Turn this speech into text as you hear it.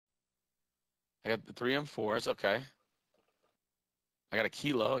I got the 3 M4s. Okay. I got a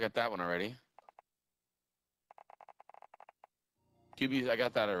kilo. I got that one already. QBs, I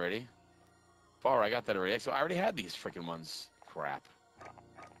got that already. Far, I got that already. So I already had these freaking ones. Crap.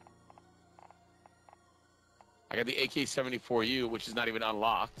 I got the AK-74U, which is not even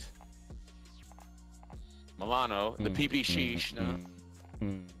unlocked. Milano, the PP Sheesh. No.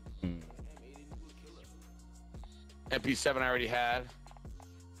 MP7 I already had.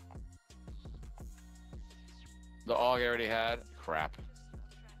 The AUG I already had. Crap.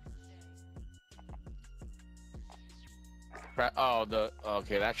 Oh,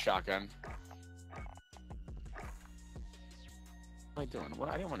 okay, that's shotgun. What am I doing? What?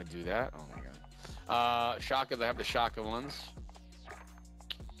 I didn't want to do that. Oh my god. Shotguns. I have the shotgun ones.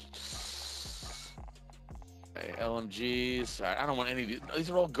 Okay, LMGs. I don't want any of these. These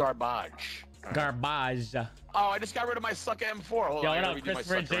are all garbage. Garbage. Oh, I just got rid of my sucker M4. Hold Yo, on, what up,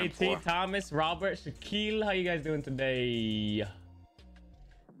 Christopher, JT, M4. Thomas, Robert, Shaquille? How you guys doing today?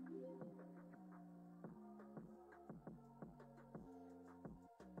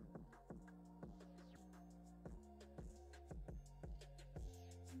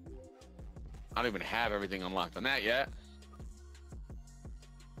 I don't even have everything unlocked on that yet.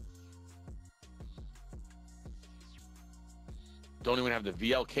 Don't even have the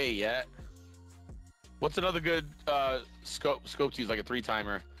VLK yet. What's another good scope to use, like a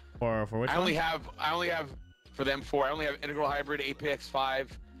 3-timer? For which I only have for the M4. I only have integral hybrid, APX5,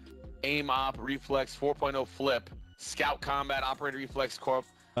 aim op, reflex, 4.0 flip, scout combat, operator reflex, corp.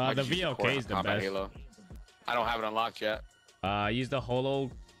 The VLK is the best. Halo. I don't have it unlocked yet. Use the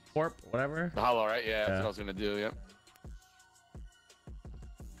holo corp, whatever. The holo, right? Yeah, that's what I was gonna do. Yep.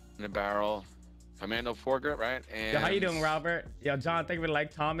 In the barrel. Commando foregrip, right? And yo, how you doing, Robert? Yo, John, thank you for the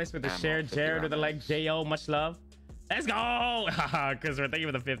like. Thomas with the share. Jared with the like. Jo, much love. Let's go. Christopher, thank you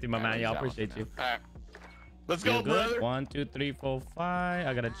for the 50, my man. Y'all appreciate you. All right. Let's go, brother. 1, 2, 3, 4, 5.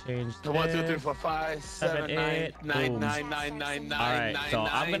 I gotta change this. 1, 2, 3, 4, 5, 7, 8, 9, 9, 9, 9, 9. All right, 9, so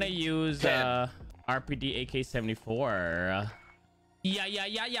 9, I'm gonna use RPD AK-74.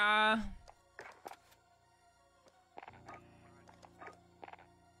 Yeah.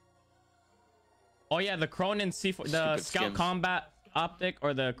 Oh yeah, the Cronin C4, the Scout Combat Optic,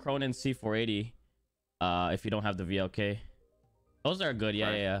 or the Cronin C480. If you don't have the VLK, those are good.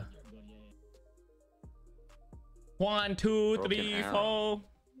 Yeah. 1, 2, 3, 4.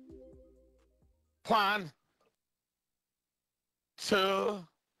 1, 2,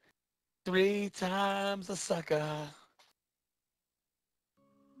 3 times a sucker.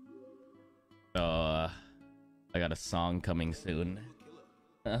 I got a song coming soon.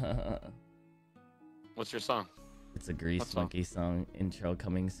 What's your song? It's a Grease Monkey song intro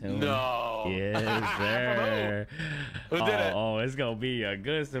coming soon. No. Yes, sir. Who did it? Oh, it's gonna be a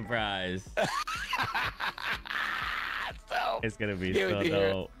good surprise. It's gonna be so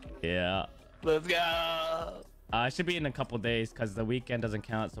dope. Yeah. Let's go. It should be in a couple days because the weekend doesn't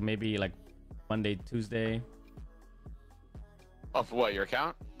count. So maybe like Monday, Tuesday. Oh, for what? Your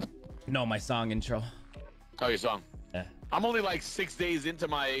account? No, my song intro. Oh, your song. Yeah. I'm only like 6 days into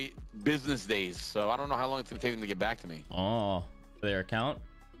my business days, so I don't know how long it's gonna take them to get back to me. Oh, for their account?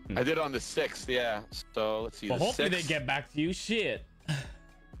 I did it on the 6th, yeah. So let's see. Well, hopefully they get back to you. Shit.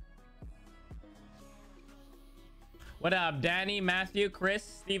 What up, Danny, Matthew, Chris,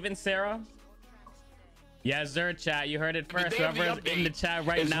 Steven, Sarah? Yes, sir, chat. You heard it first. Whoever's in the chat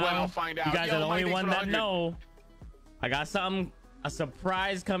right now, you guys are the only one that know. I got something, a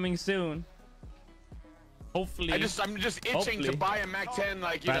surprise coming soon. Hopefully. I'm just itching to buy a Mac 10,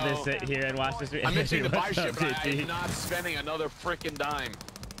 like, you rather know. sit here and watch this. I'm itching to buy shit, but I'm not spending another freaking dime.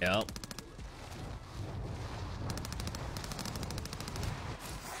 Yep.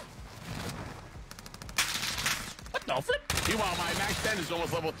 What the flip? Meanwhile, my Mac 10 is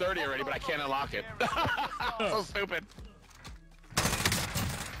almost level 30 already, but I can't unlock it. So stupid.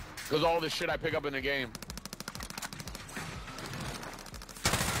 Because all this shit I pick up in the game.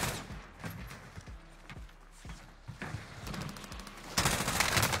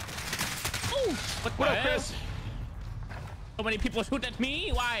 What up, Chris? So many people shoot at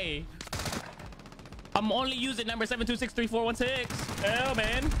me. Why? I'm only using number 7263416. Hell,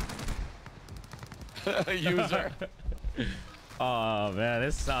 man. User. Oh man,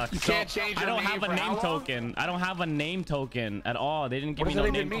 this sucks. You can't change your name. I don't have a name token. I don't have a name token at all. They didn't give me no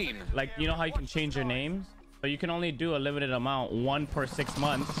name. What does that even mean? Like, you know how you can change your names, but you can only do a limited amount, 1 per 6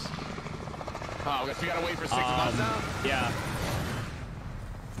 months. Oh, so you gotta wait for 6 months now? Yeah.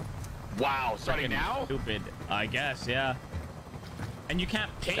 Wow, starting now? Stupid, I guess, yeah. And you can't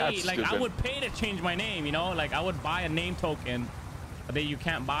pay. That's like, stupid. I would pay to change my name, you know? Like, I would buy a name token But then you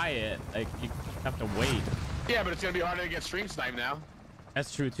can't buy it. Like you have to wait. Yeah, but it's gonna be harder to get stream snipe now.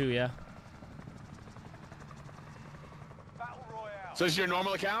 That's true too. Yeah. So this is your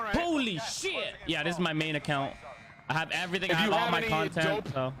normal account, right? Holy shit! Yeah, this is my main account. I have everything. I have all my content.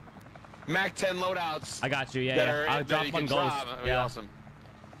 So. Mac 10 loadouts. I got you. Yeah, yeah. I'll drop one ghost. Yeah. Awesome.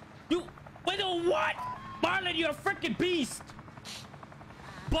 You wait a what? Marlon, you're a freaking beast.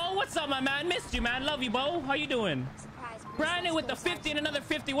 Bo, what's up, my man? Missed you, man. Love you, Bo. How you doing? Brandon with the 50 and another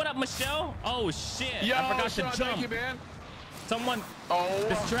 50. What up, Michelle? Oh shit! Yo, I forgot to jump. Thank you, man. Someone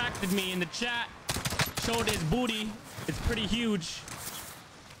distracted me in the chat. Showed his booty. It's pretty huge.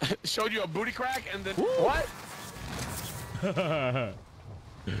 Showed you a booty crack and then what?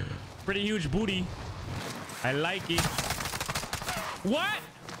 Pretty huge booty. I like it. What?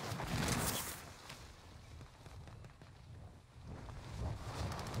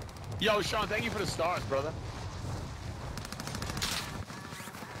 Yo, Sean, thank you for the stars, brother.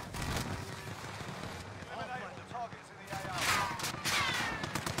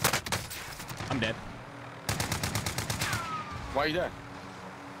 I'm dead. Why are you dead?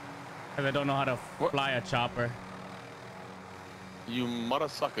 Because I don't know how to fly a chopper. You mother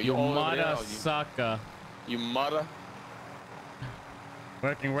sucker. You mother sucker. You mother.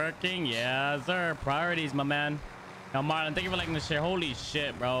 Working. Yeah, sir. Priorities, my man. Now, Marlon, thank you for liking the share. Holy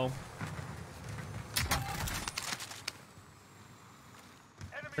shit, bro.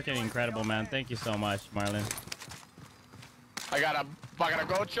 Freaking incredible, man. Thank you so much, Marlon. I got a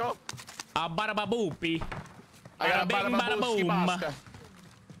gocho. A bada boopy. I got a bada boom.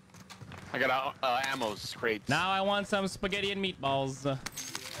 I got a ammo's crate. Now I want some spaghetti and meatballs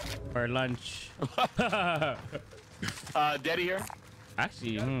for lunch. Daddy here.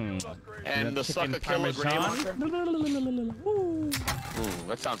 Actually, and the sucker killer grenade launcher. Ooh,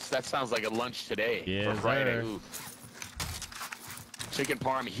 that sounds like a lunch today. Yeah, for Friday. Ooh. Chicken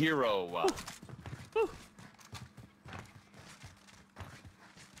parm hero.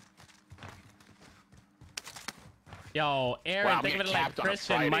 Yo, Aaron, think of it like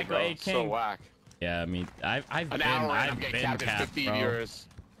Christian, Friday, Michael A. King. So whack. Yeah, I mean, I've been capped, bro. Years.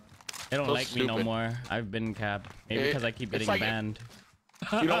 They don't like me no more. I've been capped. Maybe because I keep getting banned.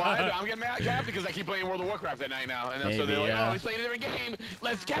 You know why? I'm getting capped because I keep playing World of Warcraft at night now. And so they're like, oh, he's playing a different game.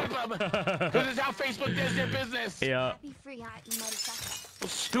 Let's cap him. Because it's how Facebook does their business. Yeah. So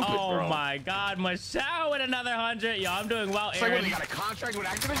stupid, bro. Oh my God, Michelle with another 100. Yo, I'm doing well, it's Aaron. Like, what, you got a contract with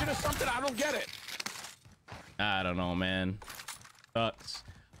Activision or something? I don't get it. I don't know, man. Sucks.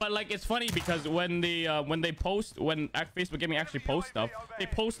 But like, it's funny because when Facebook Gaming actually posts stuff, they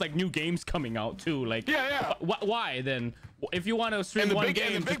post like new games coming out too. Like, why then? If you want to stream one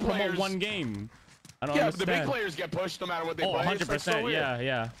game, just promote one game. I don't understand. The big players get pushed no matter what they play. 100%. So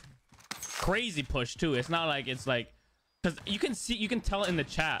yeah. Crazy push too. It's not like it's like, because you can tell in the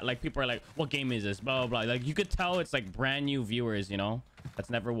chat, like people are like, what game is this? Blah blah blah. Like you could tell it's like brand new viewers, you know, that's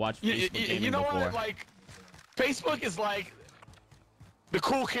never watched Facebook Gaming you know before. What? Like, Facebook is like the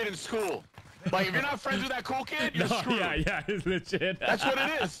cool kid in school. Like, if you're not friends with that cool kid, you're screwed. Yeah, it's legit. That's what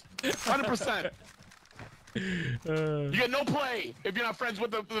it is. 100%. You get no play if you're not friends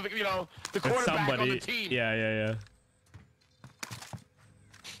with the quarterback on the team. Yeah.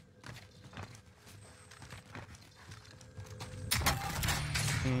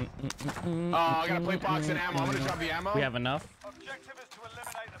 Oh, I gotta play box and ammo. I'm gonna drop the ammo. We have enough.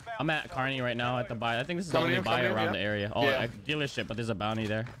 I'm at Carney right now at the buy. I think this is the only buy around the area. Oh, a dealership, but there's a bounty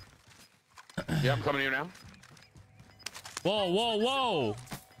there. Yeah, I'm coming here now. Whoa.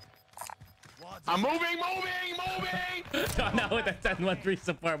 I'm moving. Now with the 10-1-3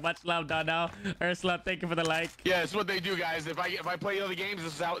 support. Much love, Donnell. Ursula, thank you for the like. Yeah, it's what they do, guys. If I play other games,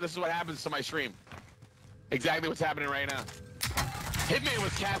 this is what happens to my stream. Exactly what's happening right now. Hitman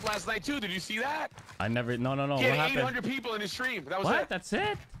was capped last night too. Did you see that? I never. No. He had 800 people in his stream. That was what? It. That's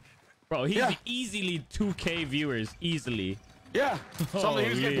it, bro. He's easily 2K viewers, easily. Yeah.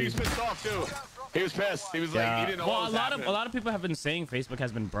 Something he was pissed off too. He was pissed. He was like, he didn't know what was happening. A lot of people have been saying Facebook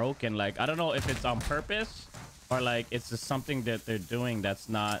has been broken. Like, I don't know if it's on purpose or like it's just something that they're doing that's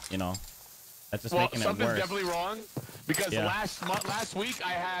not, that's just making it worse. Something's definitely wrong because last week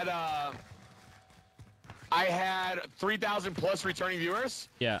I had 3,000 plus returning viewers.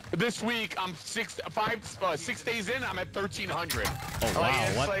 Yeah. This week I'm 6 days in. I'm at 1,300. Oh wow!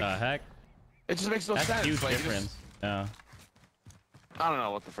 What the heck? It just makes no sense. That's a huge difference. Yeah. I don't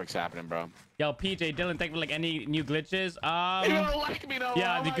know what the frick's happening, bro. Yo, PJ Dylan, thank you for like any new glitches. You don't like me, no.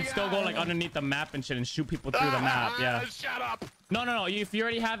 Yeah, you can still go like underneath the map and shit and shoot people through the map. Yeah. Shut up. No. If you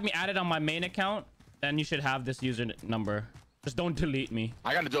already have me added on my main account, then you should have this user number. Just don't delete me.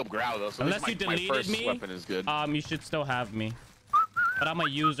 I got a dope growl though. So unless you deleted me, weapon is good. You should still have me. But I'm a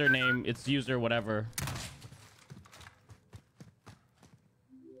username. It's user whatever.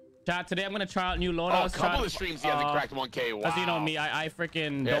 Chat, today I'm gonna try out new loadouts. Oh, a couple of streams he hasn't cracked 1K. Wow. As you know me, I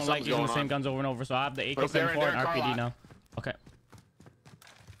freaking don't like using the same guns over and over. So I have the AK-74 and RPD now. Okay.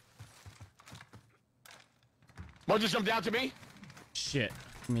 One just jumped down to me. Shit.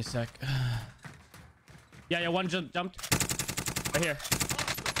 Give me a sec. Yeah, one jumped. Right here.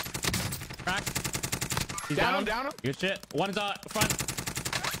 Crack. He's down. Down him. Good shit. One's front.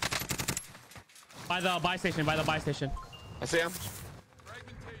 By the buy station. I see him.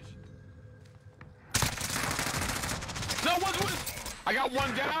 No, I got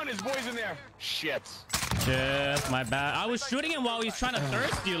one down. His boy's in there. Shit. Shit, my bad. I was shooting him while he's trying to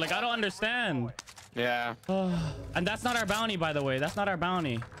thirst you. Like, I don't understand. Yeah. And that's not our bounty, by the way. That's not our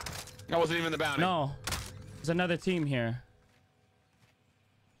bounty. That wasn't even the bounty. No. There's another team here.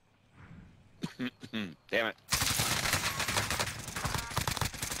 Damn it.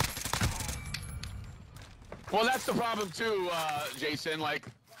 Well, that's the problem too, Jason. Like,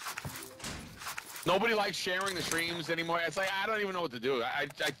 nobody likes sharing the streams anymore. It's like, I don't even know what to do.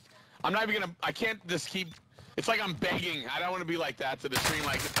 I'm not even gonna, I can't just keep, it's like I'm begging. I don't want to be like that to the stream.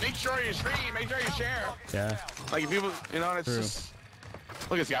 Like, make sure you stream, make sure you share. Yeah. Like, if people, you know, it's just,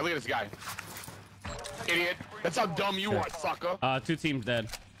 look at this guy. Idiot. That's how dumb you are, sucker. 2 teams dead.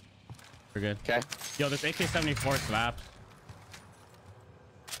 We're good. Okay. Yo, this AK-74 slaps.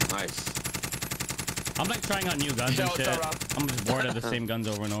 Nice. I'm like trying out new guns and shit. I'm just bored of the same guns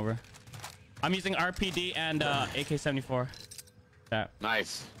over and over. I'm using RPD and AK-74. Yeah.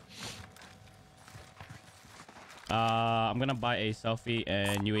 Nice. I'm gonna buy a selfie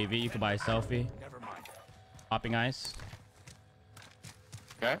and UAV. You can buy a selfie. Never mind. Popping ice.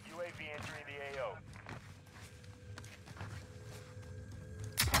 Okay. UAV entering the AO.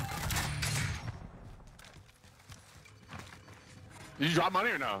 Did you drop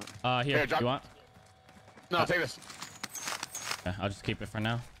money or no? Here, drop. you want? No, take this. Yeah, I'll just keep it for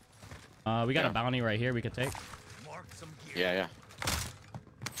now. We got a bounty right here we could take. Mark some gear. Yeah.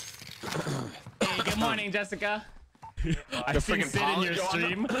 Hey, good morning, Jessica. I seen Sid in your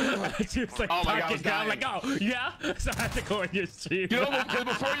stream. She was like, oh my God, I'm like, oh, yeah? So I had to go in your stream. You know, because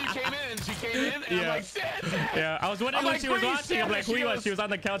before you came in, she came in, and I'm like, Sid. Yeah, I was wondering who she was watching. I'm like, who you watching? She was on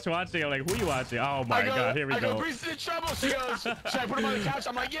the couch watching. I'm like, who you watching? Oh my God, here we go. I go, Bree's in trouble. She goes, should I put him on the couch?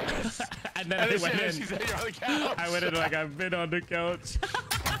 I'm like, yes. And then I went in. She said, you're on the couch. I went in like, I've been on the couch.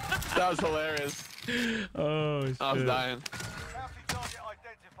 That was hilarious. Oh, shit. I was dying.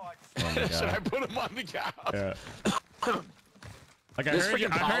 Oh should I put him on the couch? Yeah. Like I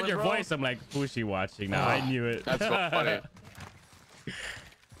heard your voice. I'm like, who's she watching now? I knew it. That's so funny.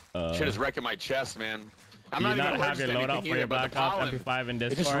 Shit is wrecking my chest, man. I'm not even have your loadout for your Black Ops MP5 in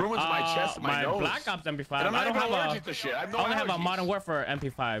Discord. It just ruins my chest and my nose. Black Ops MP5. And I'm not I don't even allergic to shit. I only have a Modern Warfare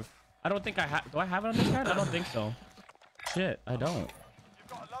MP5. I don't think I have. Do I have it on this card? I don't think so. Shit, I don't.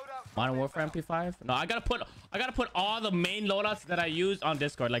 Modern Warfare MP5. No, I gotta put all the main loadouts that I use on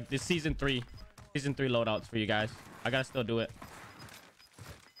Discord, like this season 3 loadouts for you guys. I gotta still do it.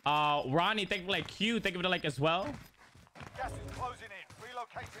 Ronnie, thank you for like Q. Thank you for like as well. Gas is closing in.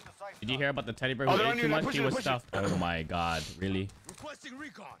 Relocating the safe. Did you hear about the teddy bear who ate too much? He was stuffed. Oh my God, really? Requesting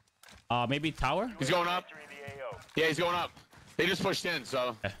recon. Maybe tower. He's going up. Yeah, he's going up. They just pushed in,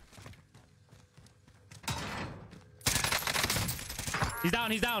 so. Okay. He's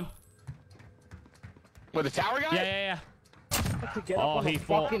down. He's down. With the tower guy? Yeah. Oh, he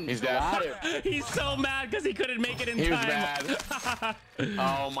full. He's dead. He's so mad because he couldn't make it in time. He was mad.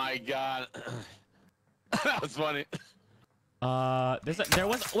 Oh my God. That was funny. There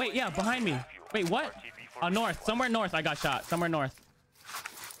was. Wait, yeah, behind me. Wait, what? North. Somewhere north. I got shot. Somewhere north.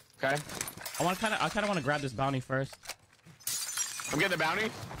 Okay. I kind of want to grab this bounty first. I'm getting the bounty.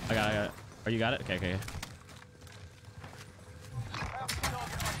 I got it. Oh, you got it? Okay.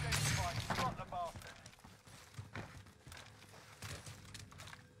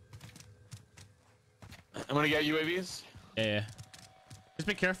 I'm gonna get UAVs. Yeah. Just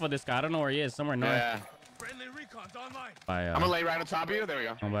be careful of this guy. I don't know where he is. Somewhere north. Yeah. Friendly recon's online. I'm gonna lay right on top of you. There we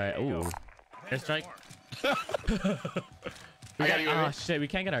go. Ooh. Airstrike. I got UAV. Oh shit, we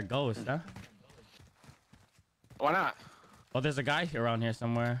can't get our ghost, huh? Why not? Oh, there's a guy around here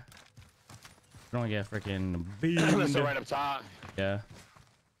somewhere. We don't get freaking beamed. That's right up top. Yeah.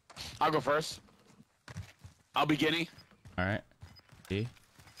 I'll go first. I'll be Guinea. All right. See.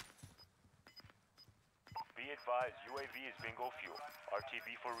 Be advised, UAV is bingo fuel.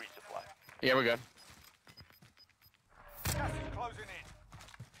 RTB for resupply. Yeah, we're good. Gas is closing in.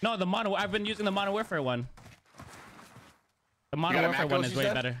 No, the modern. I've been using the Modern Warfare one. The Modern Warfare one is way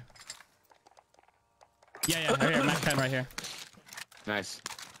better. Yeah, right here. Mac 10 right here. Nice.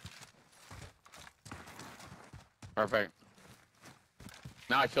 Perfect.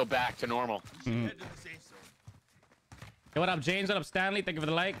 Now I feel back to normal. Hey, what up, James? What up, Stanley? Thank you for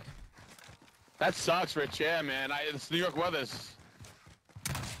the like. That sucks, Rich. Yeah, man. It's New York weather.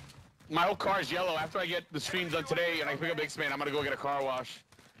 My whole car is yellow. After I get the stream done today and I pick up X-Man, I'm gonna go get a car wash.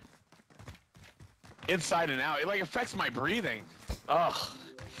 Inside and out. It like affects my breathing. Ugh.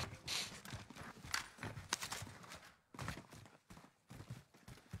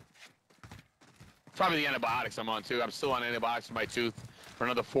 Probably the antibiotics I'm on too. I'm still on antibiotics for my tooth for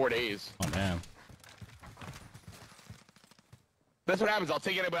another 4 days. Oh man. That's what happens. I'll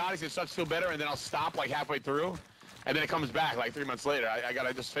take antibiotics, it starts to feel better, and then I'll stop like halfway through, and then it comes back like 3 months later. I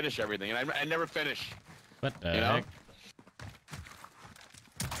gotta just finish everything, and I never finish. What the you know? heck?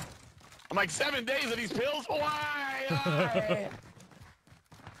 I'm like 7 days of these pills. Why?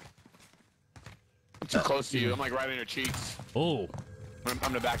 I'm too close to you. I'm like right on your cheeks. Oh. I'm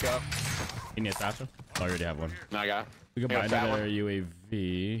gonna back up. You need a satchel? Oh, I already have one. No, I got it. We can buy another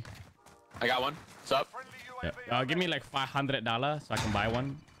UAV. I got one. What's up? Yeah. Give me like $500 so I can buy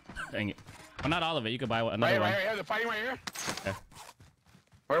one. Dang it. Well, not all of it. You can buy one. Another right one. here. They're fighting right here. Okay.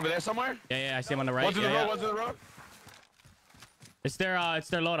 Right over there somewhere? Yeah, I see him on the right. One's in the road, one's in the road. It's their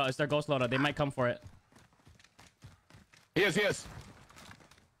loadout. It's their ghost loadout. They might come for it. He is.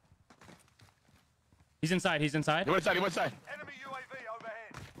 He's inside. He's inside. He went inside. Enemy UAV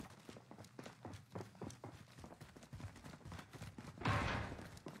overhead.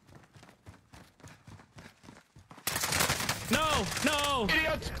 No!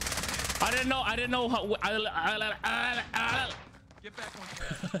 Idiot! I didn't know how. Get back on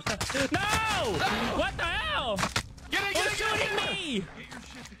track. No! What the hell? Who's shooting me? Get your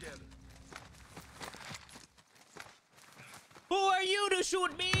shit together. Who are you to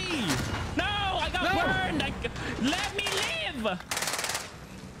shoot me? No! I got burned! Let me live!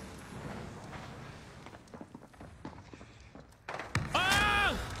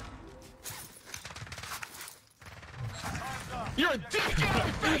 Ah! You're a dick! Get out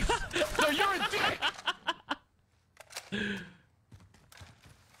of my face! No, you're a dick!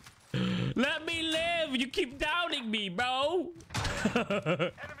 Let me live! You keep downing me, bro! Enemy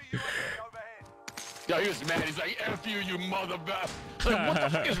UAV overhead. Yo, he was mad. He's like, F you, you mother best. Like, what the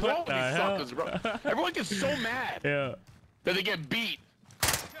fuck is wrong with these suckers, bro? Everyone gets so mad Yeah. that they get beat.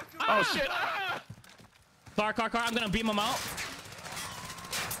 Oh, shit. Ah! Car. I'm gonna beam him out.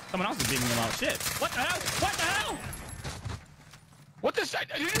 Someone else is beaming him out. Shit. What the hell? What the shit?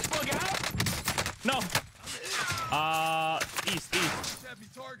 Did you just bug out? No. East. Have me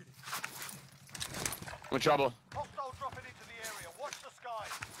targeted. I'm in trouble. Hostile dropping into the area. Watch the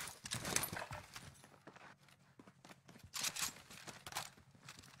skies.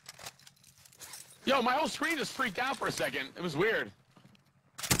 Yo, my whole screen just freaked out for a second. It was weird.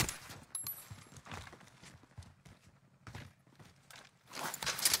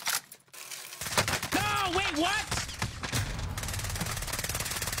 No, wait, what?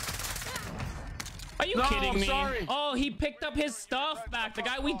 Are you kidding me? Sorry. Oh, he picked up his stuff back. The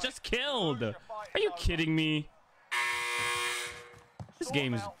guy we just killed. Are you kidding me? This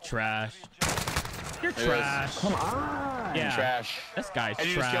game is trash. You're trash. Come on. Yeah. Trash. This guy's And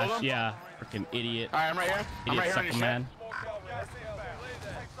you just killed trash. him? Yeah. Freaking idiot. All right, I'm right here. I'm right Idiot here on your sucker, man.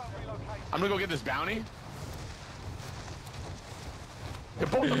 I'm gonna go get this bounty. They're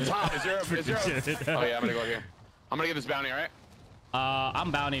both on top. Is there a... Oh, yeah, I'm gonna go here. I'm gonna get this bounty, all right?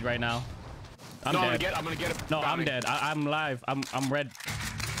 I'm bountied right now. I'm dead. I'm gonna get it. No, I'm dead. I'm live. I'm red.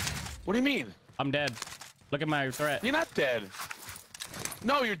 What do you mean? I'm dead. Look at my threat. You're not dead.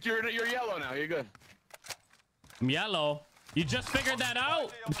 No, you're yellow now. You're good. I'm yellow. You just figured that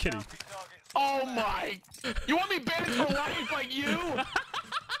out? I'm kidding. Oh my! You want me banned for life like you?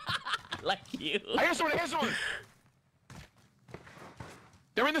 Like you. I hear someone.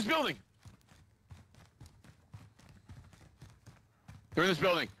 They're in this building.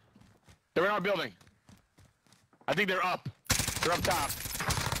 They're in our building. I think they're up. They're up top.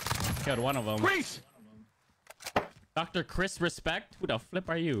 Killed one of them. Reese! Dr. Chris Respect? Who the flip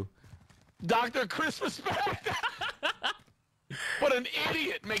are you? Dr. Chris Respect! What an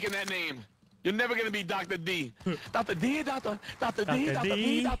idiot making that name. You're never gonna be Dr. D. Dr. D, Dr.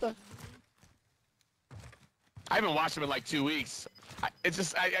 D. I haven't watched him in like 2 weeks. I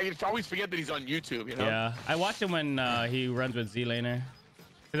always forget that he's on YouTube, you know? Yeah, I watch him when he runs with Z-Laner.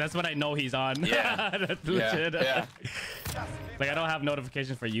 That's what I know he's on. Yeah. That's legit. Yeah. Like, I don't have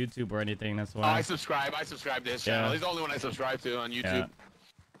notifications for YouTube or anything, that's why. Oh, I subscribe to his channel. Yeah. He's the only one I subscribe to on YouTube. Yeah.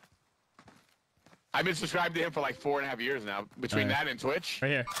 I've been subscribed to him for like 4.5 years now. Between that and Twitch.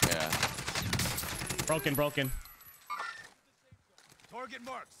 Right here. Yeah. Broken. Target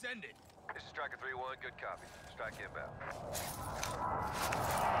marked. Send it. This is Striker 3-1. Good copy. Strike inbound.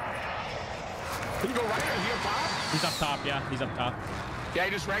 Can you go right? Is he up top? He's up top. Yeah, he's up top. Yeah,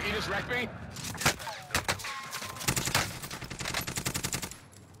 he just wrecked me.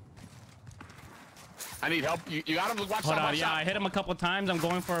 I need help. You got him? Watch Hold out, on. Yeah, I hit him a couple times. I'm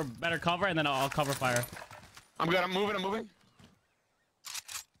going for better cover, and then I'll cover fire. I'm good. I'm moving.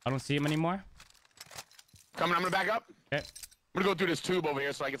 I don't see him anymore. Coming. I'm gonna back up. Okay. I'm gonna go through this tube over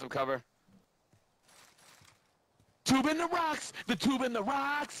here so I get some cover. Tube in the rocks. The tube in the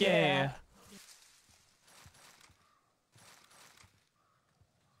rocks. Yeah.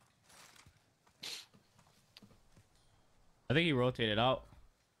 I think he rotated out.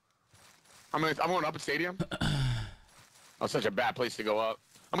 I'm going up at stadium. Oh, such a bad place to go up.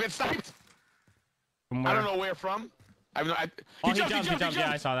 I'm getting sniped. I don't know where from. I have no. He jumped.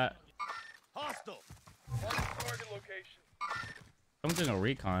 Yeah, I saw that. Hostile. Target location. I'm doing a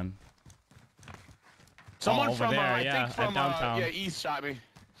recon. Someone over from there, I yeah, think from downtown. yeah, east shot me.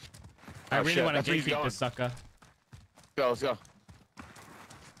 I Oh, really shit. want to That's where he's defeat going. this sucker. Let's go.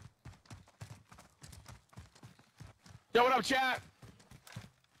 Yo, what up, chat?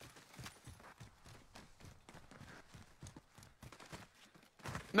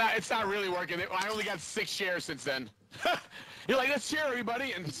 Nah, it's not really working. I only got 6 shares since then. You're like, let's share,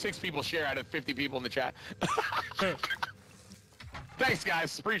 everybody, and 6 people share out of 50 people in the chat. Thanks,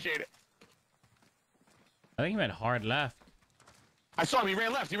 guys. Appreciate it. I think he went hard left. I saw him. He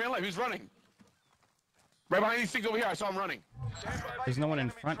ran left. He was running. Right behind these things over here. I saw him running. There's no one in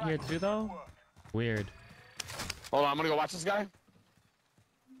front here, too, though? Weird. Hold on. I'm going to go watch this guy.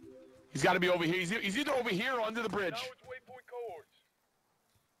 He's got to be over here. He's either over here or under the bridge.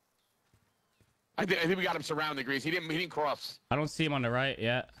 I think we got him surrounded, Grease. He didn't cross. I don't see him on the right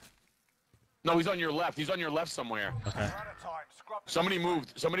yet. No, he's on your left. He's on your left somewhere. Okay. Somebody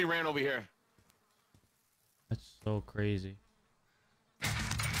moved. Somebody ran over here. That's so crazy.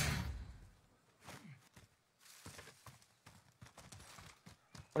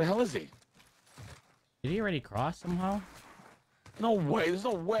 What the hell is he? Did he already cross somehow? No way. There's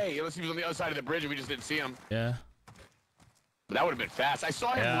no way. Unless he was on the other side of the bridge and we just didn't see him. Yeah. But that would have been fast. I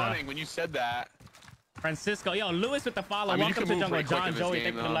saw him running when you said that. Francisco. Yo, Lewis with the follow. I mean, Welcome to Jungle. John, Joey, game,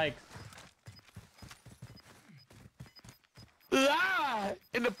 thank you for the likes. Ah!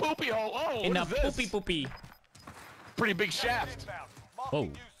 In the poopy hole. Oh, In the what is this? poopy. Pretty big shaft. Whoa.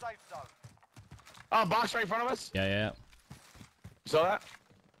 Oh, box right in front of us? Yeah. You saw that?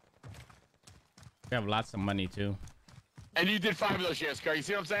 We have lots of money, too. And you did 5 of those shares, Curry. You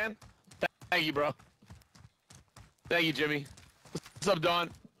see what I'm saying? Thank you, bro. Thank you, Jimmy. What's up,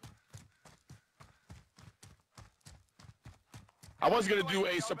 Don? I was going to do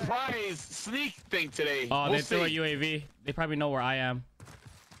a surprise sneak thing today. Oh, we'll they threw a see. UAV. They probably know where I am.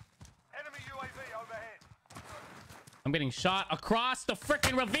 Enemy UAV overhead. I'm getting shot across the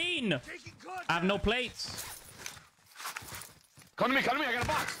freaking ravine. I have no plates. Come to me. I got a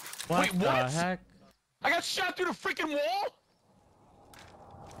box. What Wait, the what? heck? I got shot through the freaking wall?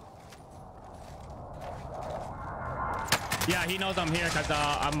 Yeah, he knows I'm here because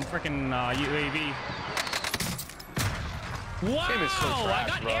I'm freaking UAV. Wow! Game is so I trash,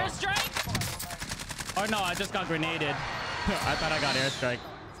 got bro. airstrike? Oh no, I just got grenaded. I thought I got airstrike.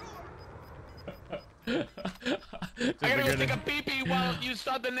 I gotta go take a pee-pee while you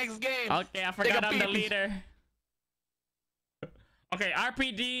start the next game. Okay, I forgot I'm the leader. Okay,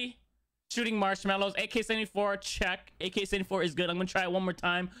 RPD, shooting marshmallows, AK-74, check. AK-74 is good. I'm gonna try it one more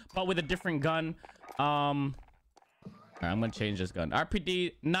time, but with a different gun. Alright, I'm gonna change this gun.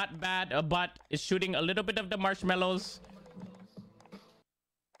 RPD, not bad, but is shooting a little bit of the marshmallows.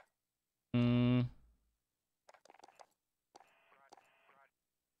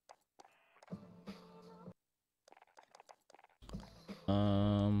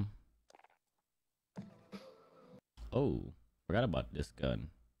 Oh, forgot about this gun.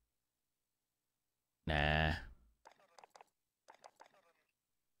 Nah.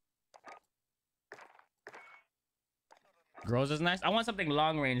 Grows is nice. I want something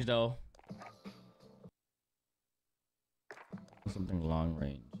long range though. Something long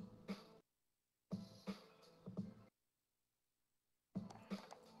range.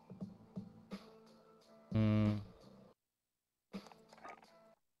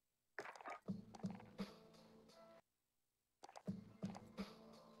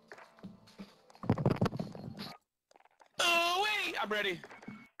 Oh, wait! I'm ready.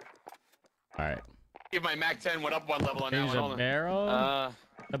 All right. Give my Mac 10 went up 1 level on that Change one. the Hold on. barrel.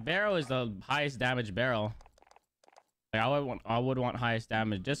 The barrel is the highest damage barrel. Like, I would want highest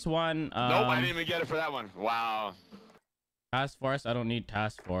damage. This one. Nope, I didn't even get it for that one. Wow. Task force. I don't need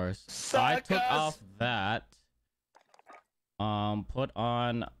task force. So I took off that. Put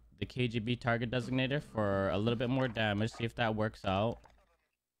on the KGB target designator for a little bit more damage. See if that works out.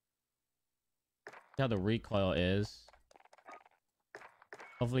 See how the recoil is.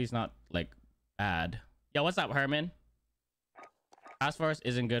 Hopefully it's not like bad. Yo, what's up, Herman? Task force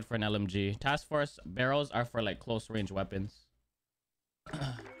isn't good for an LMG. Task force barrels are for like close range weapons.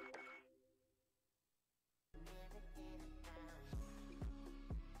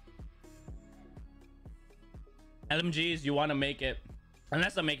 LMGs, you want to make it,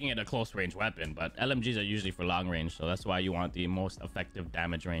 unless I'm making it a close range weapon, but LMGs are usually for long range, so that's why you want the most effective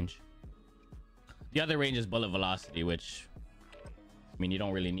damage range. The other range is bullet velocity, which, I mean, you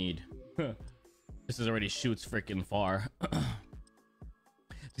don't really need. This is already shoots freaking far.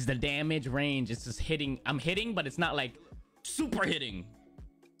 It's the damage range. It's just hitting. I'm hitting, but it's not like super hitting.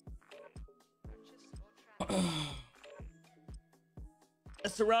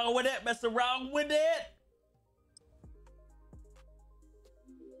 Mess around with it. Mess around with it.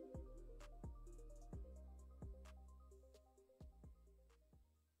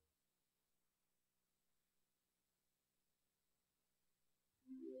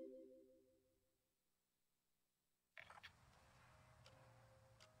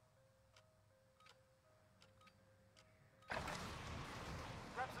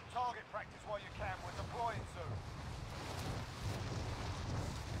 Grab some target practice while you can. We're deploying soon.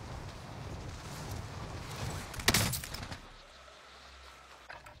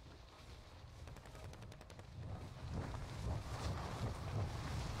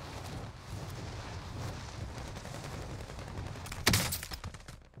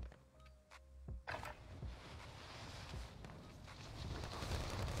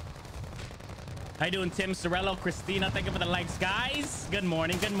 How you doing, Tim Sorello, Christina? Thank you for the likes, guys. Good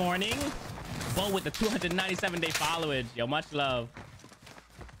morning. Good morning. Bo with the 297-day followage. Yo, much love.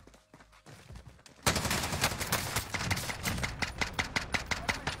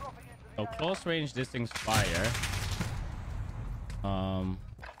 So close range distance fire. I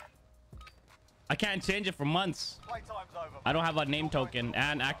can't change it for months. I don't have a name token,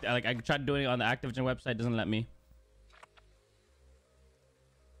 and like I tried doing it on the Activision website, doesn't let me.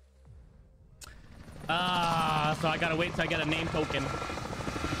 So I gotta wait till I get a name token.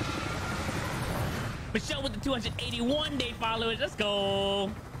 Michelle with the 281-day followers. Let's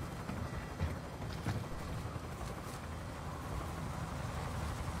go.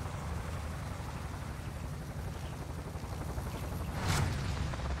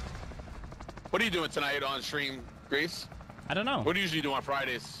 What are you doing tonight on stream, Grace? I don't know. What do you usually do on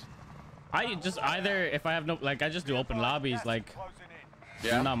Fridays? I just either, if I have no, like I just do open lobbies, like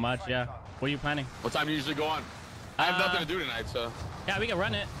yeah, not much. Yeah. What are you planning? What time do you usually go on? I have nothing to do tonight, so. Yeah, we can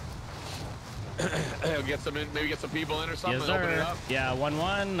run it. Get some in, maybe get some people in or something. Yes, sir. Open it up. Yeah,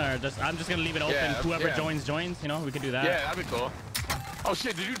 1-1 or just I'm just gonna leave it open. Yeah, Whoever yeah. joins. You know, we could do that. Yeah, that'd be cool. Oh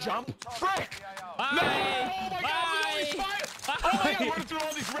shit! Did you jump? Frick! Bye. No! Oh my god! Bye. Oh my god! Running through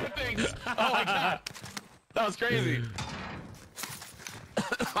all these red things. Oh my god! That was crazy.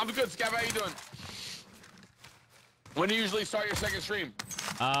 I'm good, Scav. How you doing? When do you usually start your second stream?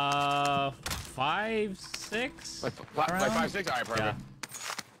 5, 6. Like 5, 6. All right, perfect.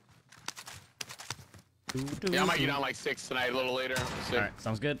 Yeah, I might get on like 6 tonight, a little later. All right,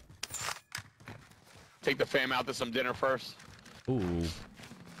 sounds good. Take the fam out to some dinner first. Ooh.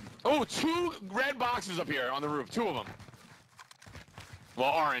 Oh, 2 red boxes up here on the roof. 2 of them.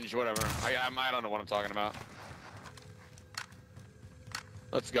 Well, orange, whatever. I don't know what I'm talking about.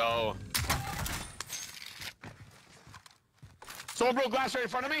 Let's go. Someone broke glass right in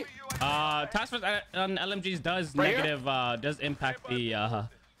front of me? Task force on LMGs does right negative, does impact the,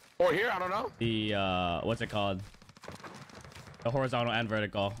 or here, I don't know. The, what's it called? The horizontal and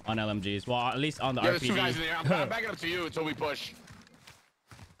vertical on LMGs. Well, at least on the There's RPG. 2 guys in there. I'm backing up to you until we push.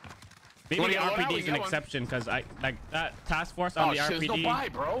 Maybe the RPD is an exception because I like that task force on the shit, RPD. There's no buy,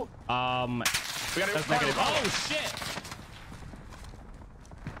 bro. We gotta that's negative. Oh shit!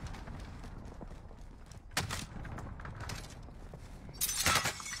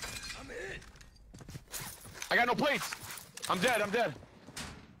 I'm hit. I got no plates. I'm dead.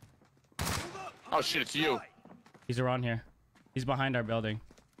 Oh shit, it's you. He's around here. He's behind our building.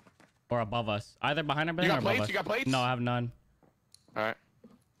 Or above us. Either behind our building or above us. You got plates? No, I have none. Alright.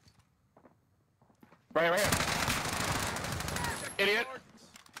 Right here. Idiot.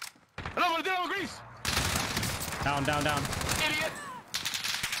 Another one, down, Grease. Down. Idiot.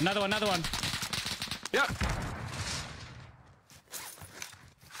 Another one. Yep.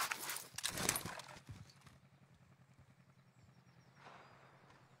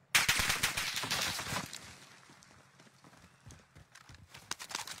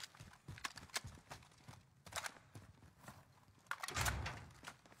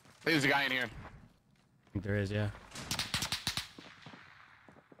 There's a guy in here. I think there is, yeah.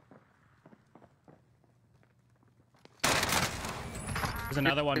 There's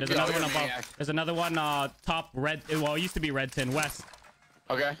another one. There's another one above. There's another one top red. Well, it used to be red tin west.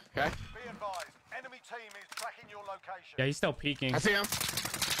 Okay. Okay. Be advised, enemy team is tracking your location. Yeah, he's still peeking. I see him.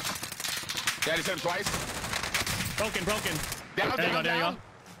 Yeah, I just hit him twice. Broken. Down, There you go. down.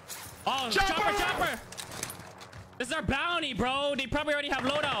 Oh, chopper! This is our bounty, bro. They probably already have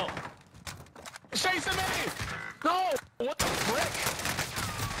loadout. Chasing me! No! What the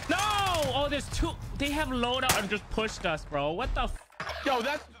frick? No! Oh, there's two. They have loadout and just pushed us, bro. What the? Yo,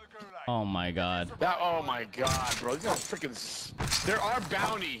 that's. Oh my god. Oh my god, bro. These are freaking. They're our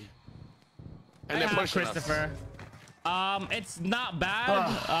bounty. And they're pushing Christopher. It's not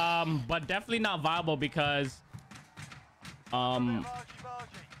bad, but definitely not viable because,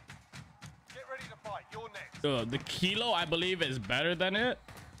 the kilo I believe is better than it,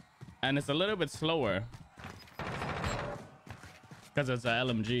 and it's a little bit slower because it's an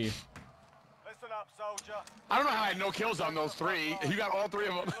LMG. Listen up, soldier. I don't know how I had no kills on those three. You got all three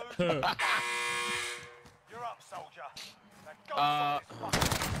of them. You're up, soldier.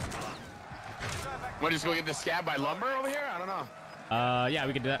 What, just go get the scab by lumber over here? I don't know. Yeah,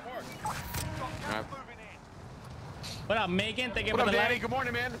 we could do that. Right. What up, Megan? Thank you What for up, the Danny? like. Good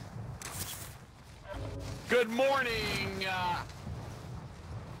morning, man. Good morning.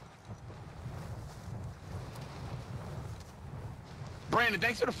 Brandon,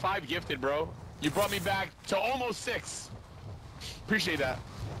 thanks for the 5 gifted, bro. You brought me back to almost 6. Appreciate that.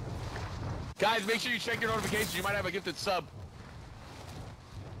 Guys, make sure you check your notifications. You might have a gifted sub.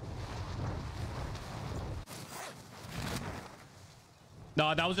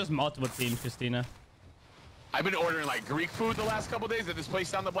 No, that was just multiple teams, Christina. I've been ordering like Greek food the last couple days at this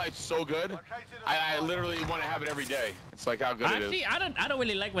place down the block. It's so good. I literally want to have it every day. It's like how good it is. Actually, I don't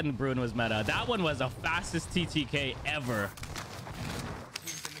really like when Bruin was meta. That one was the fastest TTK ever.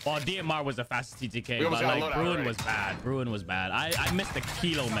 Well, DMR was the fastest TTK, but like Bruin was bad. Bruin was bad. I missed the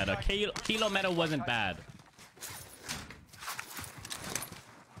kilo meta. Kilo meta wasn't bad.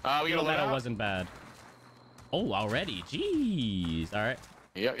 Kilo meta wasn't bad. Oh, already? Jeez. All right.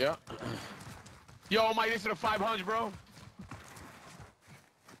 Yep. Yo, Mike, this is a 500, bro.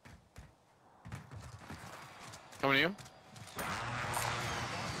 Coming to you.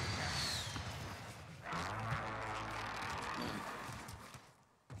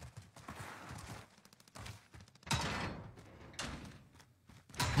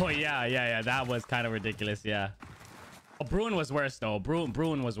 Oh yeah. That was kind of ridiculous. Yeah. Oh, Bruin was worse though.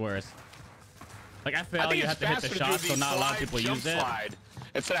 Bruin was worse. Like I feel you have to hit the shot, so not a lot of people use it.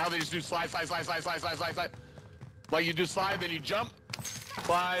 Instead of how they just do slide. Like you do slide, then you jump,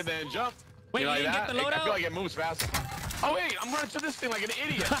 slide, then jump. Wait, you like didn't get the loadout? I feel like it moves fast. Oh wait, I'm running to this thing like an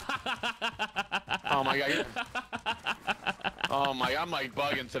idiot. Oh my god. Oh my, I'm like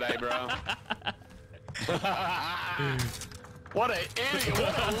bugging today, bro. What an idiot!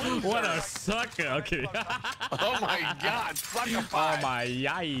 What a loser! What a sucker! Okay. Oh my god! Sucker. Oh my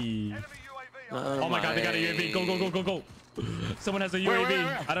yay! Oh my god! They got a UAV! Go! Someone has a UAV.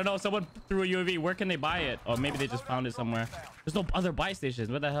 Where? I don't know. Someone threw a UAV. Where can they buy it? Or maybe they just found it somewhere. There's no other buy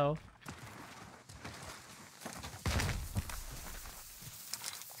stations. What the hell?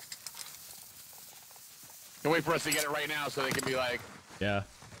 Can wait for us to get it right now so they can be like, yeah,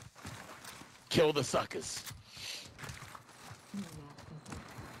 kill the suckers.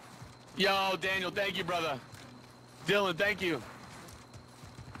 Yo, Daniel, thank you, brother. Dylan, thank you.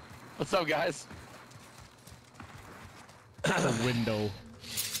 What's up, guys? Window.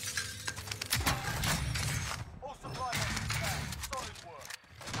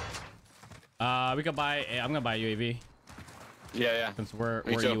 We could buy. I'm gonna buy UAV. Yeah. Since we're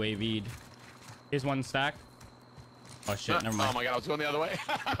UAV'd. Here's one stack. Oh shit! Never mind. Oh my god! I was going the other way.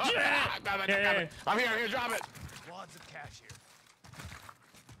 Yeah. I'm here. Drop it. Lots of cash here.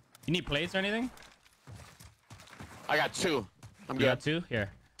 You need plates or anything? I got 2. I'm good. You got 2? Here.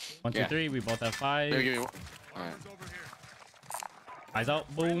 1, 2, 3. We both have 5. Maybe give me 1. All right. Eyes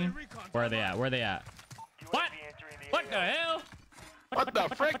out. Boom. Where are they at? What? What the hell? What the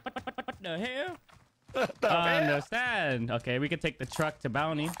frick? What the hell? What the hell? Understand. Okay, we can take the truck to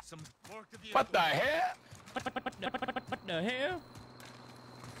bounty. What the hell? What the hell?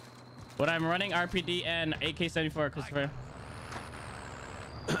 What I'm running RPD and AK-74, Christopher.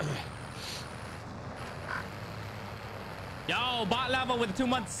 Yo, bot lava with 2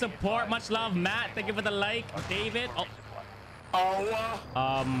 months support. Much love, Matt. Thank you for the like. David.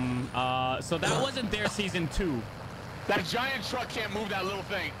 So that wasn't their season 2. That giant truck can't move that little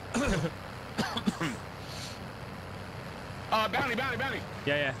thing. Bounty. Bounty.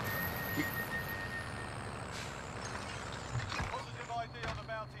 Yeah. Positive ID on the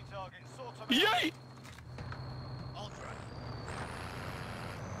bounty target. Sort of. Yay! I'll drive.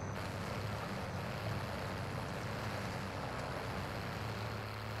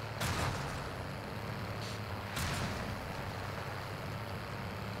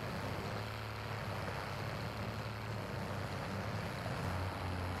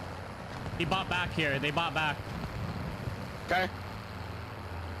 He bought back here. They bought back. Okay.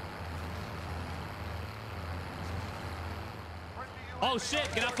 Oh shit!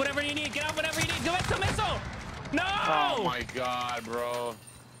 Get off whatever you need. Get off whatever you need. Go into missile. No! Oh my god, bro.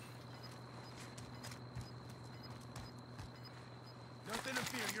 Nothing to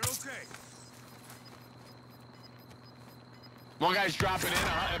fear. You're okay. One guy's dropping in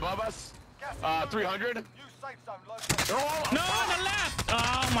above us. 300. New safe zone located. They're all No, on the left.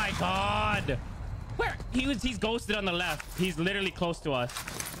 Oh my god. Where? He's ghosted on the left. He's literally close to us.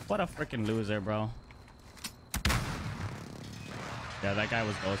 What a freaking loser, bro. Yeah, that guy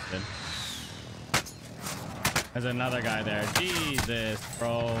was ghosted. There's another guy there. Jesus,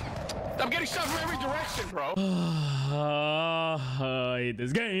 bro. I'm getting shot from every direction, bro. I hate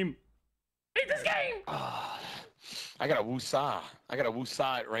this game. I hate this game. I gotta woosah. I gotta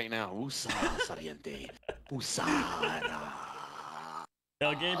woosah it right now. Woosah, saliente. Woosah.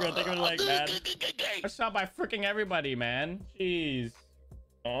 Yo, Gabriel, think of it like that. I shot by freaking everybody, man. Jeez.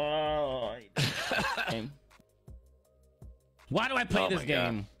 Oh, I hate this game. Why do I play this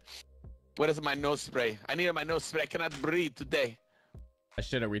game? What is my nose spray? I needed my nose spray. I cannot breathe today. I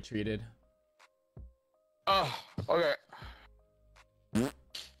should have retreated. Oh, okay. What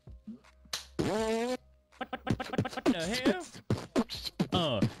the hell?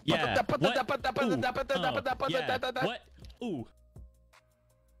 Yeah. What? Ooh.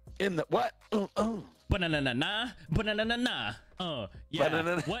 In the what? Banana. Banana. Yeah.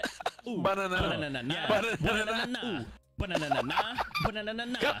 What? Ooh. Banana. Banana. Banana.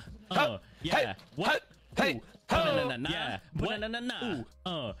 Banana. Yeah. What? Hey. Banana. Banana.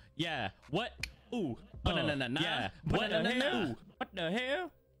 Yeah. What? Ooh. Banana. Banana. What the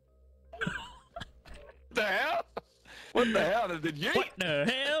hell? The hell? What the hell? Did you? What the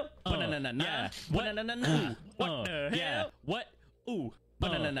hell? Banana. Banana. What the hell? What? Ooh.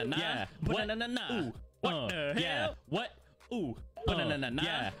 Banana. Yeah. Banana. What the hell? What? Ooh. Banana.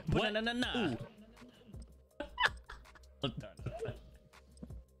 Yeah. Banana.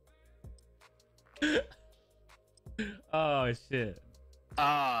 Oh shit.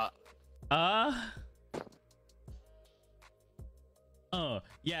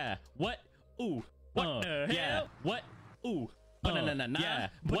 Yeah. What? Ooh. What the hell? What? Ooh. Banana. Yeah.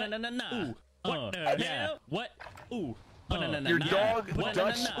 Banana. What the hell? What? Ooh. Banana. Your dog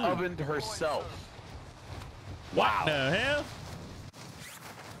Dutch ovened herself. Wow. What the hell?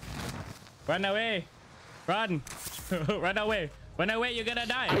 Run away. Run. Run away. Run away, you're gonna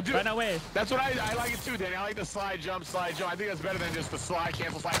die. Run away. That's what I like it too, Danny. I like the slide, jump. I think that's better than just the slide,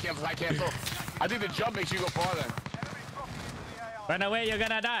 cancel. I think the jump makes you go farther. Run away, you're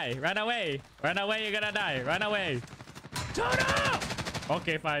gonna die. Run away. Run away, you're gonna die. Run away. Shut up!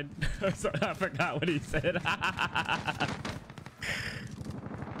 Okay, fine. Sorry, I forgot what he said.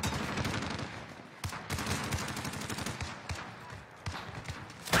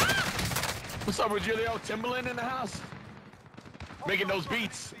 What's up, Virgilio? Timberland in the house? Making those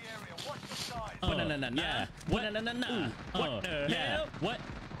beats. Yeah. What the hell? What?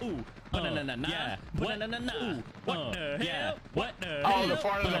 Ooh. Yeah. What the hell? What the hell? Oh, the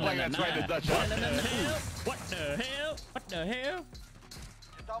farther the blanket. That's right, the Dutch one. What the hell? What the hell?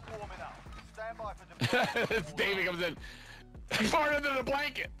 Stop warming up. Stand by for deployment. Davey comes in. Farther than the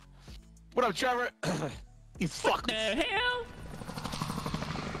blanket. What up, Trevor? You fuck. What the hell?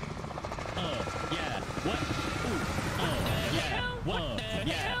 Yeah. What? Ooh. Yeah. What the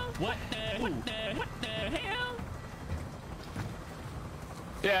hell? What the hell?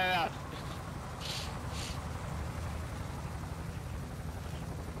 Yeah.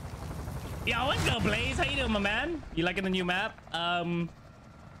 Yo, what's up, Blaze? How you doing, my man? You liking the new map?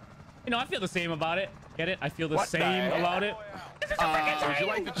 You know, I feel the same about it. Get it? I feel the same about it. Would you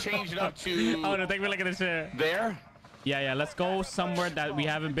like to change it up to... Oh, no, thank you for looking at this shit. There? Yeah, let's go somewhere that we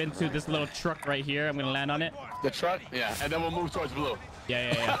haven't been to. This little truck right here. I'm gonna land on it. The truck? Yeah, and then we'll move towards blue.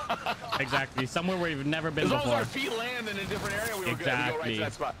 Yeah. Exactly. Somewhere where we've never been before. As long as our feet land in a different area, we were good to go right to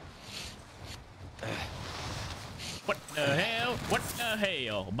that spot. What the hell? What the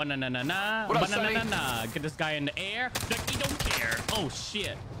hell? Banana. What up, Banana. Get this guy in the air. Like he don't care. Oh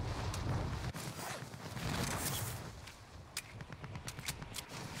shit.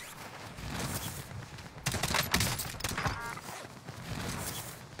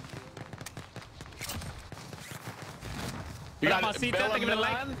 You got Bella thank you for the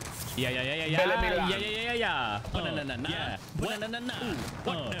like. Milan? Yeah. Bella Milan. Yeah. What?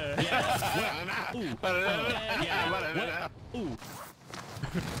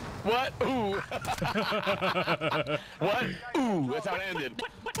 What? Ooh. What? Ooh. That's how it ended.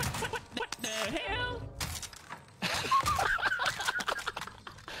 What the hell?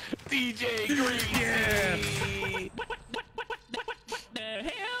 DJ Green. Yeah. What the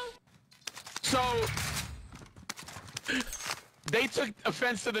hell? So they took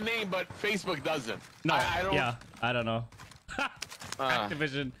offense to the name, but Facebook doesn't. No. I don't. Yeah. I don't know.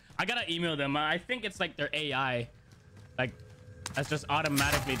 Activision. I gotta email them. I think it's like their AI. Like, that's just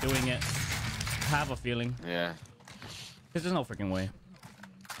automatically doing it. I have a feeling. Yeah. Because there's no freaking way.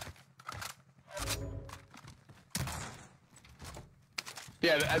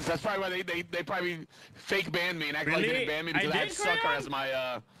 Yeah, that's probably why they probably fake banned me and act like they didn't ban me because I had Sucker as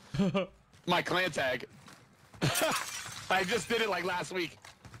my my clan tag. I just did it like last week.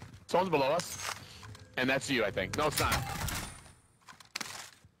 Someone's below us, and that's you, I think. No, it's not.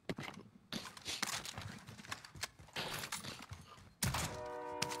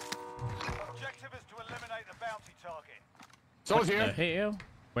 Objective is to eliminate the bounty target. Someone's here. Hell?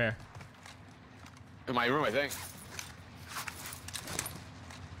 Where? In my room, I think.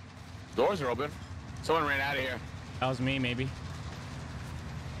 Doors are open. Someone ran out of here. That was me, maybe.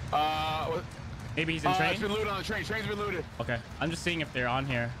 Maybe he's in train. It's been looted on the train. Train's been looted. Okay, I'm just seeing if they're on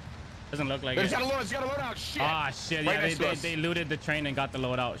here. Doesn't look like They it. just got a load. Just got a load out. Shit. Ah, shit. Right Yeah, they looted the train and got the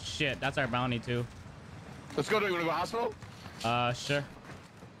loadout. Shit, that's our bounty too. Let's go. Do you want to go to the hospital? Sure.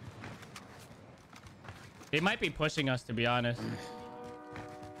 They might be pushing us, to be honest.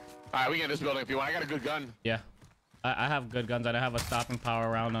 All right, we can get this building if you want. I got a good gun. Yeah, I have good guns. I don't have a stopping power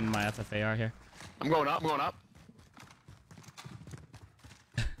round on my FFAR here. I'm going up. I'm going up.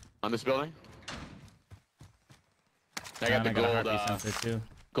 On this building. I got the gold. Too.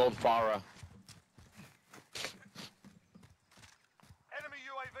 Gold Farah. Enemy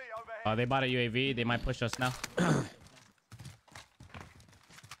UAV overhead. They bought a UAV. They might push us now.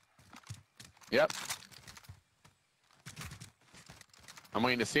 Yep. I'm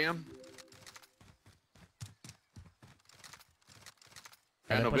waiting to see him.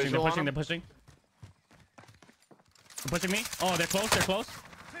 They're pushing. They're pushing me. Oh, they're close. They're close.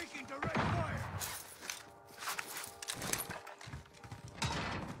 Taking direct fire.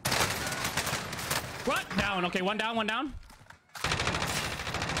 What? Down. Okay, one down.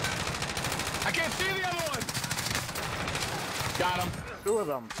 I can't see the other one. Got him. 2 of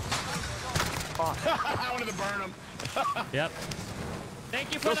them. I wanted to burn him. Yep.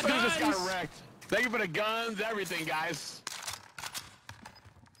 Thank you for Those the things guns. just got wrecked. Thank you for the guns, everything, guys.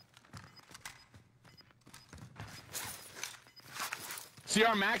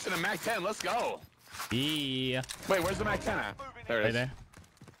 CR Max and a Mac 10. Let's go. Yeah. Wait, where's the Mac 10 at? There it Right is. there.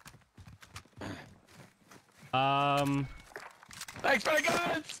 Thanks for the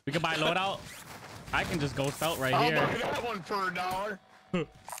guns. We can buy loadout. I can just ghost out right I'll here. buy that one for $1.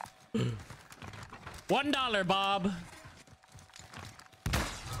 $1, Bob.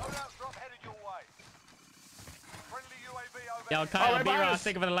 Loadout drop headed your way. Friendly UAV overhead. Yo, Kyle, right, B-Ross, boys.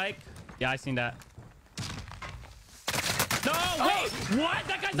 thank you for the like. Yeah, I seen that. No, wait, what?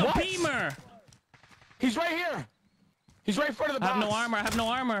 That guy's What? a beamer. He's right here. He's right in front of the I box. have no armor. I have no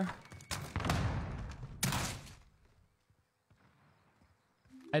armor.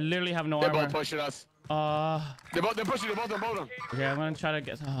 I literally have no They're armor. both pushing us. They're pushing. They're both. Okay, I'm gonna try to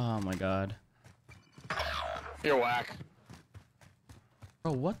get. Oh my god. You're whack.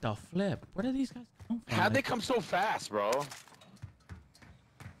 Bro, what the flip? Where did these guys come from? How'd they come so fast, bro?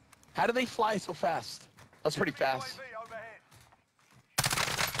 How do they fly so fast? That's pretty fast. UAV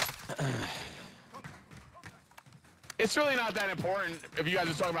overhead. It's really not that important if you guys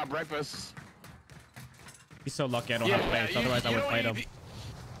are talking about breakfast. He's so lucky I don't have plates, otherwise I would fight him.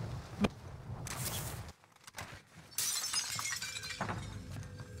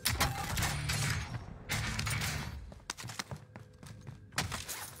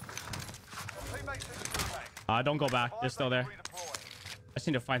 Teammates in the gulag. Don't go back. They're still there. Redeploy. I just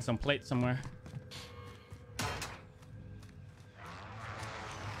need to find some plates somewhere.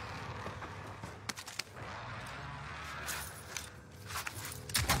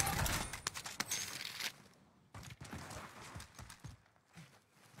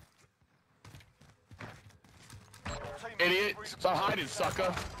 Idiot. Stop hiding,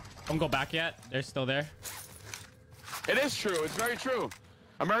 sucker. Don't go back yet. They're still there. It is true. It's very true.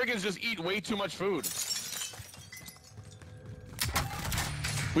 Americans just eat way too much food.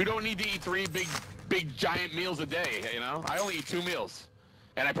 We don't need to eat 3 big giant meals a day, you know? I only eat 2 meals.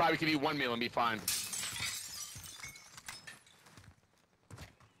 And I probably could eat 1 meal and be fine.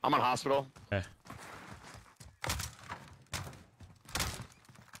 I'm on hospital. Okay.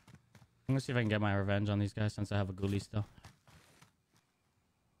 I'm gonna see if I can get my revenge on these guys since I have a ghoulie still.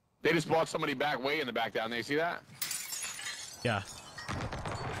 They just brought somebody back way in the back down there. You see that? Yeah.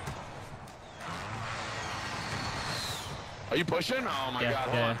 Are you pushing? Oh my god,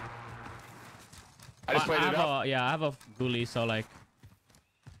 hold on. I just played it up. Yeah, I have a ghoulie, so like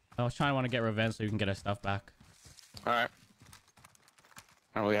I was trying to get revenge so you can get our stuff back. Alright.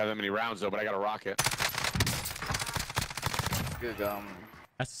 I don't really have that many rounds though, but I got a rocket. Good,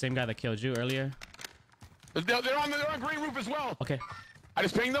 That's the same guy that killed you earlier. They're on green roof as well. Okay. I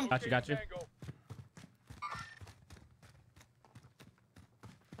just pinged them. Got you.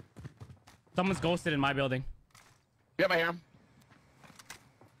 Someone's ghosted in my building. Yep, I hear him.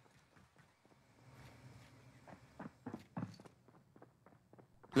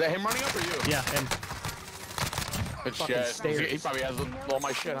 Is that him running up or you? Yeah, him. Good shit. He probably has all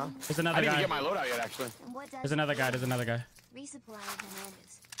my shit, huh? There's another I didn't guy. even get my loadout yet, actually. There's another guy. Resupply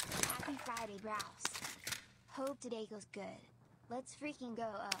bananas. Happy Friday, browse. Hope today goes good. Let's freaking go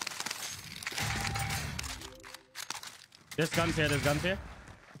up. There's guns here.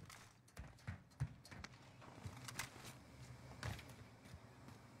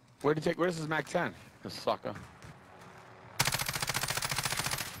 Where's his Mac 10? This sucker.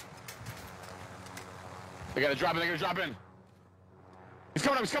 They gotta drop in. He's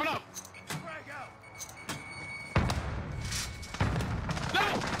coming up.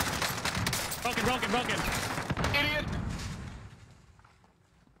 No! Broken. Idiot!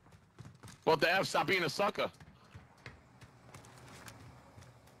 What the F? Stop being a sucker.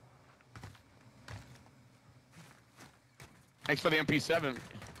 Thanks for the MP7,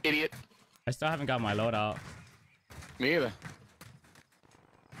 idiot. I still haven't got my loadout. Me either.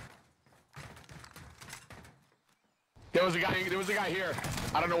 There was a guy here.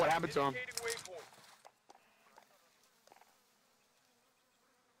 I don't know what happened to him.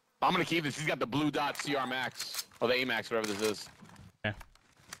 I'm gonna keep this. He's got the blue dot CR Max. Or the A Max, whatever this is. Yeah.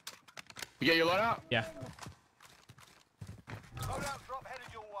 You get your loadout? Yeah. Loadout drop headed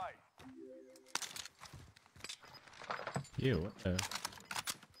your way. You, what the?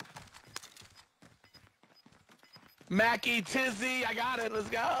 Mackie Tizzy, I got it. Let's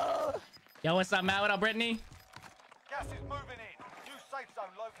go. Yo, what's up, Matt? What up, Brittany? Gas is moving in. New safe zone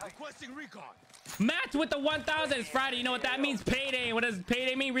located. Requesting recon. Matt with the 1,000. It's Friday. You know what that means? Payday. What does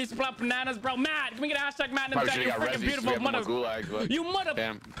payday mean? Resupply bananas, bro. Matt, can we get a hashtag Matt in the chat? You freaking beautiful mother. You mother.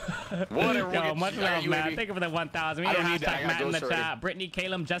 Damn. Whatever. Yo, much love, Matt. Thank you for the 1,000. We need a hashtag Matt in the chat. Brittany,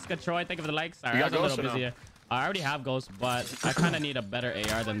 Caleb, Jessica, Troy. Thank you for the likes. Sorry, I was a little busy here. I already have ghosts, but I kind of need a better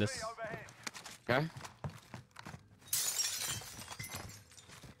AR than this. Okay.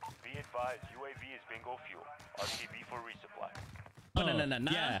 Be advised, UAV is bingo fuel. RTB for resupply.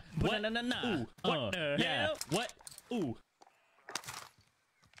 Yeah. What? Ooh. What the hell? What? Ooh.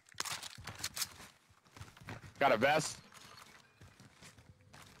 Got a vest.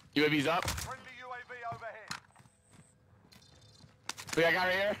 UAV's up. Friendly UAV overhead. See, I got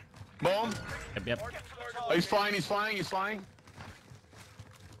right here. Boom. Yep. Oh, he's flying.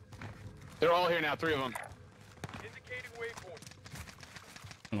 They're all here now, 3 of them. Indicating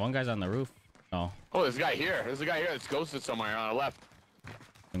waypoint. One guy's on the roof. Oh. Oh, there's a guy here. There's a guy here that's ghosted somewhere on the left. I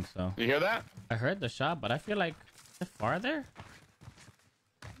think so. You hear that? I heard the shot, but I feel like they're farther.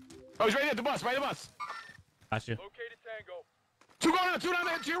 Oh, he's right there at the bus. Got you. Located Tango. 2 down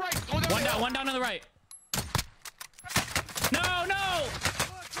there to your right. One down on the right. No.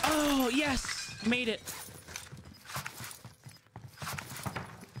 Oh, yes. Made it.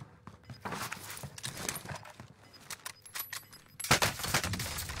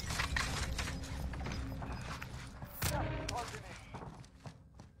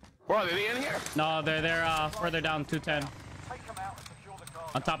 Where are they in here? No, they're further down 210. Take them out and secure the car.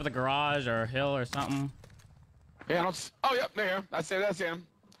 On top of the garage or hill or something. Yeah, oh, yep, they're here. That's him.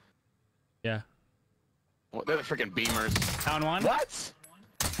 Yeah. Well, they're the freaking beamers. Down one. What?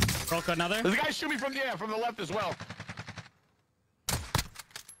 Broke another. There's a guy shooting me from the left as well. Can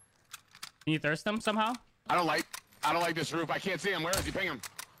you thirst him somehow? I don't like this roof. I can't see him. Where is he? Ping him.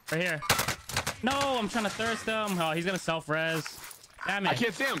 Right here. No, I'm trying to thirst him. Oh, he's gonna self-res. Damn it. I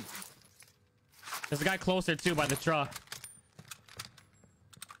can't see him. There's a guy closer too by the truck.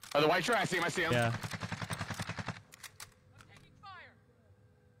 Oh, the white truck. I see him. Yeah.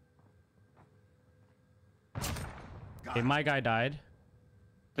 Okay, my guy died.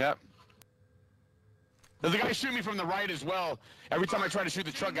 Yep. There's a guy shooting me from the right as well. Every time I try to shoot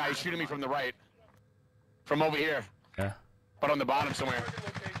the truck guy, he's shooting me from the right. From over here. Yeah. But on the bottom somewhere.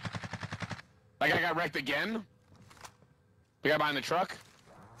 That guy got wrecked again. The guy behind the truck.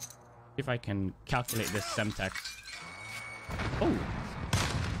 if I can calculate this Semtex. Oh.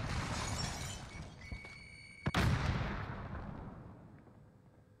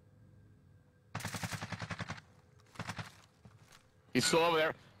 He's still over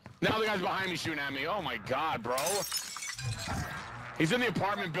there. Now the guy's behind me shooting at me. Oh my god, bro. He's in the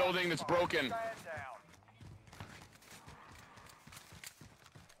apartment building that's broken.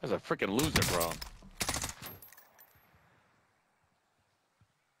 That's a freaking loser, bro.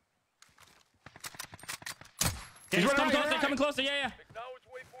 Yeah, he's coming closer, coming closer. Yeah, yeah. Acknowledge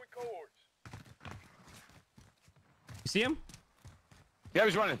waypoint cohorts. You see him? Yeah,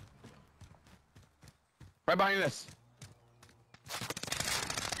 he's running. Right behind this.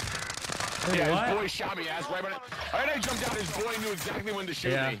 Wait, yeah, what? his boy shot me ass right behind. Right when I jumped out, his boy knew exactly when to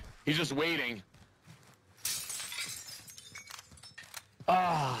shoot me. He's just waiting.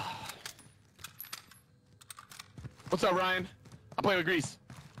 Ah. What's up, Ryan? I'm playing with Grease.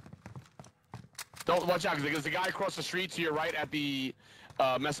 Don't watch out, because there's a guy across the street to your right at the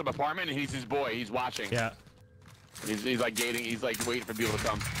mess up apartment, and he's his boy. He's watching. Yeah. He's like gating. He's like waiting for people to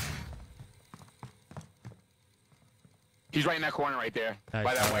come. He's right in that corner right there.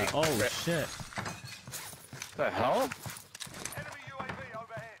 By that way. Oh shit. What the hell? Enemy UAV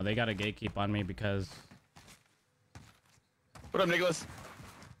overhead. Well, they got a gatekeep on me because. What up, Nicholas?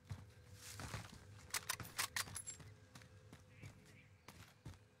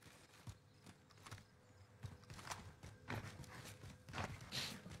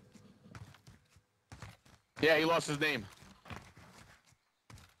 Yeah, he lost his name.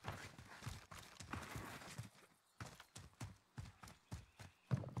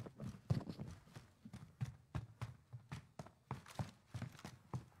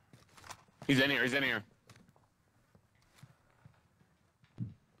 He's in here, he's in here.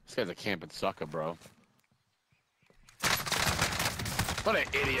 This guy's a camping sucker, bro. What an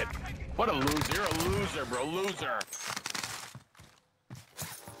idiot. What a loser. You're a loser, bro. Loser.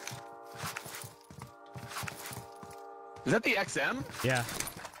 Is that the XM? Yeah.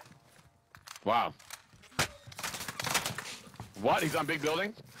 Wow. What? He's on big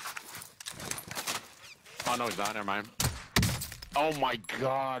building? Oh, no, he's not. Never mind. Oh, my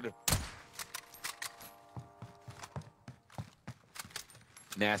God.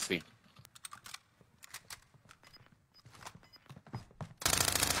 Nasty.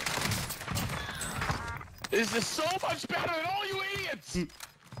 This is so much better than all you idiots!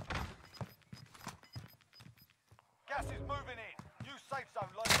 Gas is moving in. New safe zone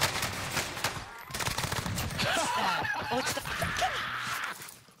located.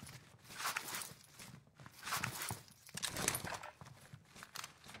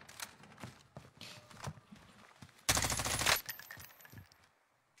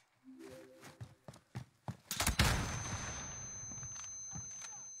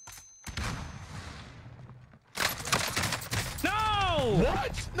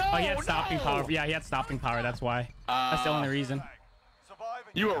 What? No, Oh, he had stopping power. Yeah, he had stopping power. That's why. That's the only reason.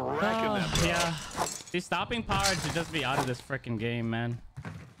 You were wrecking them, bro. Yeah. See, stopping power should just be out of this freaking game, man.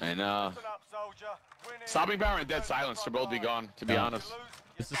 I know. Stopping power and dead silence should both be gone, to be honest.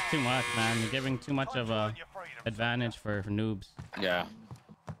 This is too much, man. You're giving too much of a advantage for noobs. Yeah.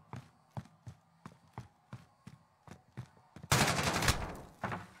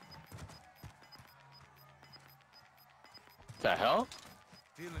 The hell?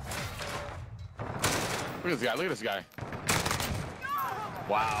 Look at this guy. Look at this guy.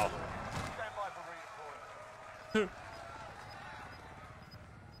 Wow.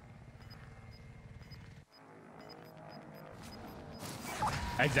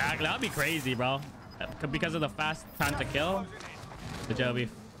 Exactly. That'd be crazy, bro. Because of the fast time to kill, the job would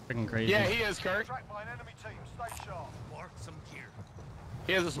be freaking crazy. Yeah, he is, Kurt. Mark some gear.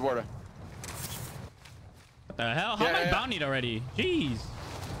 He is a supporter. What the hell? How am I bountied already? Jeez.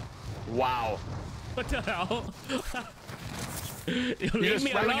 Wow. What the hell? Leave just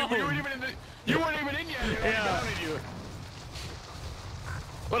me alone. You weren't even in yet. Yeah. You.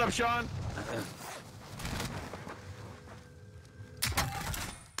 What up, Sean?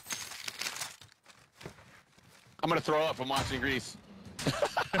 I'm gonna throw up from watching Grease.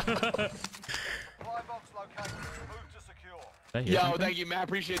 Yo, thank you, Matt.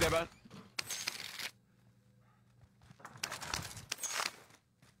 Appreciate that, bud.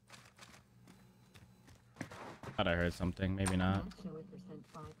 Thought I heard something. Maybe not.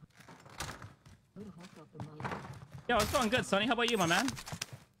 Yo, it's going good, Sonny. How about you, my man?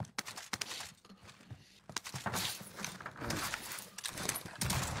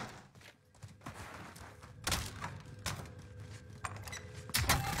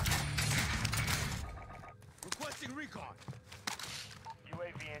 Requesting recon.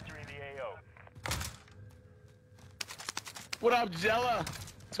 UAV entering the What up, Jella?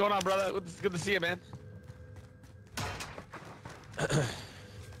 What's going on, brother? It's good to see you, man.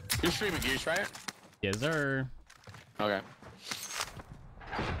 You're streaming Gears, right? Yes, sir. Okay.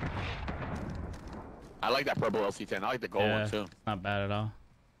 I like that purple LC10. I like the gold one too. Not bad at all.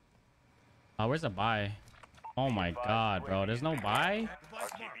 Oh, where's the buy? Oh my god, bro. There's no buy?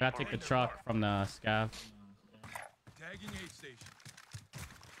 Gotta take the truck from the scav. Tagging aid station.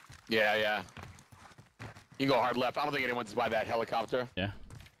 Yeah, yeah. You can go hard left. I don't think anyone's by that helicopter. Yeah.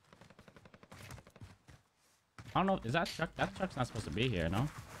 I don't know. Is that truck? That truck's not supposed to be here, no?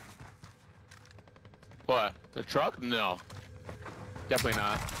 What? The truck? No. Definitely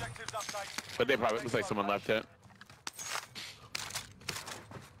not. But they probably looks like someone left it.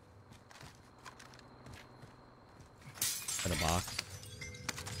 For the box.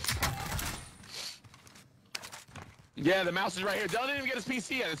 Yeah, the mouse is right here. Dylan didn't even get his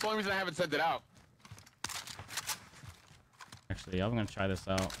PC yet. It's the only reason I haven't sent it out. Actually, I'm gonna try this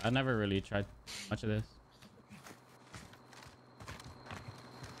out. I never really tried much of this.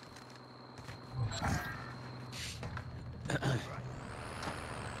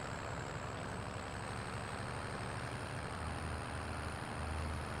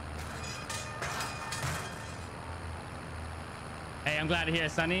 Hey, I'm glad to hear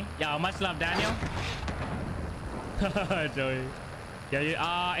it, Sonny. Yo, much love, Daniel. Joey.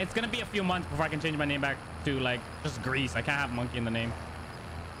 Yeah, it's gonna be a few months before I can change my name back to like just Grease. I can't have Monkey in the name.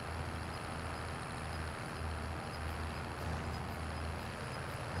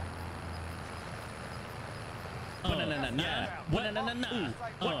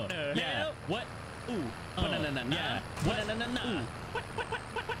 What? Ooh. What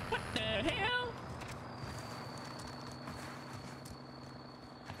the hell?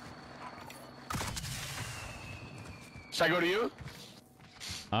 Should I go to you?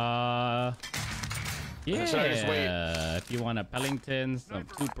 Yeah. Should I just wait? If you want a Pellington, some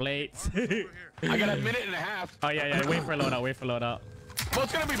 2 plates. I got a minute and a half. Oh yeah. Wait for loadout. Wait for loadout. Well,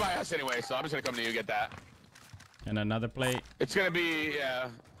 it's gonna be by us anyway, so I'm just gonna come to you get that. And another plate. It's gonna be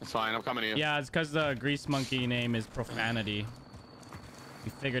That's fine. I'm coming to you. Yeah, it's because the Grease Monkey name is profanity.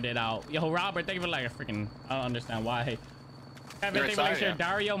 We figured it out. Yo, Robert, thank you for like a freaking. I don't understand why. Kevin, thank you for like share.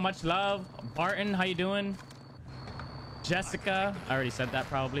 Dario, much love. Barton, how you doing? Jessica, I already said that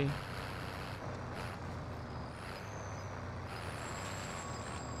probably.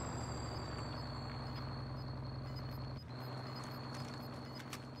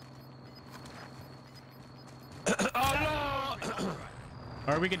 Oh no!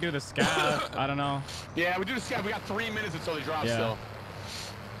 Or we could do the scav. I don't know. Yeah, we do the scav. We got 3 minutes until he drops still.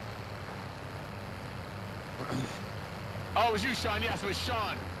 Oh, it was you, Sean. Yes, it was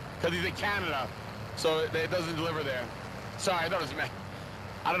Sean. Because he's in Canada. So it doesn't deliver there. Sorry, I thought it was me.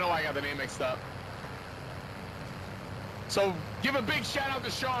 I don't know why I got the name mixed up. So give a big shout out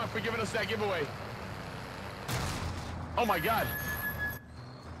to Sean for giving us that giveaway. Oh my God.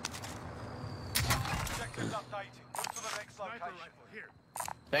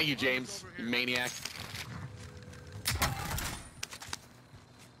 Thank you, James, you maniac.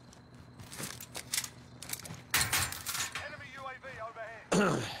 Enemy UAV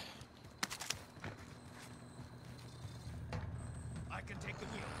overhead. I can take the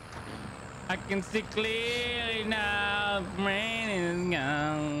wheel. I can see clearly now. Rain is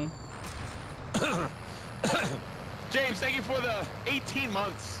gone. James, thank you for the 18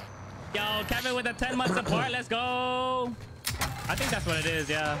 months. Yo, Kevin with the 10 months apart. Let's go. I think that's what it is.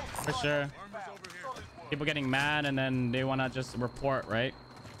 Yeah, for sure. People getting mad and then they want to just report, right?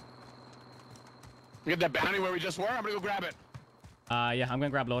 You get that bounty where we just were? I'm gonna go grab it. Yeah, I'm gonna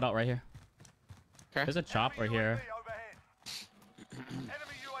grab loadout right here. Okay. There's a chopper here.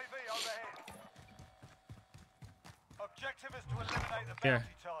 Enemy UAV overhead. Objective is to eliminate the Here.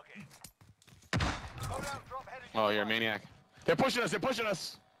 bounty target. Loadout drop headed Oh, your you're a way. maniac. They're pushing us. They're pushing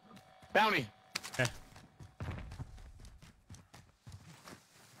us. Bounty. Okay.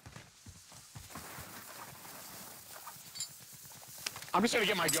 I'm just gonna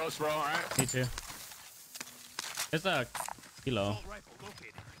get my ghost, bro. All right. Me too. There's a kilo. Assault rifle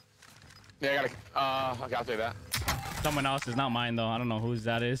located. Yeah, I gotta say that. Someone else is not mine though. I don't know whose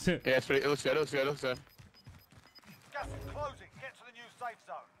that is. Yeah, it's pretty. It looks good. It looks good. It looks good. Gas is closing. Get to the new safe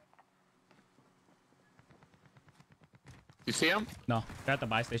zone. You see him? No, they're at the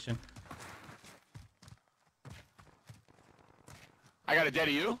buy station. I got a dead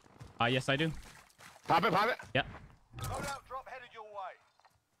of you. Yes, I do. Pop it. Pop it. Yep. Loadout drop headed your way.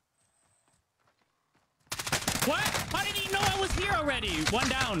 What? How did he know I was here already? One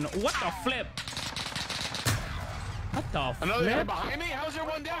down. What the flip? What the Another guy flip? behind me? How's there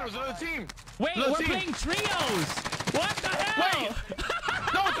one down? It was another team. Wait, Another we're team. playing trios. What the hell? Wait!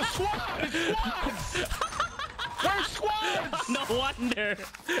 No, it's a squad! It's squads! Where's squads? No wonder.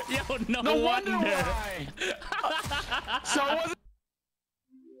 Yo, no wonder why. So it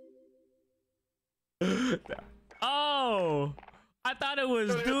wasn't. Oh, I thought it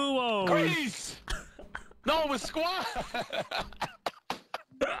was duo. Grease! No, it was squad!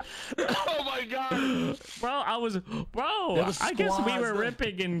 Oh my god! Bro, I guess we were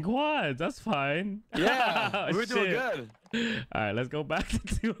ripping in quads. That's fine. Yeah, we were doing good. All right, let's go back to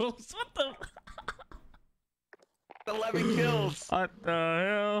duos. What the? 11 kills. What the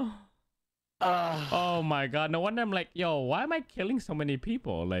hell? Oh my god! No wonder I'm like, yo, why am I killing so many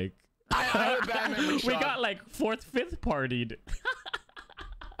people? Like, I had a bad memory, we got like 4th, 5th partied.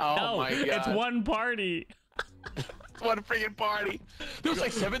 Oh no, my god! It's one party. What a freaking party! There's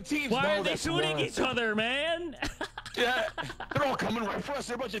like 17. Why are they shooting each other, man? Yeah, they're all coming right for us.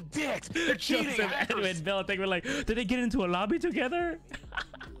 They're a bunch of dicks. They're cheating. Edwin, Bill, I think we're like, did they get into a lobby together?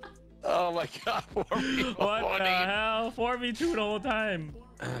 Oh my god! What the hell? 4v2 the whole time.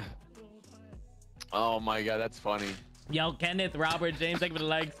 Oh my god, that's funny. Yo, Kenneth, Robert, James, thank you for the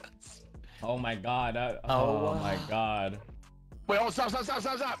likes. Oh my god. Oh my god. Wait, oh, stop.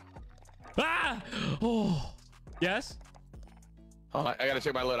 Ah! Oh. Yes? Oh, I gotta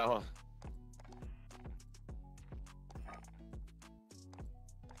check my loadout. Hold on.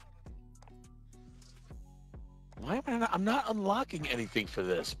 Why am I not? I'm not unlocking anything for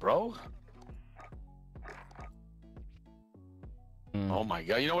this, bro. Oh my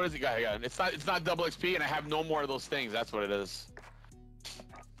god! You know what is it, guy? It's not double XP, and I have no more of those things. That's what it is.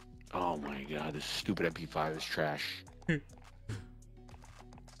 Oh my god! This stupid MP5 is trash.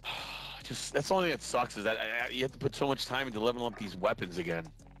 That's the only thing that sucks is that you have to put so much time into leveling up these weapons again.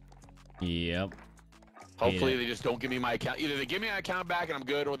 Yep. Hopefully they just don't give me my account. Either they give me my account back and I'm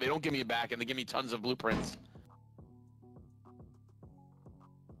good, or they don't give me it back and they give me tons of blueprints.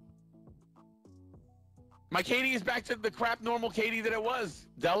 My KD is back to the crap normal KD that it was.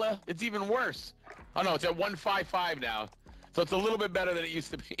 Della, it's even worse. Oh no, it's at 155 now. So it's a little bit better than it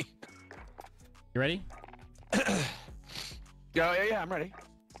used to be. You ready? Yeah, I'm ready.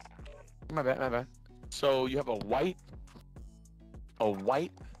 My bad. So you have a white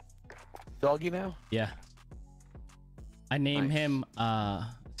doggy now? Yeah. I name him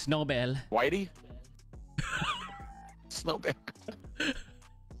Snowbell. Whitey? Snowbell.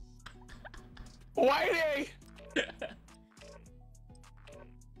 Whitey!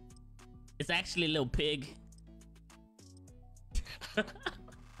 It's actually a little pig.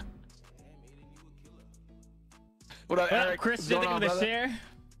 What up, Eric? Chris, did you the share?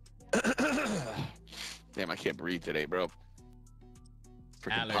 Damn, I can't breathe today, bro.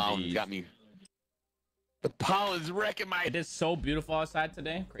 Freaking pollen got me. The pollen's wrecking my. It is so beautiful outside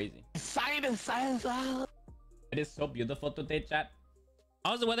today. Crazy. Science. It is so beautiful today, chat.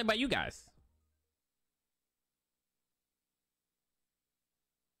 How's the weather by you guys?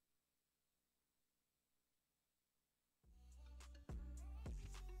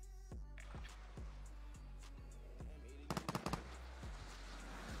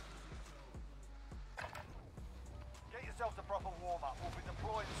 Get yourselves a proper warm-up. We'll be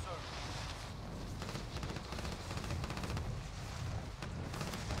deploying soon.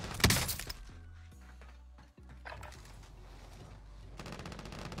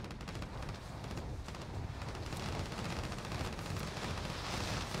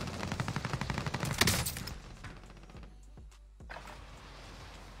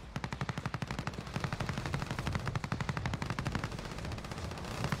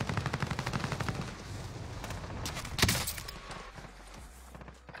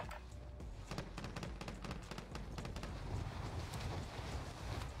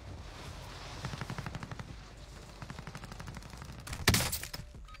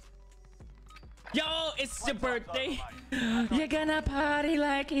 Yo, it's your birthday. You're gonna party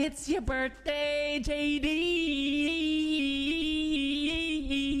like it's your birthday, JD.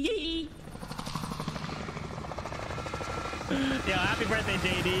 Yo, happy birthday,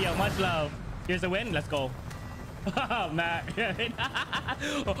 JD. Yo, much love. Here's a win. Let's go. Matt.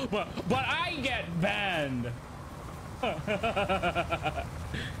 but I get banned. All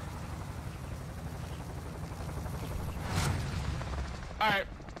right.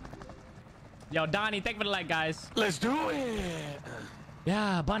 Yo, Donnie, thank you for the like, guys. Let's do it.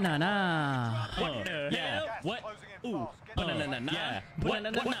 Yeah, banana. What the Yeah. hell? What? Closing in Ooh. fast. Get Banana. Yeah. What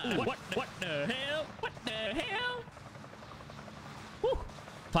the hell? What the hell? Woo.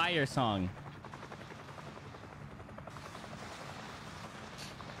 Fire song.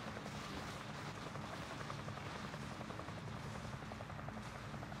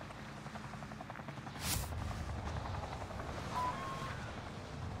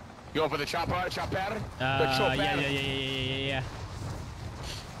 You go for the chop pad? Yeah.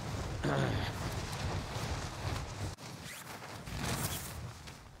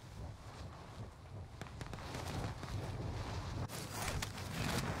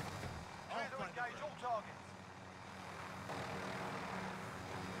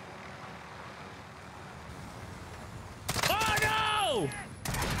 Oh no!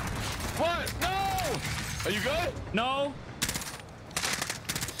 What? No! Are you good? No.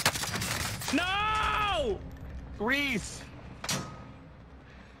 No! Reese!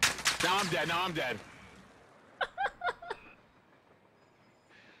 Now I'm dead.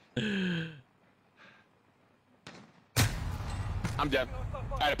 I'm dead.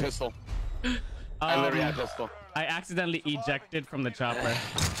 I had a pistol. I literally had a pistol. I accidentally ejected from the chopper.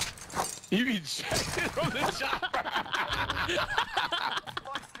 You ejected from the chopper?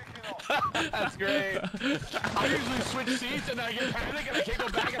 That's great. I usually switch seats and then I get panic and I can't go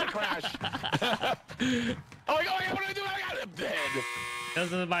back and I crash. Oh my god, what do I do? I'm dead.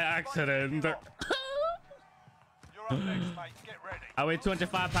 This is my accident. You're up next, mate. Get ready. I weigh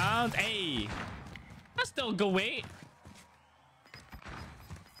 25 pounds. Hey, that's still a good weight.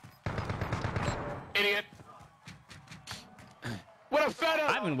 Idiot. What a feta!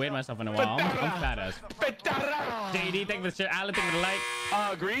 I haven't weighed myself in a while. I'm fat as. JD, thank you for the shit. Alan, thank you for the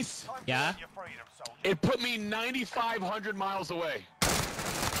like. Grease? Yeah? It put me 9,500 miles away.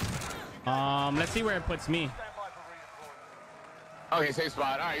 Let's see where it puts me. Okay, safe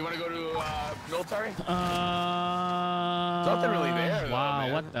spot. All right, you want to go to military? Nothing really there, though, wow,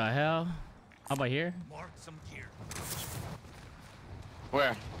 man. what the hell? How about here? Mark some gear.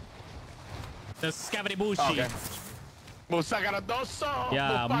 Where? The Scavity Bushi. Okay.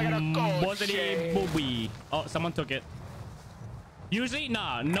 Yeah, Bosity Booby. Oh, someone took it. Usually,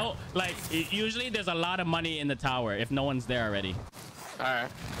 no. Like, usually there's a lot of money in the tower if no one's there already. All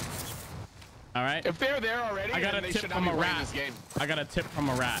right. If they're there already, I got a tip from a rat. This game. I got a tip from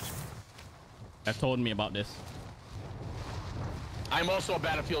a rat that told me about this. I'm also a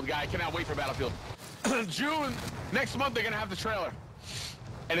Battlefield guy. I cannot wait for Battlefield. June next month they're gonna have the trailer,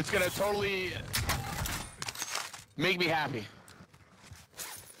 and it's gonna totally make me happy.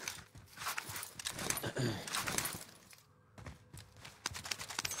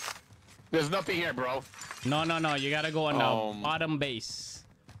 There's nothing here, bro. No. You gotta go on the bottom base.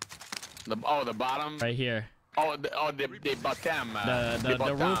 The bottom. Right here. The bottom.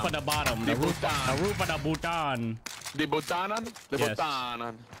 The roof of the bottom. The roof of the Bhutan. The Bhutanan? The Yes.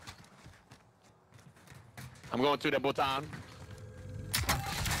 Bhutanan. I'm going to the Bhutan.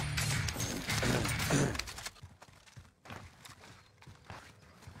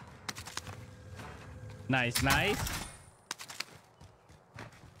 Nice.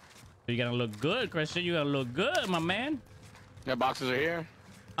 You're gonna look good, Christian. You're gonna look good, my man. The boxes are here.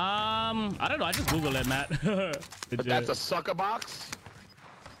 I don't know. I just Googled it, Matt. But that's a sucker box.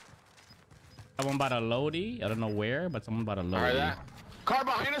 Someone bought a loadie. I don't know where, but someone bought a loadie. All right, that. Car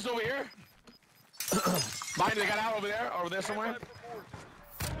behind us over here. Behind, they got out over there somewhere.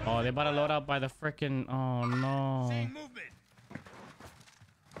 Oh, they bought a loadout by the frickin'. Oh no. Seeing movement.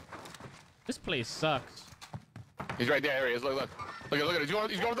 This place sucks. He's right there. Here he is. Look at it. He's going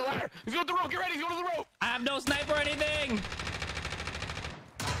to the ladder. He's going to the rope. Get ready. He's going to the rope. I have no sniper or anything.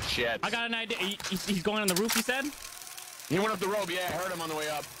 Shit. I got an idea. He's going on the roof, he said? He went up the rope. Yeah, I heard him on the way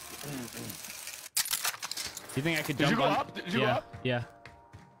up. You think I could Did jump you go on? up? Did you go up? Yeah.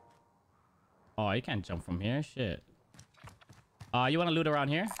 Oh, you can't jump from here. Shit. You want to loot around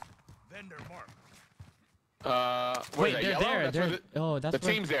here? Vendor mark. Wait, they're there. That's the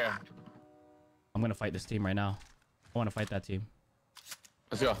team's there. I'm gonna fight this team right now. I want to fight that team.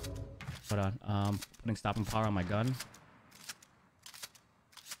 Let's go. Hold on. Putting stopping power on my gun.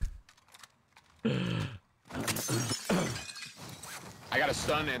 I got a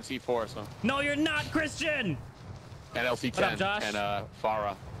stun and C4, so. No, you're not, Christian. And LC10 What up, Josh? and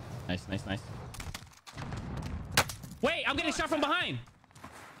Farah. Nice. Wait, I'm getting shot from behind.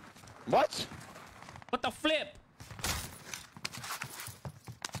 What? What the flip?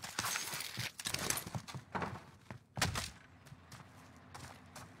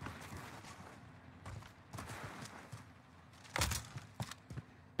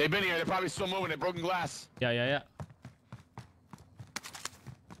 They've been here. They're probably still moving. They're broken glass. Yeah.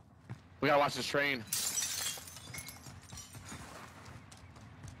 We gotta watch this train.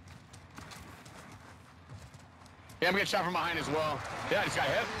 Yeah, I'm getting shot from behind as well. Yeah, I just got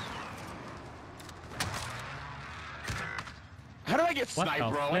hit. How did I get What sniped, the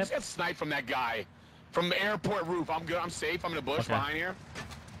bro? I flip? just got sniped from that guy. From the airport roof. I'm good. I'm safe. I'm in the bush behind here.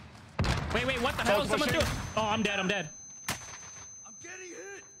 Wait, what the hell? Someone's Someone do pushing. it. Oh, I'm dead. I'm getting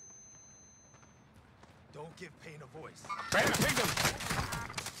hit. Don't give pain a voice. Brandon, ping them.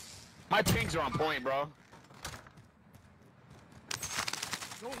 My pings are on point, bro.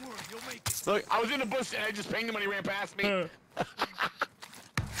 Don't worry, you'll make it. Look, I was in the bush and I just pinged him when he ran past me.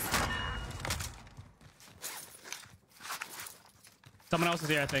 Someone else is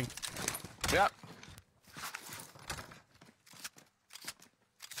here, I think. Yep.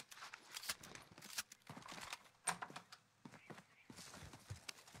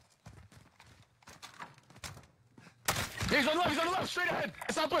 He's on the left, straight ahead.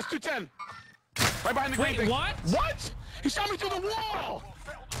 Southwest 210. Right behind the green thing. What? What? He shot me through the wall.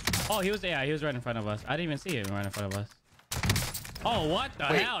 Oh, he was right in front of us. I didn't even see him right in front of us. Oh, what the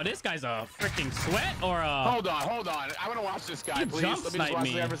hell? This guy's a freaking sweat or a... Hold on. I want to watch this guy, please. Jump Let me just watch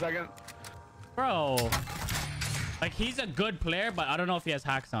me this for a second. Bro. Like, he's a good player, but I don't know if he has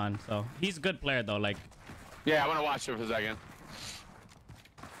hacks on. So, he's a good player, though. Like... Yeah, I want to watch him for a second.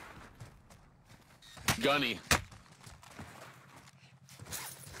 Gunny.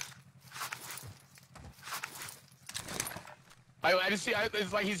 I just see.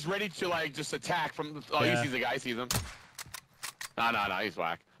 It's like he's ready to like just attack from. Oh, yeah. He sees the guy. He sees him. No, he's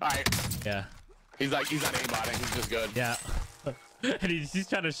whack. All right. Yeah. He's not aimbotting. He's just good. Yeah. And he's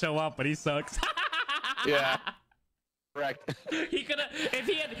trying to show up, but he sucks. Yeah. Correct. He could have.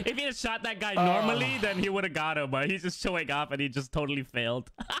 If he had shot that guy normally, then he would have got him. But he's just showing up, and he just totally failed.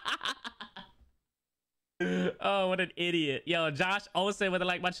 Oh, what an idiot! Yo, Josh Olsen with a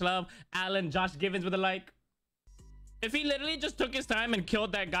like, much love. Alan, Josh Givens with a like. If he literally just took his time and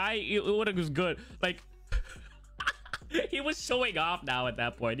killed that guy, it would have was good. Like, he was showing off now at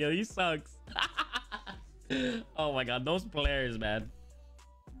that point. Yo, he sucks. Oh my god, those players, man.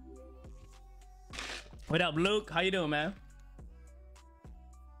 What up, Luke? How you doing, man?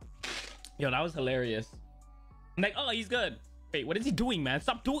 Yo, that was hilarious. I'm like, oh, he's good. Wait, what is he doing, man?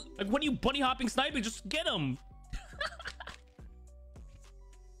 Stop doing. Like, what are you bunny hopping sniping? Just get him.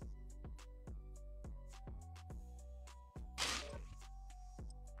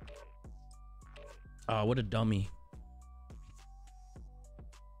 Oh, what a dummy.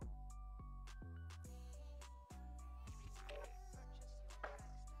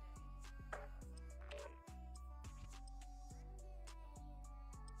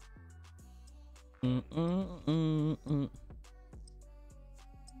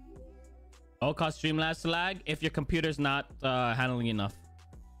 All cause Streamlabs lag if your computer's not handling enough.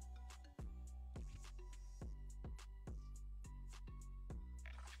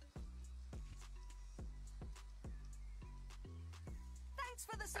 Thanks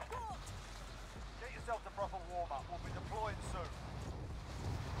for the support. Get yourself the proper warm-up. We'll be deploying soon.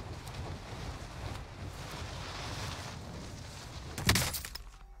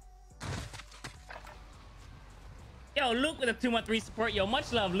 Yo, Luke with a 2-1-3 support. Yo,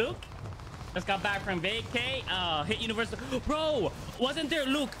 much love, Luke. Just got back from vacay. Hit Universal. Bro, wasn't there,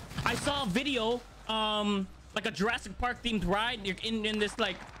 Luke? I saw a video, like a Jurassic Park themed ride. You're in this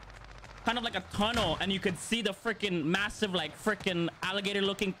like kind of like a tunnel, and you could see the freaking massive like freaking alligator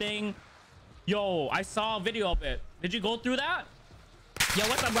looking thing. Yo, I saw a video of it. Did you go through that? Yo,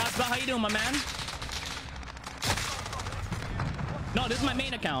 what's up, Roswell? How you doing, my man? No, this is my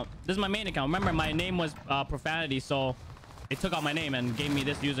main account. This is my main account. Remember, my name was Profanity, so they took out my name and gave me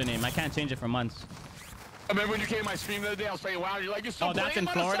this username. I can't change it for months. I remember when you came to my stream the other day, I was playing WoW, you're like, you're still oh, that's in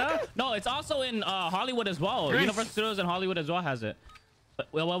Florida? No, it's also in Hollywood as well. Chris. Universal Studios in Hollywood as well has it.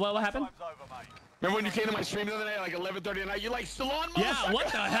 What happened? Remember when you came to my stream the other day at like 11:30 at night? You're like, still on, motherfucker? Yeah, what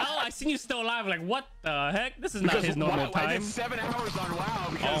the hell? I seen you still alive. Like, what the heck? This is not his normal time. I did 7 hours on WoW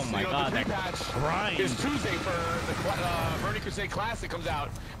because oh my god, the pre-patch is Tuesday for the Burning Crusade Classic comes out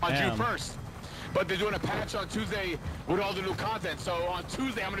on June 1st. But they're doing a patch on Tuesday with all the new content. So on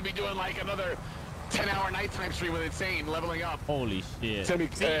Tuesday, I'm going to be doing like another 10-hour nighttime stream with Insane, leveling up. Holy shit. See,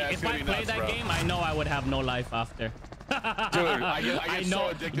 if I played that game, I know I would have no life after. Dude, I get know so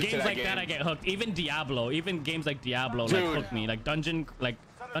addicted games to that like game. that I get hooked. Even Diablo, even games like Diablo like hook me. Like dungeon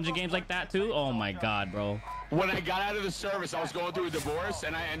games like that too. Oh my god, bro. When I got out of the service, I was going through a divorce,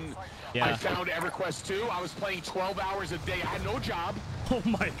 and I found EverQuest 2. I was playing 12 hours a day. I had no job. Oh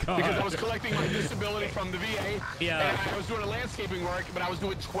my god. Because I was collecting my disability from the VA. Yeah. And I was doing a landscaping work, but I was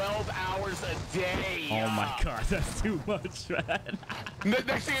doing 12 hours a day. Oh my god, that's too much, man.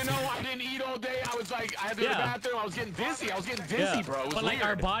 Next thing you know, I didn't eat all day. I was like, I had to go to the bathroom. I was getting dizzy. Bro. It was but like weird.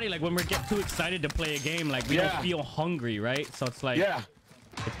 our body, like when we get too excited to play a game, like we don't feel hungry, right? So it's like,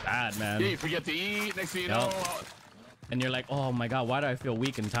 it's bad, man. Yeah, you forget to eat. Next thing you know. And you're like, oh my god, why do I feel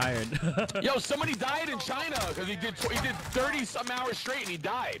weak and tired? Yo, somebody died in China because he did 30 some hours straight and he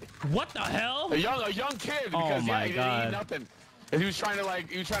died. What the hell? A young kid because he didn't eat nothing. He was trying to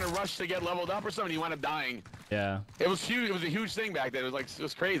rush to get leveled up or something. He wound up dying. Yeah. It was huge. It was a huge thing back then. It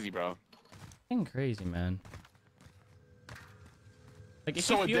was crazy, bro. Fucking crazy, man. Like if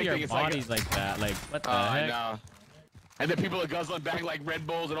So you feel your addicting, body's like that, like what the heck? I know. And then people are guzzling back like Red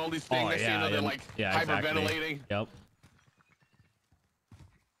Bulls and all these things. Oh, yeah, they're like hyperventilating. Exactly. Yep.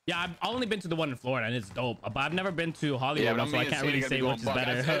 Yeah, I've only been to the one in Florida and it's dope, but I've never been to Hollywood, so I can't really say which is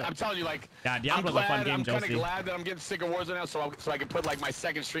better. I'm telling you, like, yeah, Diablo's a fun game, I'm kind of Josie. glad that I'm getting sick of Warzone now, so I can put like my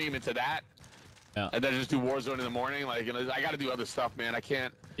second stream into that, Yeah. and then just do Warzone in the morning. Like, you know, I got to do other stuff, man. I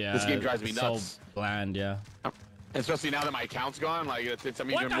can't. Yeah. This game drives me nuts. So bland, yeah. Especially now that my account's gone, like it's I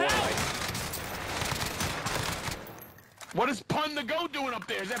mean, What even the more hell? like. What is Pun the Go doing up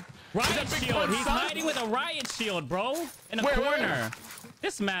there? Is that Riot Big shield? Pun's He's son? hiding with a riot shield, bro, in a Where? corner.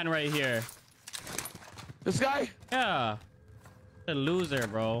 This man right here. This guy? Yeah. A loser,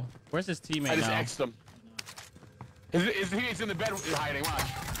 bro. Where's his teammate I just now? X'd him. His teammate's in the bed hiding. Watch.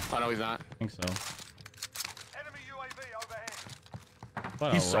 Oh no, he's not. I think so. Enemy UAV overhead.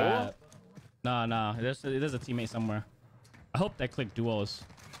 What He's a solo? rat. No. There's a teammate somewhere. I hope they click duos.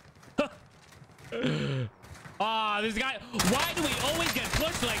 Ah, this guy. Why do we always get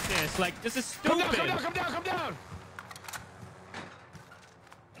pushed like this? Like, this is stupid. Come down.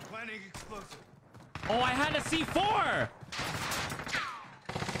 Planting explosive. Oh, I had a C4.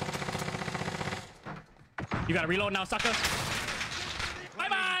 You gotta reload now, sucker.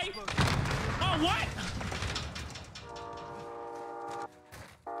 Bye-bye. Oh, what?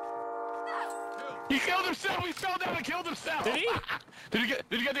 He killed himself. He fell down and killed himself. Did he? Did you get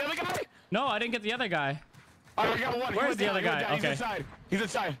the other guy? No, I didn't get the other guy. Oh, I got one. Where's the other guy? He's Okay. inside. He's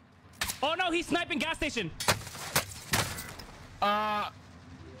inside. Oh, no, he's sniping gas station. I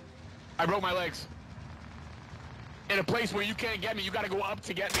broke my legs. In a place where you can't get me, you gotta go up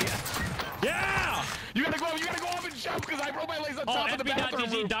to get me. Yeah. You gotta go up and jump because I broke my legs on Oh, top of the bathroom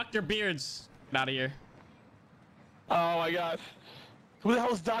FB.GG, roof. Dr. Beards. Get out of here. Oh my god. Who the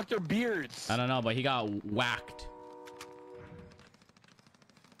hell is Dr. Beards? I don't know, but he got whacked.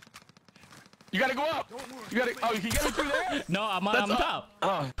 You gotta go up. You gotta. Oh, you can get me through there? No, I'm That's on top.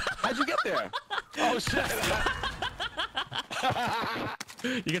 Oh, how'd you get there? Oh shit.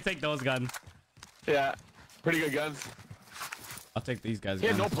 You can take those guns. Yeah, pretty good guns. I'll take these guys. He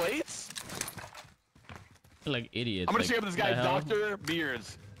had no guns. plates? They're like idiots. I'm gonna like, check out this guy, the hell? Dr.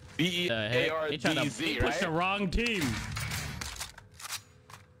 Beards. He tried to B-E-A-R-D-Z, push the right? wrong team.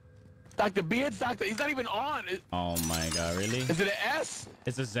 Dr. Beards? He's not even on. Oh my god, really? Is it an S?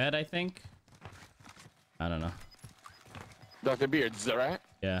 It's a Z, I think. I don't know. Dr. Beards, is that right?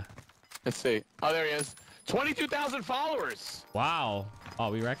 Yeah. Let's see. Oh, there he is. 22,000 followers. Wow. Oh,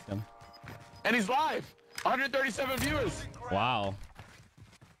 we wrecked him. And he's live. 137 viewers. Wow.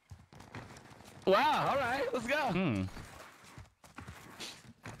 Wow, all right, let's go. Hmm.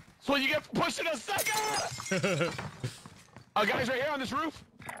 So you get pushing a second. Oh, guys, right here on this roof.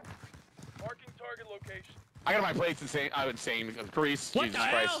 Marking target location. I got my plates insane. I'm insane. Grease. What Jesus the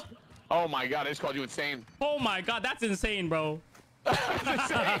Christ. hell? Oh my god, I just called you insane. Oh my god, that's insane, bro. That's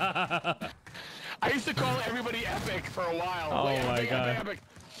insane. I used to call everybody epic for a while. Oh Like, my epic, God.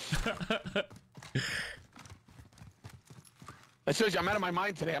 epic. That shows you I'm out of my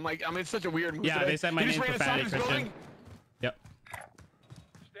mind today. I'm in such a weird mood Yeah, today. they said my He just name ran for inside fatty, his Christian. building. Yep.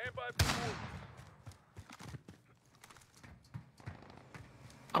 Stand by for movement.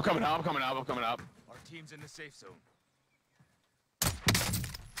 I'm coming up. Our team's in the safe zone.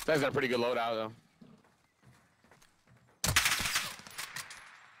 That guy's got a pretty good loadout though.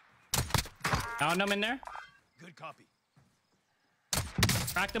 Found him in there. Good copy.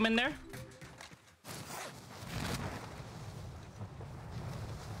 Cracked him in there.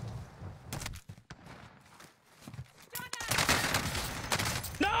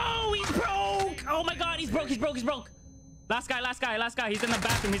 No, he's broke. Oh my god, he's broke. Last guy. He's in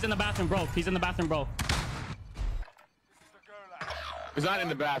the bathroom, bro. He's in the bathroom, bro. He's not in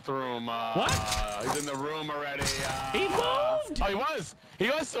the bathroom. What? He's in the room already. He moved. Oh, he was. He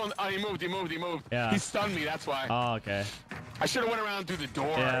was still. Oh, he moved. Yeah. He stunned me. That's why. Oh, okay. I should have went around through the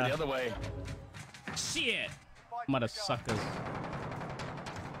door Yeah. the other way. Shit. Mother suckers.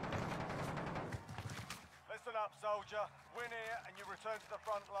 Listen up, soldier. Win here and you return to the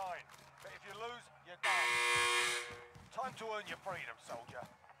front line. But if you lose, you're done. Time to earn your freedom, soldier.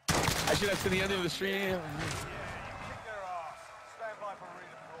 I should have to the end of the stream. Yeah, you kick their ass. Stand by for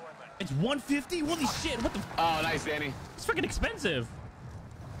redeployment. It's 150. Holy shit! What the? Oh, nice, Danny. It's freaking expensive.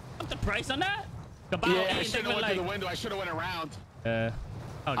 What's the price on that? About Yeah, I should have went through the window. I should have went around. Oh,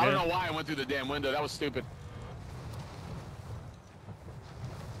 I don't know why I went through the damn window. That was stupid.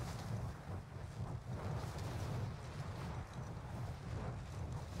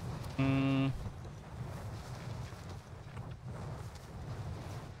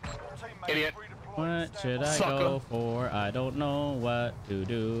 Idiot. What should I go for? I don't know what to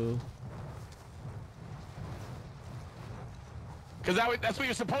do. Because that's what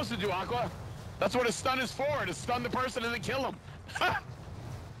you're supposed to do, Aqua. That's what a stun is for, to stun the person and then kill him.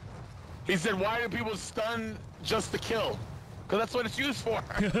 He said, why do people stun just to kill? Because that's what it's used for.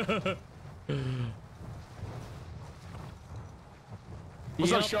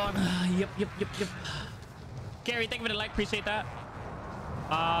 What's up, Sean? Yep. Gary, thank you for the like. Appreciate that.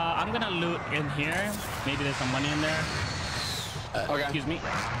 I'm gonna loot in here. Maybe there's some money in there. Okay. Excuse me.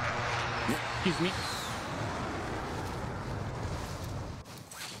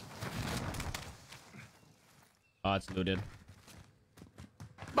 Oh, it's looted.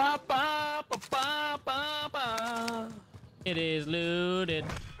 Ba, ba, ba, ba, ba, ba. It is looted.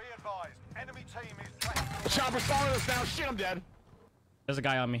 Be advised, enemy team is tracking. The chopper's following us now. Shit, I'm dead. There's a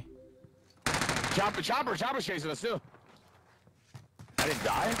guy on me. Chopper's chasing us too. I didn't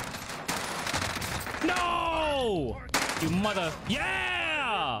die? No! You mother.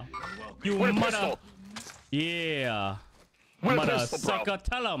 Yeah! You What a mother. pistol. Yeah. What a Mother pistol, bro. sucker.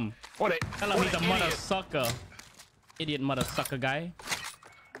 Tell him. Tell him he's a mother sucker. Idiot mother sucker guy.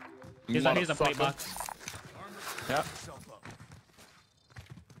 Here's a plate box. Yep.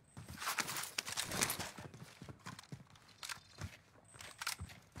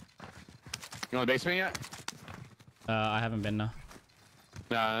 You know the basement yet? I haven't been now.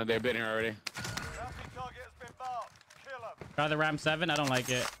 Nah, they've been here already. Bounty target has been marked. Kill 'em. Try the Ram 7. I don't like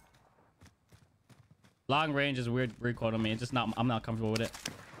it. Long range is weird recoil to me. It's just not. I'm not comfortable with it.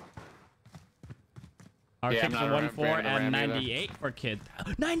 Our Yeah, kicks I'm are not a 1-4 fan of the and Ram 98 for kids.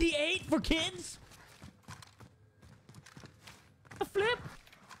 98 for kids? The flip?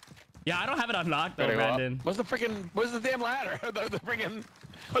 Yeah, I don't have it unlocked though, Brandon. What's the damn ladder? the freaking,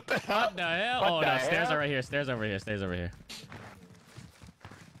 what the hell? What the hell? What Oh, the no, stairs hell? are right here. Stairs over here. Stairs over here.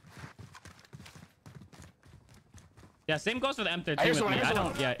 Yeah, same goes for the M13 I hear with someone, me. I hear I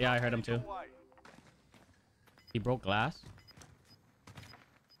don't. someone. Yeah, I heard him too. He broke glass.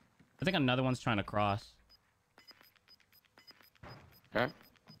 I think another one's trying to cross. Okay.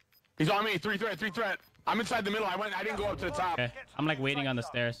 He's on me. 3 threat. I'm inside the middle. I didn't go up to the top. Okay, I'm like waiting on the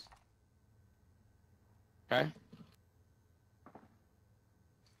stairs. Okay.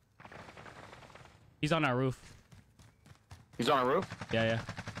 He's on our roof. He's on a roof. Yeah.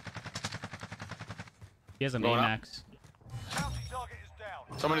 He has an Going up. AMAX. Bounty target is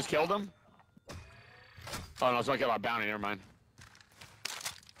down. Someone just killed him. Oh no, someone killed our bounty. Never mind.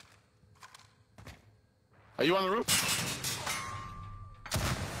 Are you on the roof?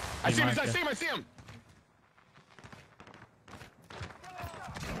 I see him.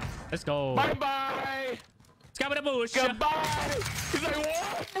 Let's go. Bye bye. Scabba-da-boosh. Goodbye. He's like,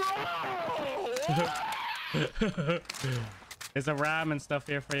 what, bro? There's a ram and stuff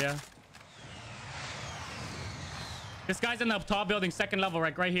here for you. This guy's in the tall building, second level,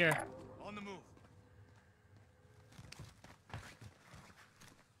 right here. On the move.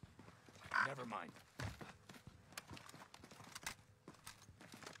 Never mind.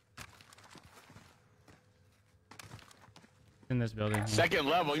 In this building. Yeah. Second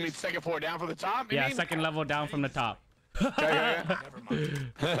level. You mean second floor down from the top? Yeah, second level down from the top. Yeah. Never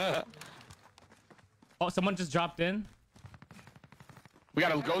mind. Oh, someone just dropped in. We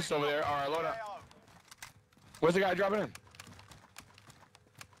got a ghost over there. All right, load up. Where's the guy dropping in?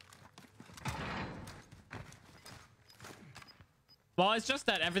 Well, it's just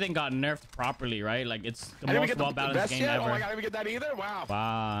that everything got nerfed properly, right? Like it's the I didn't most get the well-balanced best game yet. ever. Oh my god, I didn't even get that either. Wow.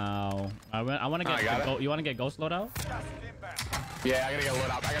 Wow. I want to get. I got you want to get ghost loadout? Yeah, I gotta get load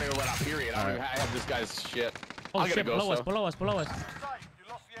up. I gotta go load up. Period. I don't even have this guy's shit. I'll get a shit! ghost, Below us! though. Below us! Below us! Safe. You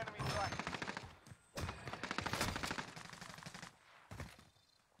lost the enemy track.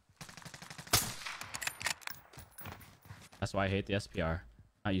 That's why I hate the SPR.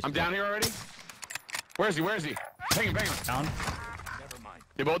 I'm down here already. Where is he? Bang him. Down. Never mind.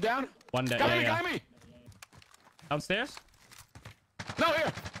 They both down? One dead. Got me. Downstairs. No,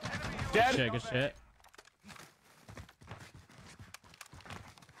 here. Dead. Shit, good shit.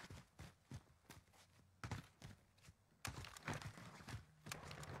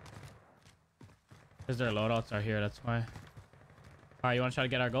 Because their loadouts are here, that's why. Alright, you want to try to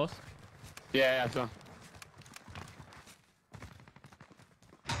get our ghost? Yeah, so.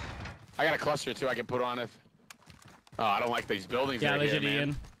 I got a cluster too I can put on if. Oh, I don't like these buildings. Yeah, right here, legit man.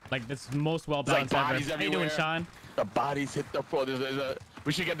 Ian. Like, this is most well-balanced ever. bodies How you doing, everywhere. Sean? The bodies hit the floor.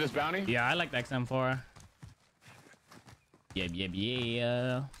 We should get this bounty. Yeah, I like the XM4.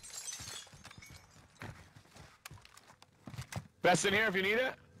 Yeah. Best in here if you need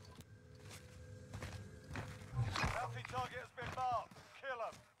it. target has been marked. Kill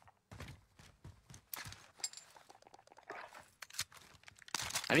him.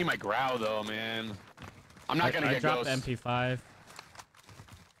 I need my growl though, man. I'm not gonna get dropped Ghost. MP5.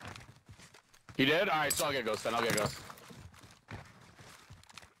 You did? All right, so I'll get Ghost then. I'll get Ghost.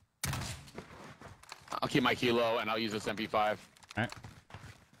 I'll keep my key low and I'll use this MP5. All right.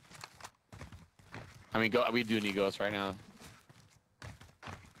 I mean, we do need Ghost right now.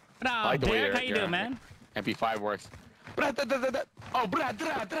 What up, Derek? How you doing, man? MP5 works. Oh,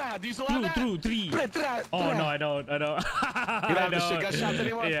 do you still have that? True, three. Oh no, I don't. You don't have the shit gunshots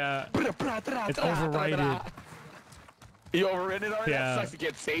anymore? Yeah. It's overridden. You overridden it already? Yeah. That sucks to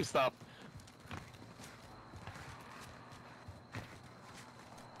get safe stuff.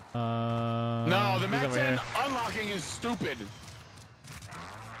 No, the max end unlocking is stupid.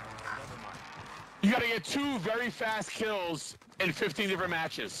 You gotta get 2 very fast kills in 15 different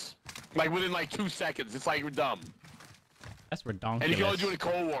matches. Like within like 2 seconds. It's like dumb. That's redonkulous. And you can only do it in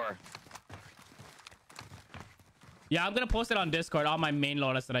Cold War. Yeah, I'm gonna post it on Discord, all my main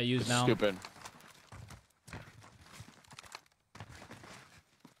loadouts that I use now. Stupid.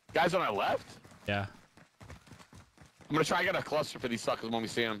 Guys on our left? Yeah. I'm gonna try and get a cluster for these suckers when we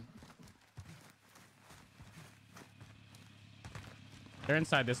see them. They're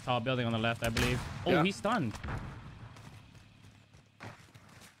inside this tall building on the left, I believe. Oh, Yeah. he's stunned.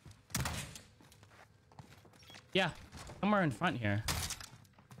 Yeah, somewhere in front here.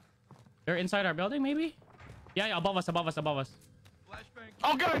 They're inside our building, maybe? Yeah, yeah, above us, above us, above us.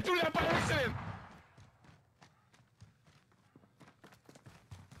 Oh god, I threw that by accident!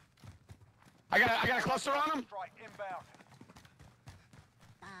 I got a cluster on him. Strike inbound.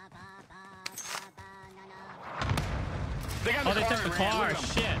 They got Oh, the they car took the and ran. car. Look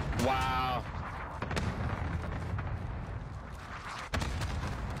at 'em. Shit. Wow.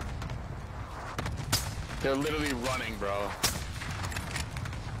 They're literally running, bro.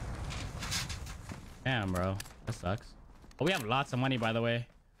 Damn, bro. That sucks. Oh, we have lots of money, by the way.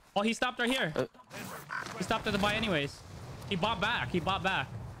 Oh, he stopped right here. He stopped at the buy anyways. He bought back. He bought back.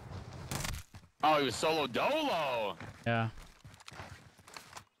 Oh, he was solo dolo. Yeah.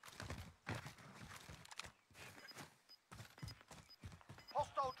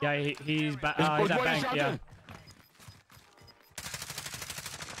 Hostile Yeah, dropping into the he's area. back. He's He's at pointing bank. Yeah. shotgun.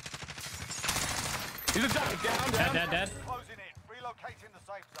 He's a down. Dead, dead, dead. Closing in. Relocating the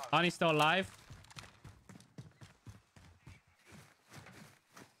safe zone. Ani's still alive.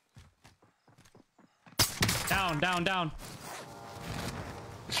 Down, down, down.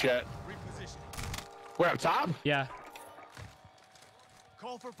 Shit. Reposition. We're up top? Yeah.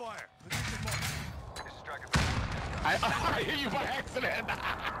 Call for fire. Position marked. This is Striker 3-1. I hit you by accident.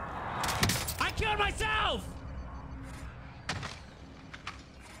 I killed myself!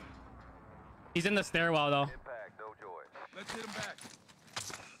 He's in the stairwell, though. Impact, no joy. Let's hit him back.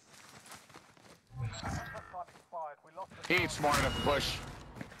 Time expired. We lost the He ain't smart enough to push.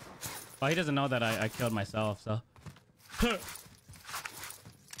 Well, he doesn't know that I killed myself, so. friendly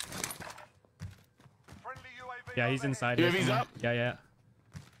UAV. Yeah, he's overhead. inside UAV's here somewhere. up? Yeah, yeah.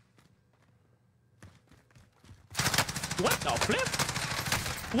 What the flip?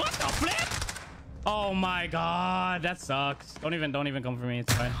 What the flip? Oh my god, that sucks. Don't even come for me.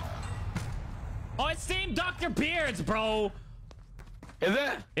 It's fine. Oh, it's same Dr. Beards, bro. Is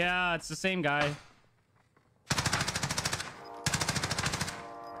it? Yeah, it's the same guy.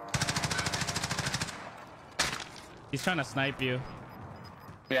 He's trying to snipe you.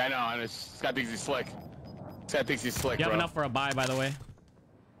 Yeah, I know. And this guy thinks he's slick. This guy thinks he's slick, You have bro. enough for a buy, by the way.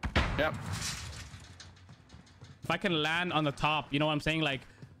 Yep. If I can land on the top, you know what I'm saying? Like,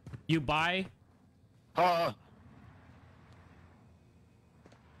 you buy.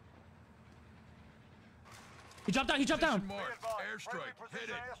 He jumped down. He jumped down. Be Mark. advised, friendly Airstrike. Hit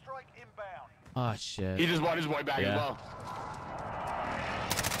precision it. airstrike inbound. Oh shit. He just brought his boy back as Yeah. well.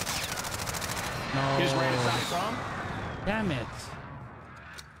 No. He just ran inside some. Damn it.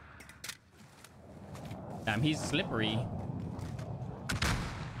 Damn, he's slippery.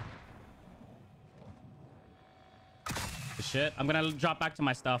 Shit. I'm gonna drop back to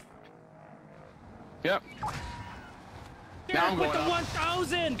my stuff. Yep. Now I'm Derek with going the up.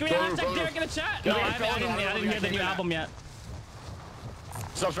 1,000. Can we Go, hashtag go. Derek in the chat? Go, No, go, I go, didn't go, hear the go, new go. album yet.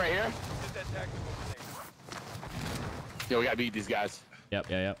 Stuff's right here. Hit that tactical grenade. Yo, we gotta beat these guys. Yep,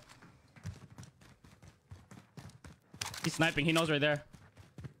 yeah, yep. He's sniping. He knows right there.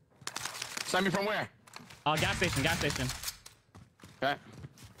 Send me from where? Gas station, gas station. Okay.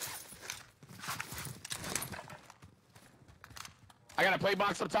 I got a play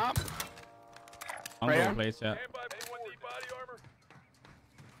box up top. I'm Right going here? place, yeah. Stand by for 1D body armor.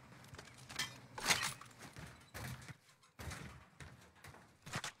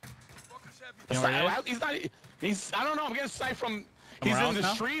 You know where he is? He's not. He's. I don't know. I'm getting sniped from. Somewhere He's in else the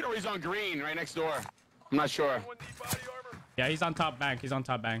now? street or he's on green right next door. I'm not sure. Anyone need body armor? Yeah, he's on top bank. He's on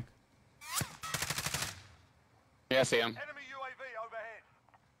top bank. Yeah, I see him. Enemy UAV overhead.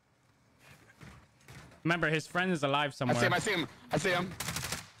 Remember, his friend is alive somewhere. I see him. I see him.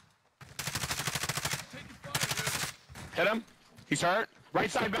 Taking fire. Hit him. He's hurt. Right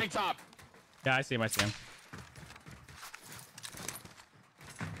side bank top. Yeah, I see him. I see him.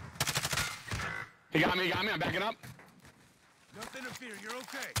 He got me. He got me. I'm backing up. Don't interfere. You're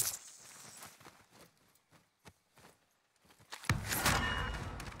okay.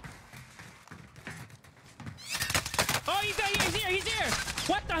 Oh, he's here. He's here.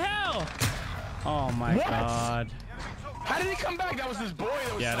 What the hell? Oh my What? God. How did he come back? That was his boy.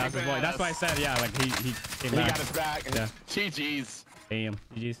 That was Yeah, that's his sniping boy. at That's us. why I said, yeah, like he came He back. got us back. Yeah. GG's. Damn.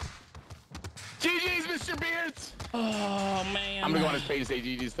 GG's. GG's, Mr. Beards. Oh man. I'm gonna go on his page and say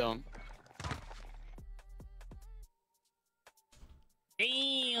GG's to him.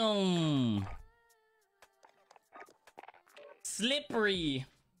 Damn. Slippery.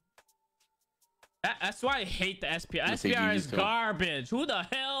 That's why I hate the SPR. Let's say SPR GG's is to him. garbage. Who the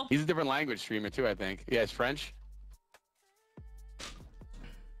hell? He's a different language streamer too, I think. Yeah, it's French.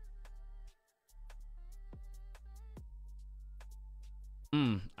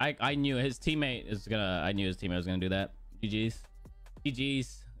 I knew his teammate is gonna. I knew his teammate was gonna do that. GG's.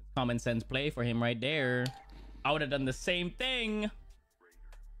 GG's. Common sense play for him right there. I would have done the same thing. I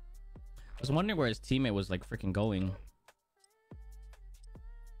was wondering where his teammate was like freaking going.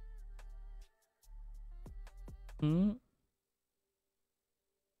 Hmm.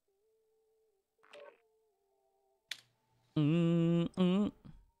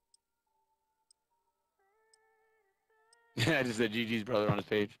 Yeah, I just said GG's brother on his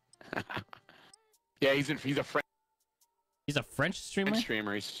page. Yeah, he's a French He's a French streamer.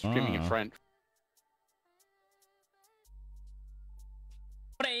 streamer. He's streaming in Oh. French.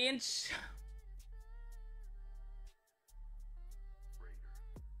 French.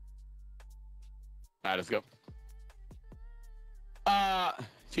 All right, let's go.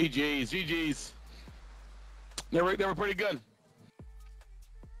 GG's. They were pretty good.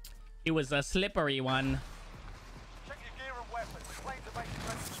 He was a slippery one. Check your gear and weapons. Planes are making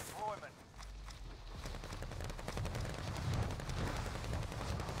ready for deployment.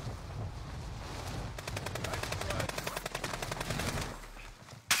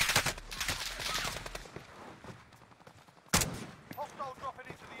 Hostile dropping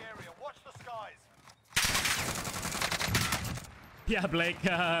into the area. Watch the skies. Yeah, Blake.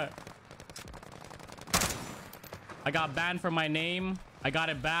 I got banned from my name. I got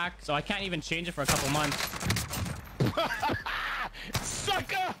it back, so I can't even change it for a couple months.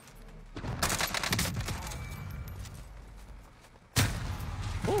 Sucker!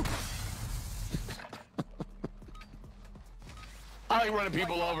 Ooh. I like running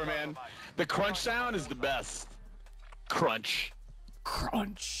people over, man. The crunch sound is the best. Crunch.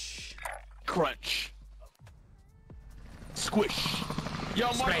 Crunch. Crunch. Squish. Yo,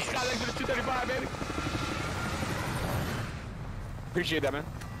 Mark Squish. Scott, thanks for the 235, baby. Appreciate that, man.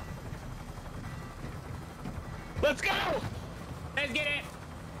 Let's go! Let's get it.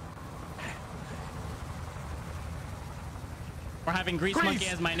 For having Grease Monkey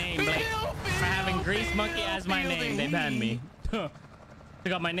as my name, Blake. For having Grease Monkey as my name, they banned me. Took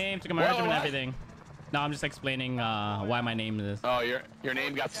out my name, took out my regiment, and everything. No, I'm just explaining why my name is. Oh, your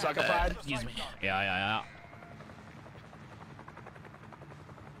name got suckified? Excuse me. Yeah.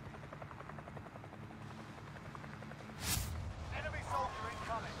 Enemy soldier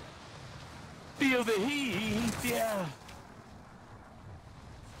incoming. Feel the heat, yeah.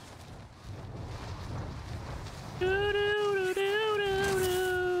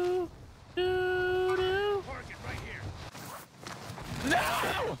 Target right here.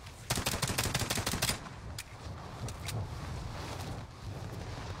 No!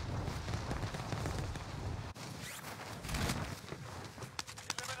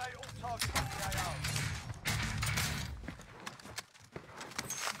 Eliminate all targets in the AO.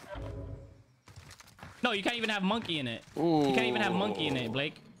 No, you can't even have monkey in it. Ooh. You can't even have monkey in it,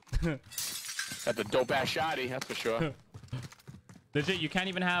 Blake. Got the dope ass shotty, that's for sure. Legit, you can't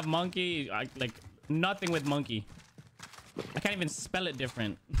even have monkey. Like nothing with monkey. I can't even spell it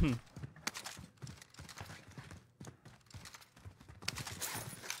different.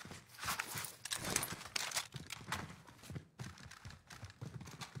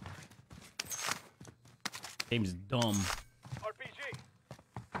 Game's dumb. RPG.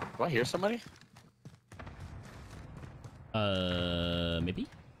 Do I hear somebody? Maybe.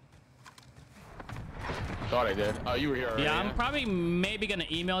 Thought I did. Oh, you were here already. Yeah, I'm probably maybe gonna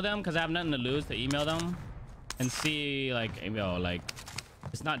email them because I have nothing to lose to email them and see like, you know, like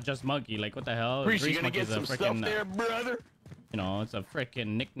it's not just Monkey. Like what the hell? You're gonna get some stuff there, brother. You know, it's a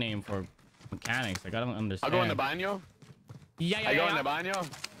freaking nickname for mechanics. Like I don't understand. I'll go in the baño. Yeah. I go in the baño.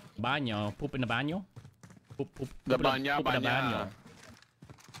 Baño. Poop in the baño. Poop The poop baño. poop in the baño.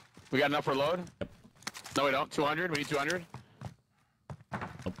 We got enough for load? Yep. No, we don't. 200. We need 200.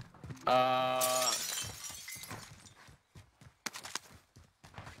 Nope.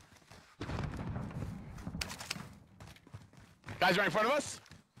 Guys right in front of us.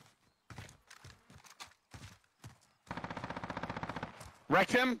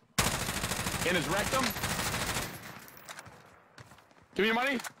 Wrecked him. In his rectum. Give me your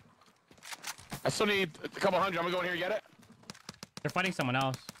money. I still need a couple hundred. I'm gonna go in here and get it. They're fighting someone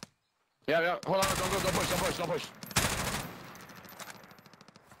else. Yeah. Hold on. Don't push.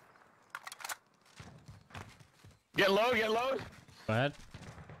 Get low. Go ahead.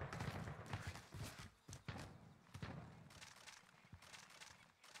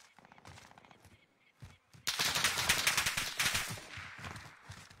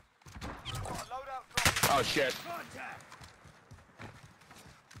 Oh shit.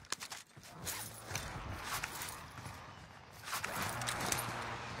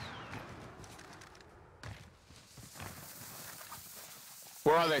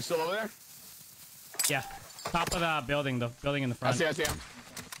 Where are they? Still over there? Yeah. Top of the building in the front. I see him.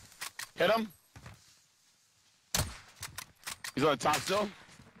 Hit him. He's on the top still.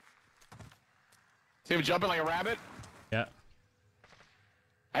 See him jumping like a rabbit? Yeah.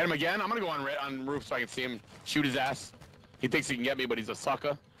 I hit him again. I'm gonna go on roof so I can see him shoot his ass. He thinks he can get me, but he's a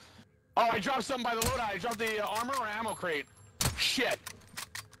sucker. Oh, I dropped something by the loadout. I dropped the armor or ammo crate. Shit.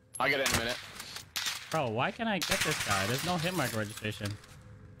 I'll get it in a minute. Bro, why can't I get this guy? There's no hit mark registration.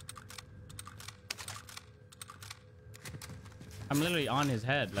 I'm literally on his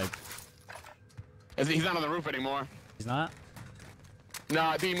head, like. He's not on the roof anymore. He's not? No,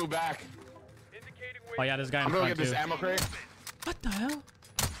 I think he moved back. Oh yeah, this guy in I'm front gonna get this ammo crate. What the hell?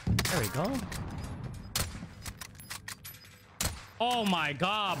 There we go. Oh my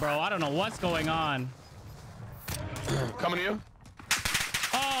god, bro. I don't know what's going on. Coming to you.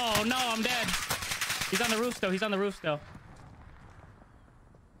 Oh no, I'm dead. He's on the roof still.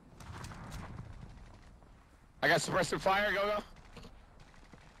 I got suppressive fire. Go.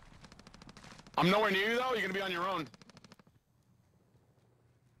 I'm nowhere near you though. You're gonna be on your own.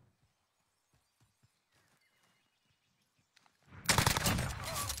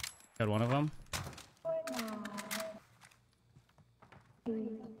 Got one of them.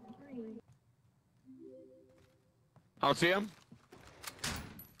 I don't see him.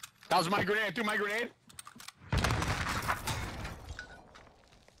 That was my grenade. I threw my grenade.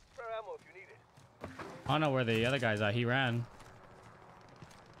 I don't know where the other guy's at. He ran.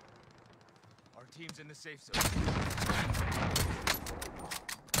 Our team's in the safe zone.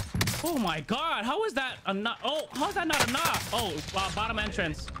 Oh my god, how is that a knock? Oh, how is that not a knock? Oh, bottom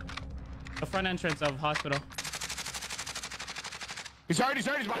entrance. The front entrance of hospital. He's behind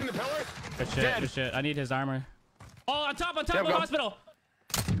the pillar. Good shit. I need his armor. Oh, on top of hospital.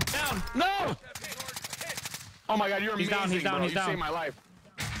 Down. No. Oh my god, you're amazing, He's down. bro. You saved my life.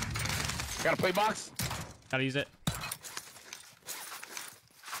 Got a play box? Gotta use it.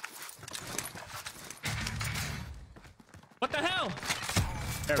 What the hell?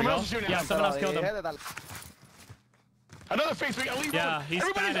 There we go. Yeah, someone else killed him. Another Facebook. Yeah, he's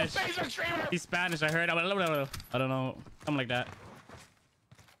Everybody's Spanish. a Facebook streamer. He's Spanish. I heard. I don't know. Something like that.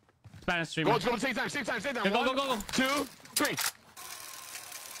 Spanish streamer. Go, same time. Go. 2, 3.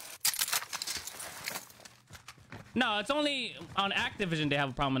 No, it's only on Activision they have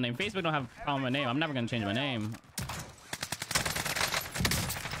a problem with name. Facebook don't have a problem with name. I'm never gonna change my name.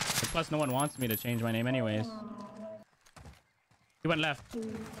 Plus, no one wants me to change my name anyways. He went left.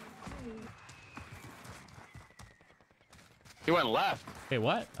 He went left. Hey,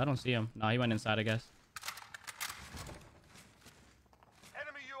 what? I don't see him. No, he went inside, I guess.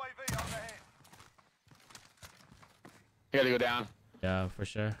 Enemy UAV overhead. You gotta go down. Yeah, for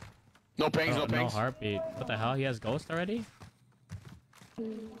sure. No pings, no No pings. heartbeat. What the hell? He has ghost already?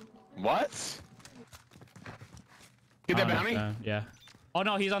 What? Get that bounty? Yeah. Oh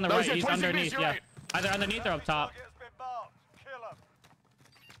no, he's on the right. He's underneath. Yeah. Right. Either underneath or up top. Target has been marked. Kill him.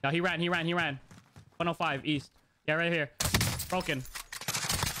 No, he ran. 105 east. Yeah, right here. Broken.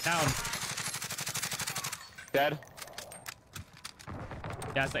 Down. Dead.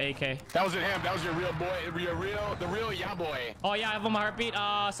 Yeah, it's the AK. That wasn't him. That was your real boy. The real yeah boy. Oh yeah, I have him a heartbeat.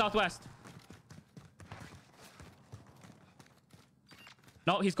 Southwest.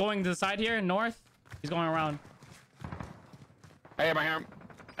 No, he's going to the side here, north. He's going around. Hey, I hear him.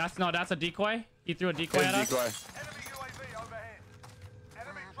 That's a decoy. He threw a decoy at us. Enemy UAV overhead.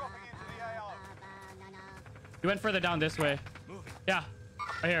 Enemy dropping into the AO. He went further down this way. Yeah,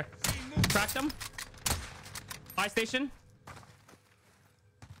 right here. Cracked him. Buy station.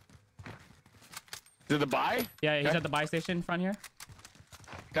 Did the buy? Yeah, he's okay. at the buy station in front here.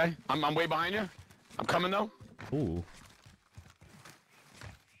 Okay, I'm way behind you. I'm coming though. Ooh.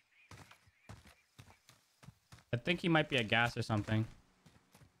 I think he might be a gas or something.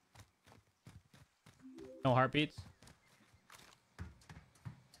 No heartbeats.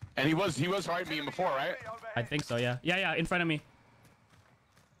 And he was heartbeating before, right? I think so. Yeah. Yeah. In front of me.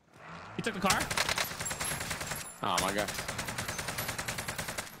 He took the car. Oh my god.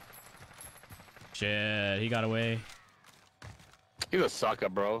 Shit. He got away. He's a sucker,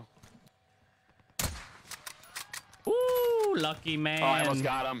 bro. Ooh, lucky man. Oh, I almost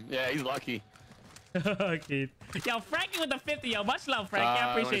got him. Yeah, he's lucky. Keith. Yo, Frankie with the 50. Yo, much love, Frankie.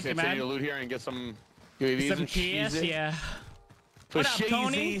 I appreciate you, man. To loot here and get some UAVs Some and keys, cheesy. yeah. For What up,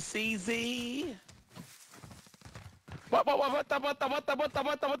 Tony? CZ. What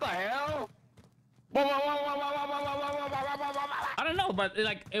the hell? I don't know, but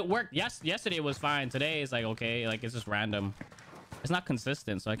like it worked. Yesterday it was fine. Today is like okay, like it's just random. It's not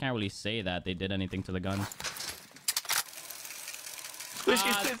consistent, so I can't really say that they did anything to the guns. This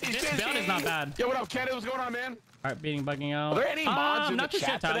build is not bad. Yo, what up, Kenneth? What's going on, man? Alright, beating bugging out. Are there any mods in the not too sure,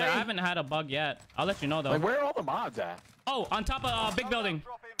 chat Tyler. today? I haven't had a bug yet. I'll let you know though. Like, where are all the mods at? Oh, on top of big building.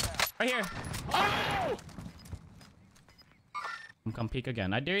 Right here. Oh! Come peek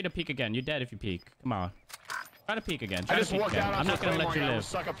again. I dare you to peek again. You're dead if you peek. Come on. Try to peek again. Try I to just peek walked again. out. I'm not gonna let you live.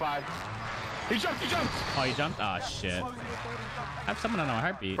 Sucker 5. He jumped. Oh, you jumped? Oh shit. I have someone on my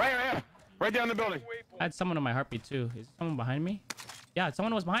heartbeat. Right down the building. I had someone on my heartbeat too. Is someone behind me? Yeah,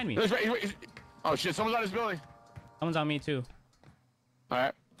 someone was behind me. Oh shit, someone's on his building. Someone's on me too. All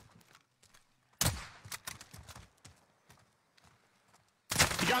right.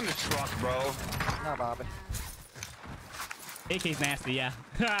 He got in the truck, bro. No, Bobby. AK's nasty, yeah.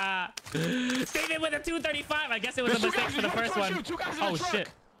 Steven with a 235. I guess it was a mistake for the first one. Oh shit.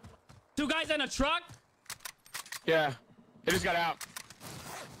 2 guys in a truck? Yeah. They just got out.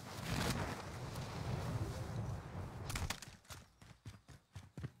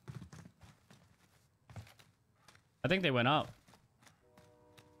 I think they went up.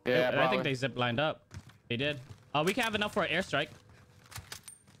 Yeah, I think they zip lined up. They did. We can have enough for an airstrike.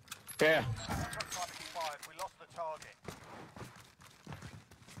 Yeah. We lost the target.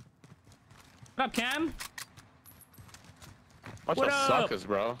 What up, Cam? Bunch What of up? suckers,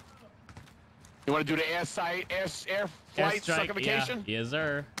 bro. You want to do the air flight Airstrike, suckification? Yeah. Yes,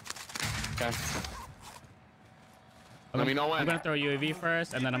 sir. Okay. Let me know when. I'm gonna throw a UAV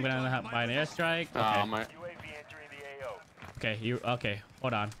first, and then I'm gonna buy an airstrike. Okay. Oh my. Okay. Okay.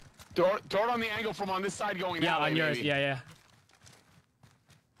 Hold on. Throw it on the angle from on this side going Yeah, that way, on yours. maybe. Yeah.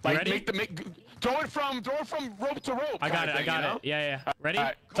 Like ready? throw it from rope to rope. I got it. I got it. Yeah. Ready? All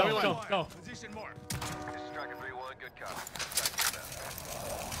right, Go. Position more. This is Striker 3-1, good copy.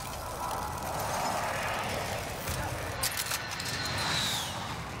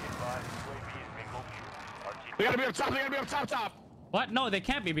 They gotta be up top. They gotta be up top. What? No, they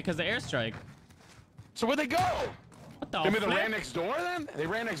can't be because the airstrike. So where'd they go? What the Maybe they flip? ran next door then? They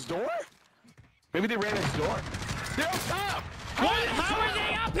ran next door? Maybe they ran next door. They're up top! How are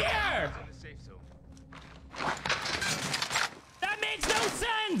they up here? In the safe zone. That makes no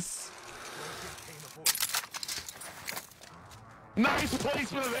sense. Nice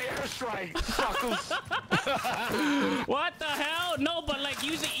placement of the airstrike, suckers. What the hell? No, but like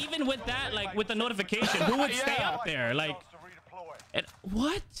usually even with that, like with the notification, who would stay up there? Like,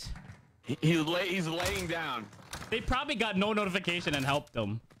 what? He's laying down. They probably got no notification and helped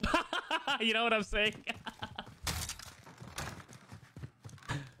them. You know what I'm saying?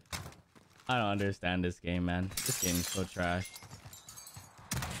 I don't understand this game, man. This game is so trash.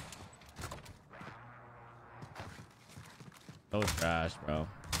 So trash, bro. All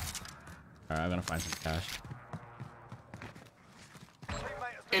right, I'm gonna find some cash.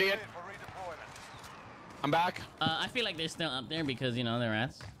 Idiot. I'm back. I feel like they're still up there because, you know, they're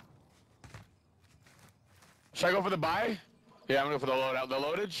rats. Should I go for the buy? Yeah, I'm gonna go for the loadout. The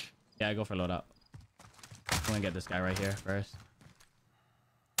loadage? Yeah, I go for loadout. I'm gonna get this guy right here first.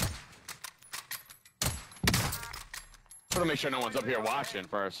 I want to make sure no one's up here watching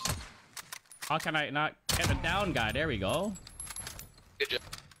first. How can I not get the down guy? There we go.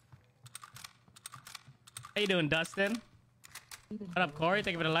 How you doing, Dustin? What up, Corey?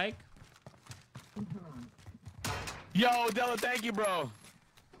 Thank you for the like. Yo, Della, thank you, bro.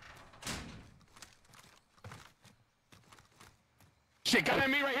 Shit, got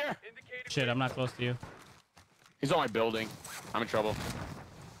me right here. Shit, I'm not close to you. He's on my building. I'm in trouble.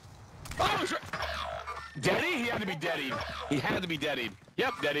 Oh, he's right. Deady? He had to be deadied. He had to be deadied.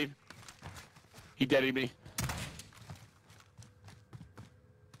 Yep, deadied. He deadied me.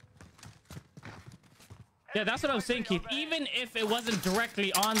 Yeah, that's what I was saying, Keith. Even if it wasn't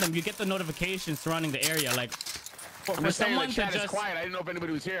directly on them, you get the notifications surrounding the area. Like, for someone to just quiet. I didn't know if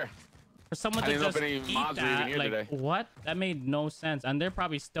anybody was here. For someone to just eat that, like, today. What? That made no sense. And they're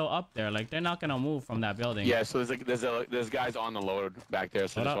probably still up there. Like, they're not gonna move from that building. Yeah. So there's guys on the load back there.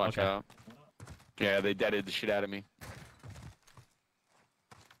 So just watch out. Yeah, they deaded the shit out of me.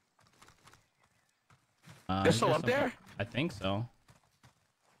 They're still up there? I think so.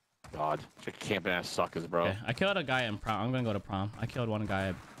 God, camping ass suckers, bro. Okay, I killed a guy in prom. I'm gonna go to prom. I killed one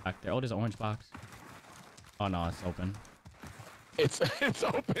guy back there. Oh, there's an orange box. Oh no, it's open. It's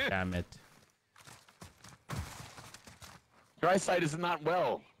open. Damn it. Your eyesight is not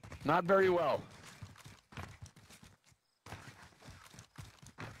well. Not very well.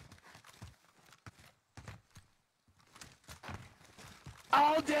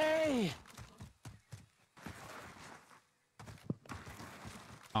 All day.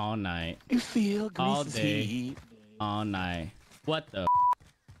 All night. You feel all day. Heat. All night. What the?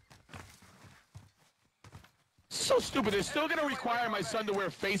 So stupid. They're still gonna require my son to wear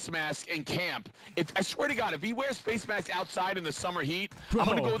a face mask in camp. I swear to God, if he wears face masks outside in the summer heat, bro, I'm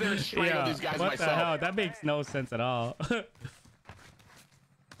gonna go there and strangle these guys myself. What the hell? That makes no sense at all.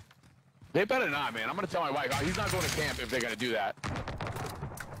 They better not, man. I'm gonna tell my wife he's not going to camp if they're gonna do that.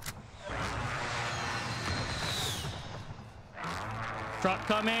 Truck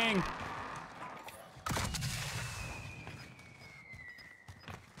coming.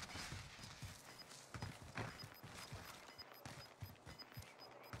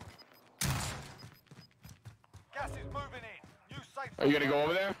 Gas is moving in. You safe. Are you gonna go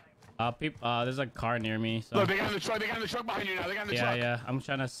over there? There's a car near me. So. Look, they got in the truck. They got in the truck behind you now. They got in the truck. Yeah. I'm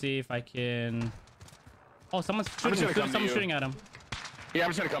trying to see if I can. Oh, someone's shooting. Someone's shooting at him. Yeah, I'm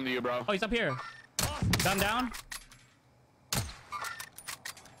just gonna come to you, bro. Oh, he's up here. Gun down.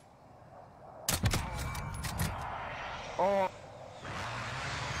 Oh.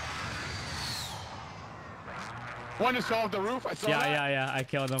 One just fell off the roof. I saw that. Yeah. I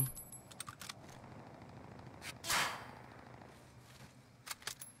killed him.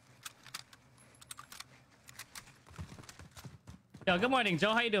 Yo, good morning,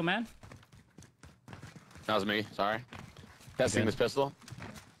 Joe. How you doing, man? That was me. Sorry. Testing this pistol.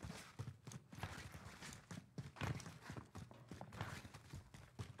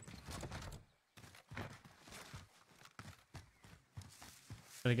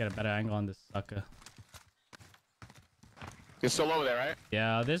 Gotta get a better angle on this sucker. You're still over there, right?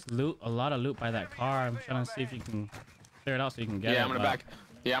 Yeah, there's loot, a lot of loot by that car. I'm trying to see if you can clear it out so you can get it. I'm gonna back.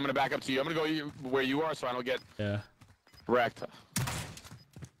 Yeah, I'm gonna back up to you. I'm gonna go where you are so I don't get wrecked.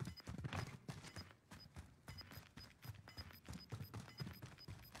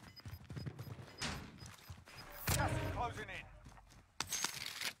 Closing in.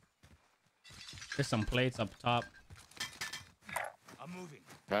 There's some plates up top. I'm moving.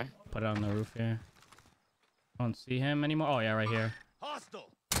 Okay. Put it on the roof here. Don't see him anymore. Oh yeah, right here. Hostile.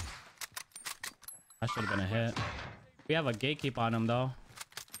 That should have been a hit. We have a gatekeep on him though.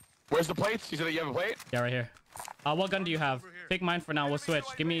 Where's the plates? You said that you have a plate? Yeah, right here. What gun do you have? Take mine for now. We'll switch.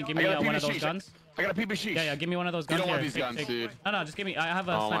 Give me one of those guns. I got a PB. Yeah, give me one of those guns. You don't want these guns, dude. No, just give me. I have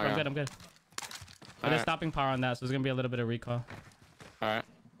a sniper. I'm good. But there's stopping power on that, so there's gonna be a little bit of recoil. All right.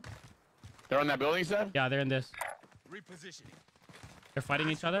 They're on that building, you said? Yeah, they're in this. Repositioning. They're fighting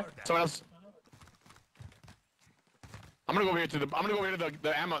each other. Someone else. I'm gonna go over here to the. I'm gonna go over here to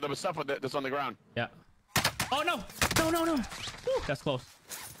the ammo, the stuff that's on the ground. Yeah. Oh no! No! Woo, that's close.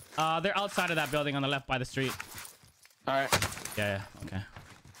 They're outside of that building on the left by the street. All right. Yeah. Okay.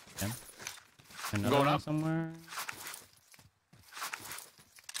 Another going one up somewhere.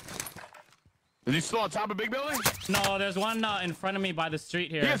 Is he still on top of big building? No, there's one in front of me by the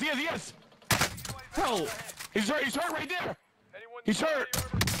street here. Yes. Bro, he's hurt. He's hurt right there. He's hurt.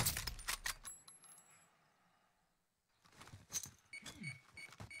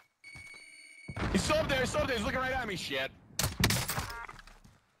 He's still up there. He's looking right at me. Shit.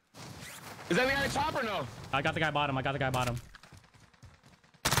 Is that the guy on top or no? I got the guy bottom. Guy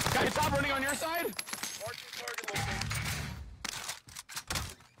top running on your side?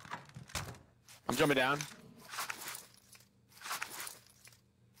 I'm jumping down.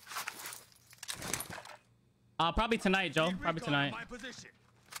 Probably tonight, Joe. Probably tonight. UAV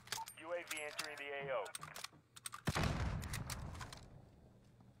entering the AO.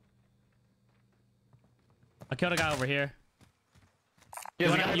 I killed a guy over here. Yeah,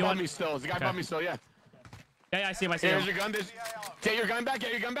 there's a guy above me still. There's a guy above me still, yeah. Yeah, I see him. I see him. Here's your gun. Get your gun back.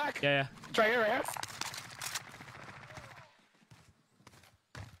 Get your gun back. Yeah. It's right here, right here.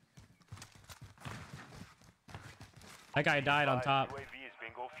 That guy died on top.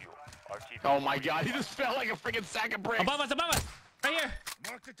 Oh my god, he just fell like a freaking sack of bricks. Above us, right here.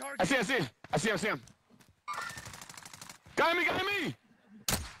 Mark the target. I see him. Got me.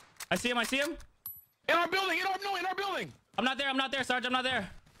 I see him. In our building, in our building. I'm not there, Sarge. I'm not there.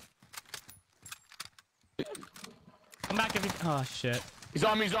 Come back if you. Oh shit. He's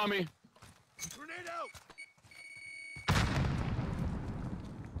on me. Grenade out.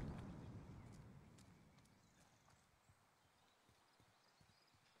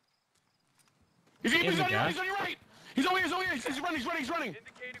 He's on your right. He's over here. He's running.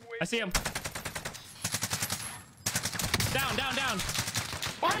 I see him. Down.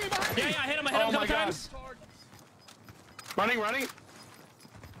 Behind me. Yeah, I hit him a couple times. Running.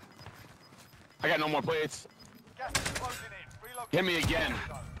 I got no more plates. Hit me again.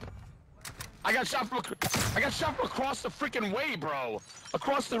 I got shot from across the freaking way, bro.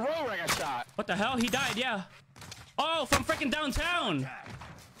 Across the road, I got shot. What the hell? He died. Yeah. Oh, from freaking downtown.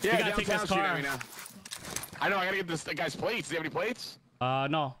 Yeah, we gotta take this car. I know. I gotta get this guy's plates. Do you have any plates?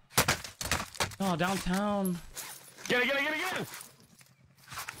 No. No, downtown. Get it.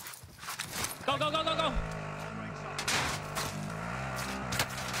 Go.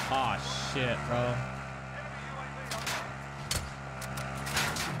 Oh shit, bro.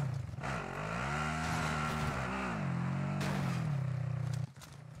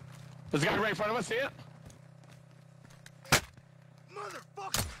 There's a guy right in front of us. See it?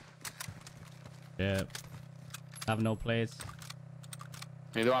 Motherfucker. Yeah. I have no plates.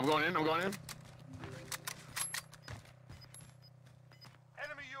 Hey, I'm going in. Enemy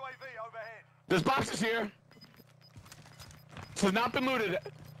UAV overhead. There's boxes here. This has not been looted.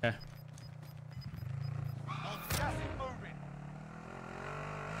 Okay. Gas is moving.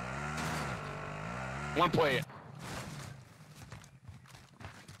 One plate.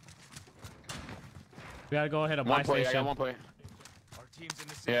 We gotta go ahead and buy One plate. I station. got one plate. Our team's in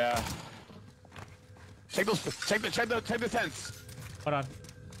the city. Yeah. Check the tents. Hold on.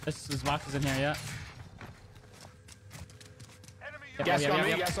 This box is in here, yeah. Enemy Yep, Gas yep, on yep,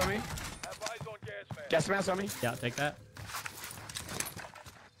 me. yep. Gas on me. Have eyes on gas mask. Gas mask on me. Yeah, take that.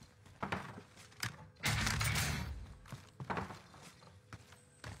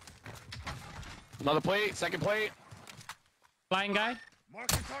 Another plate. Second plate. Flying guy. Mark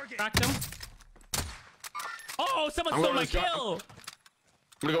the target. Cracked him. Oh, someone I'm stole going my to this kill.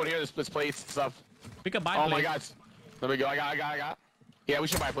 I'm gonna go in here. This plates and stuff. We could buy Oh plates. my god. There we go. I got. Yeah, we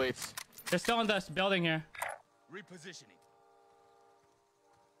should buy plates. They're still in this building here. Repositioning.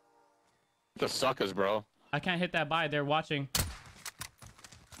 The suckers, bro. I can't hit that buy. They're watching.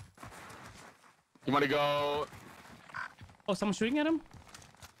 You want to go? Oh, someone's shooting at him?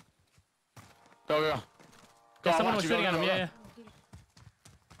 Go. Yeah, someone was shooting at him. Yeah.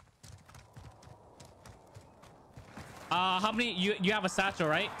 How many? You have a satchel,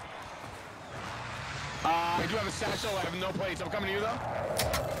 right? I do have a satchel. I have no plates. I'm coming to you though.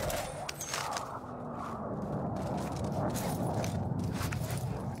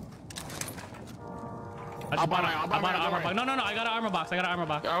 I bought an armor box. No. I got an armor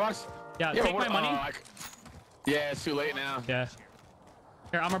box. Armor box? Yeah, take my money. Yeah, it's too late now. Yeah.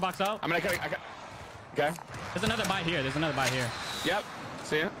 Here, armor box out. I mean, I can. Okay. There's another buy here. Yep.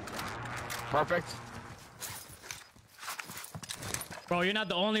 See it? Perfect. Bro, you're not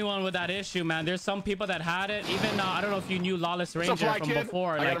the only one with that issue, man. There's some people that had it. Even I don't know if you knew Lawless Ranger from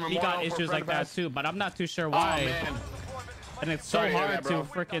before. Like he got issues like that too, but I'm not too sure why. Oh, man. And it's so hard to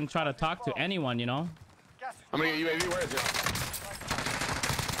freaking try to talk to anyone, you know? I'm gonna get UAV. Where is it?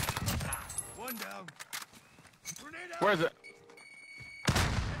 One down. Grenade out. Where is it?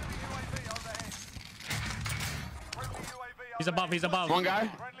 He's above. One guy.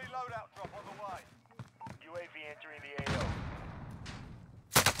 Friendly loadout drop on the way. UAV entering the AO.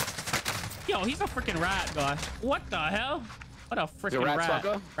 Yo, he's a freaking rat, gosh. What the hell? What a freaking rat rat.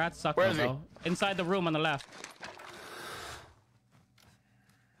 sucker? Rat sucker, Where is he? bro. Inside the room on the left.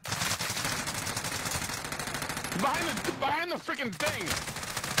 Behind the freaking thing.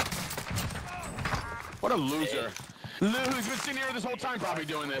 What a loser. He's been sitting here this whole time probably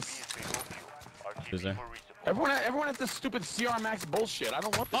doing this. Loser. Everyone has this stupid CR Max bullshit. I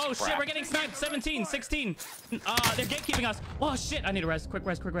don't want this Oh crap. shit, we're getting sniped. 17, 16. They're gatekeeping us. Oh shit, I need a rest. Quick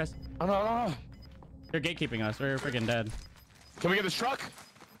rest. Oh, no. They're gatekeeping us. We're freaking dead. Can we get this truck?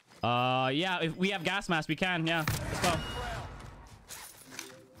 Yeah, if we have gas mask, we can. Yeah, let's go.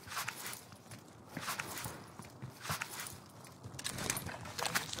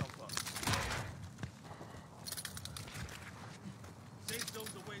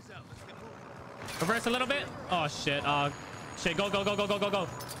 Reverse a little bit. Oh shit. Shit. Go. Go.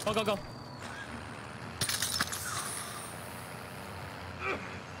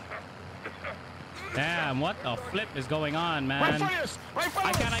 Damn, what the flip is going on, man? Right in front of us! Right in front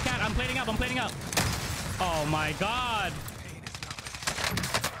of us! I can't. I'm plating up. Oh my god.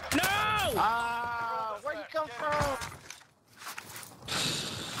 No! Where'd you come from?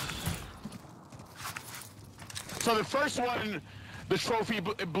 So the first one, the trophy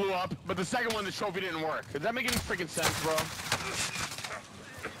blew up, but the second one, the trophy didn't work. Does that make any freaking sense, bro?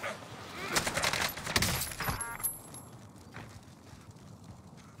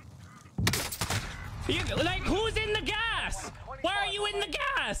 Like, who's in the gas? Why are you in the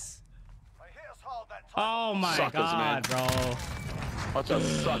gas? Oh my Suckers, god, man. bro. What's up,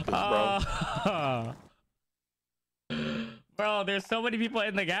 suckers, bro? Bro, there's so many people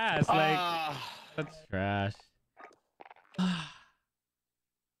in the gas. Like, that's trash.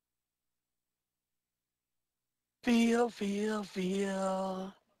 Feel.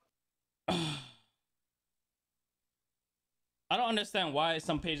 I don't understand why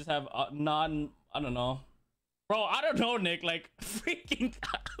some pages have I don't know. Bro, I don't know, Nick. Like, freaking,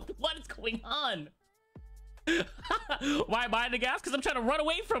 what is going on? Why am I in the gas? Because I'm trying to run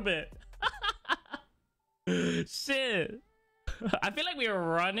away from it. Shit. I feel like we were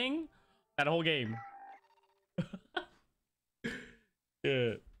running that whole game.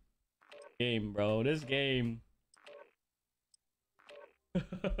 Yeah. Game, bro. This game.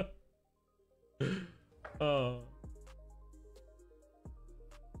 Oh.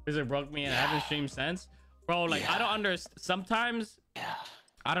 It broke me and I haven't streamed since. Bro, like, I don't understand. Sometimes,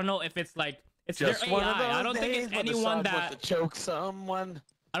 I don't know if it's like, it's just their AI. I don't think it's anyone that choke someone.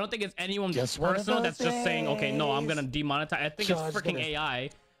 I don't think it's anyone personal that's just saying, okay, no, I'm gonna demonetize. I think it's freaking AI,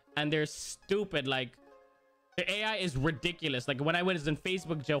 and they're stupid. Like, the AI is ridiculous. Like, when I was in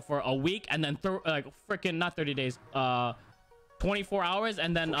Facebook jail for a week, and then like freaking not 30 days, 24 hours,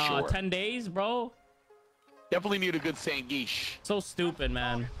 and then 10 days, bro. Definitely need a good sanguiche. So stupid,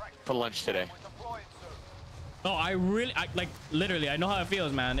 man. For lunch today. Oh, I like, literally, I know how it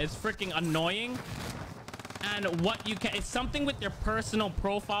feels, man. It's freaking annoying. And what you can, it's something with your personal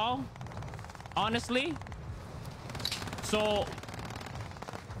profile, honestly. So,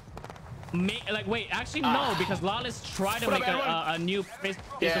 like, wait, actually, no, because Lawless tried to make a new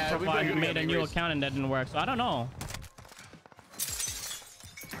Facebook profile. He made a new account and that didn't work. So, I don't know.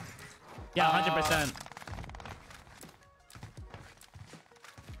 Yeah, 100%.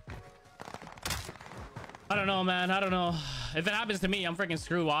 I don't know, man. I don't know. If it happens to me, I'm freaking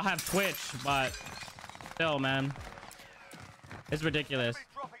screwed. Well, I'll have Twitch, but still, man. It's ridiculous.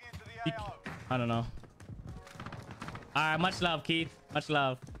 I don't know. All right, much love, Keith. Much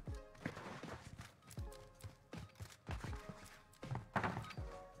love.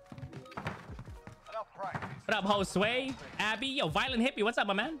 What up, Josue? Abby? Yo, Violent Hippie. What's up,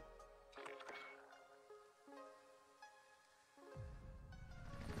 my man?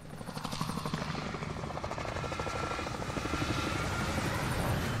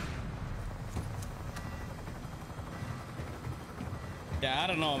 Yeah, I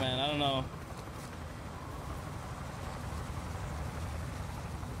don't know, man. I don't know.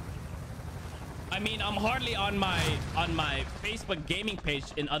 I mean, I'm hardly on my Facebook gaming page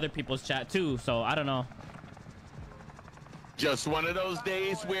in other people's chat too, so I don't know. Just one of those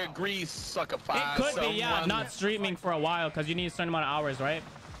days where Greece suckifies. It could be, yeah, not streaming for a while because you need a certain amount of hours, right?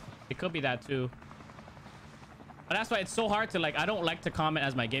 It could be that too. But that's why it's so hard to, like, I don't like to comment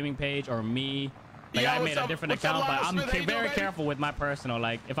as my gaming page or me. Like, I made a different account, but I'm very careful with my personal.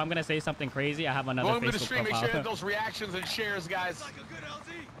 Like, if I'm gonna say something crazy, I have another Facebook profile. Make sure those reactions and shares, guys.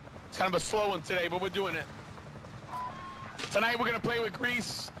 It's kind of a slow one today, but we're doing it. Tonight we're gonna play with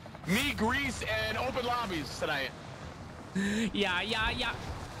Greece, me, Greece, and open lobbies tonight. Yeah.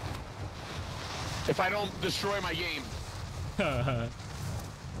 If I don't destroy my game.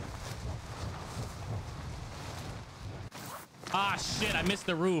 Ah, shit, I missed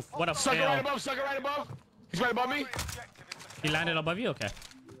the roof. What a fail. Sucker right above. He's right above me. He landed above you? Okay.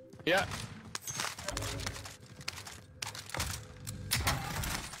 Yeah.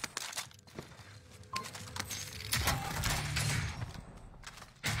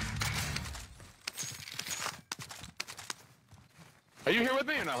 Are you here with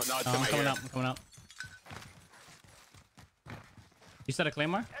me or no? No, it's I'm coming up. I'm coming up. You said a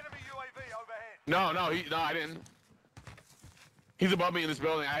Claymore? Enemy UAV overhead. No, I didn't. He's above me in this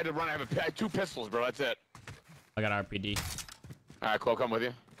building. I had to run. I have 2 pistols, bro. That's it. I got RPD. All right, cool. Come with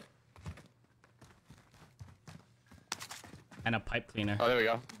you. And a pipe cleaner. Oh, there we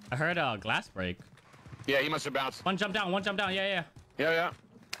go. I heard a glass break. Yeah, he must have bounced. One jump down. Yeah. Yeah.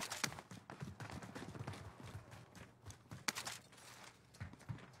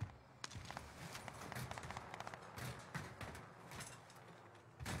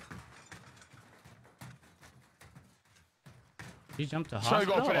 He jumped to Probably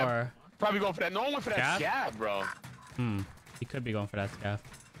hospital going for that. or Probably going for that. No one went for that scab, bro. He could be going for that scav.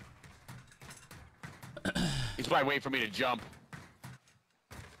 He's probably waiting for me to jump.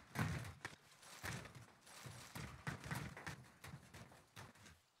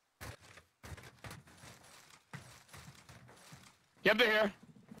 Yep, they're here.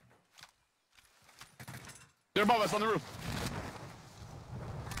 They're above us on the roof.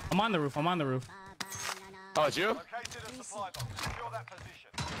 I'm on the roof. I'm on the roof. Oh, it's you? Located a supply box. Secure that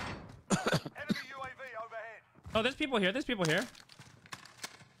position. Enemy UAV overhead. Oh, there's people here. There's people here.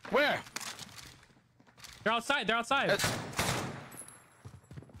 Where? They're outside. They're outside.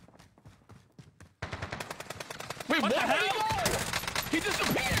 Wait, what? the hell? Where'd he go? He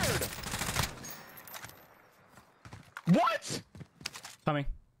disappeared. What? Coming.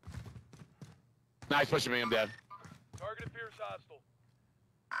 Nah, he's pushing me. I'm dead. Target appears hostile.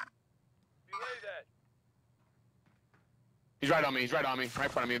 Delay that. He's right on me. He's right on me. Right in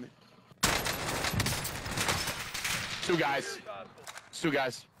front of me. Two guys. Two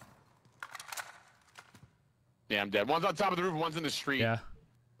guys. Yeah, I'm dead. One's on top of the roof. One's in the street. Yeah.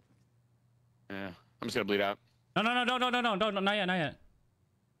 Yeah. I'm just gonna bleed out. No, not yet, not yet.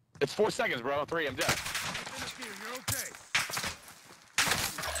 It's 4 seconds, bro. 3. I'm dead. You're okay.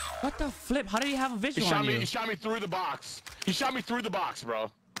 What the flip? How did he have a visual on you? He shot me through the box. He shot me through the box, bro.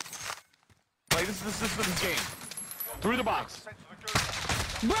 Like this game. Through the box.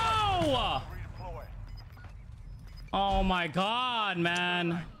 Bro! Redeploy. Oh my god,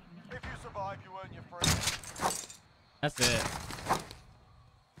 man. If you survive, you earn your freedom. That's it.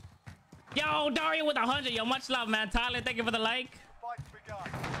 Yo, Dario with 100. Yo, much love, man. Tyler, thank you for the like. Fight's begun.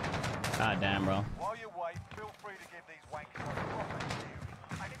 God damn, bro. While you wait, feel free to give these wankers a proper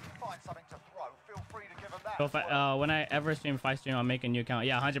shield. And if you find something to throw, feel free to give them that. So if I, when I ever stream, if I stream, I'll make a new account.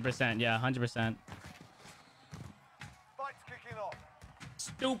 Yeah, 100%. Yeah, 100%. Fight's kicking off.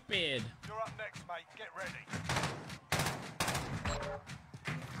 Stupid. You're up next, mate. Get ready.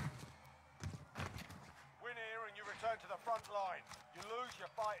 Win here and you return to the front line. You lose, your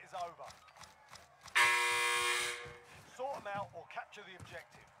fight is over. Sort them out or capture the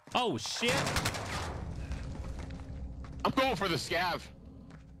objective. Oh, shit. I'm going for the scav.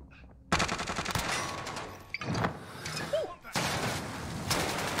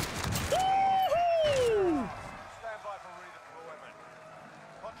 Stand by for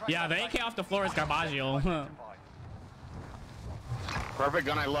redeployment. Contract Yeah, the AK off the floor is Garbaggio. Perfect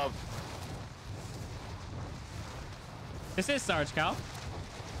gun I love. This is Sarge, Cal.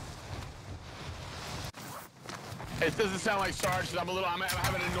 It doesn't sound like Sarge. I'm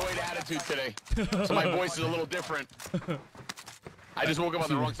having an annoyed attitude today, so my voice is a little different. I just woke up on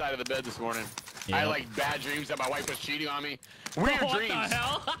the wrong side of the bed this morning. Yeah. I had like bad dreams that my wife was cheating on me. Weird What dreams. the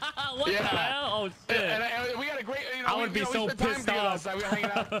hell? What the hell? Oh shit! And we got a great. You know, I would be so pissed off. We hanging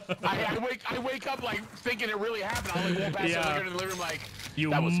out. I wake up like thinking it really happened. I like walk past Yeah. her in the living room like,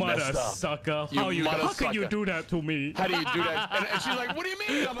 You that was mother messed up. sucker! You mother How could you sucker. do that to me? How do you do that? And she's like, what do you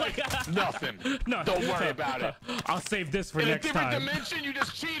mean? I'm like, nothing. No, Don't worry about it. I'll save this for In next a different time. dimension, you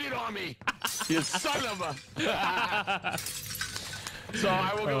just cheated on me. You son of a. So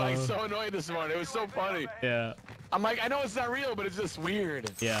I woke up like so annoyed this morning. It was so funny. Yeah, I'm like, I know it's not real, but it's just weird.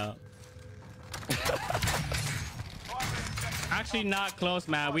 yeah. Actually, not close,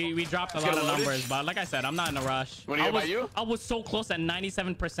 man. We dropped a lot of numbers, but like I said, I'm not in a rush. Wanna get by you? I was so close at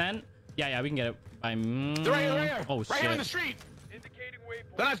 97%. Yeah, we can get it. They're right here. Oh Right here in the shit! street. Indicating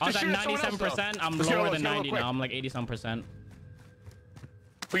waypoint. Then I was at 97%. I'm Let's get lower real- than let's get real 90 quick. now. I'm like 80-some%.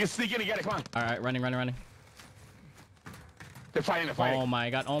 We can sneak in and get it. Come on. All right, running. They're fighting. They're fighting. Oh my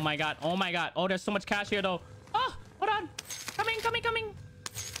god! Oh, there's so much cash here though. Oh, hold on. Coming.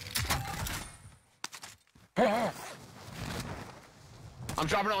 I'm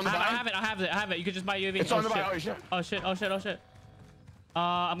dropping it on the I buy. have it. You could just buy UAV. It's on the buy. Oh, shit. Oh shit.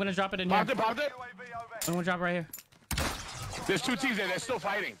 I'm gonna drop it in here. Popped it. UAV overhead. I'm gonna drop it right here. There's two teams there. They're still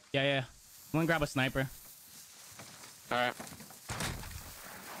fighting. Yeah. I'm gonna grab a sniper. All right.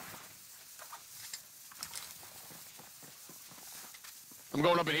 I'm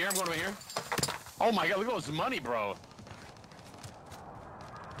going up in here. Oh my god, look at all this money, bro.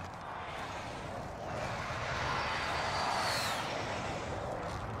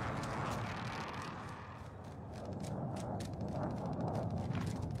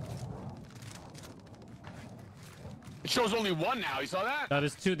 It shows only one now. You saw that?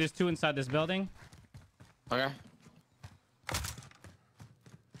 There's two inside this building. Okay.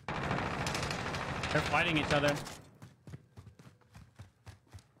 They're fighting each other.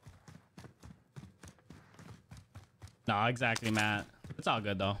 No, exactly, Matt. It's all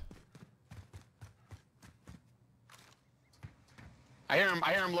good though. I hear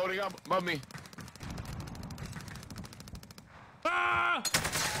him loading up above me. Ah!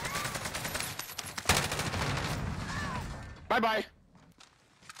 Bye-bye.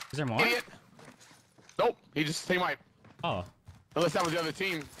 Is there more? Idiot. Nope. He just team wipe. Oh. Unless that was the other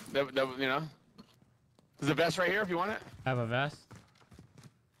team. That you know. There's a vest right here if you want it. I have a vest.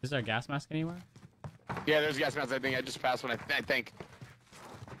 Is there a gas mask anywhere? Yeah, there's gas masks. I think I just passed one. I think.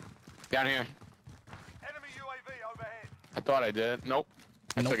 Down here. Enemy UAV overhead. I thought I did. Nope.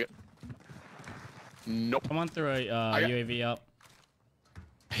 I took it. Nope. Come on through a UAV up.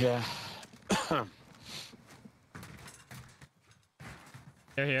 Yeah.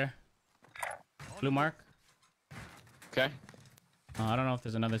 They're here. Blue mark. Okay. I don't know if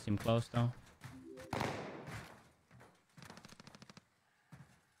there's another team close though.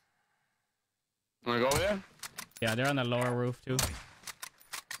 Wanna go over there? Yeah, they're on the lower roof too.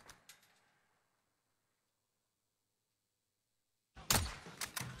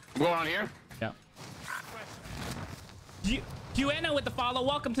 I'm going on here. Yeah. Duena with the follow.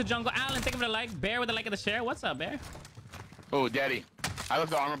 Welcome to Jungle. Alan, thank you for the like. Bear with the like and the share. What's up, Bear? Oh, Daddy. I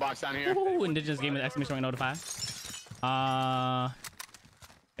left the armor box down here. Ooh, Indigenous game with exclamation point notify. I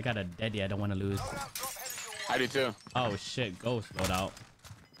got a deadie. I don't want to lose. I do too. Oh shit, ghost loadout.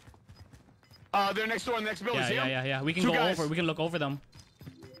 They're next door in the next building. Yeah. We can Two go guys. over. We can look over them.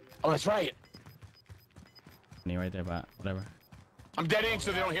 Oh, that's right. Knee right there, but whatever. I'm deadying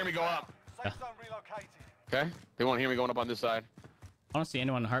so they don't hear me go up. Safe zone relocated. Okay? They won't hear me going up on this side. I don't see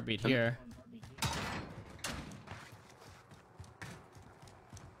anyone heartbeat here.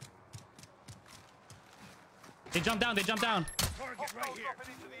 They jump down. Target right Hostiles here.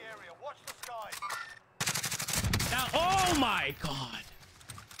 dropping into the area. Watch the sky. Down. Oh my god.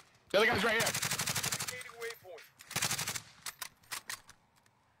 The other guy's right here.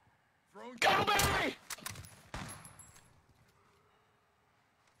 Throwing Go, baby!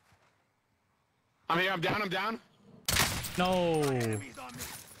 I'm here. I'm down. No. enemies on me.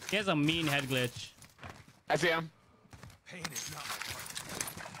 He has a mean head glitch. I see him. Pain is not my part.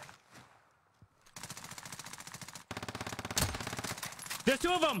 There's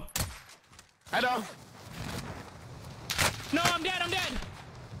two of them. I know. No, I'm dead.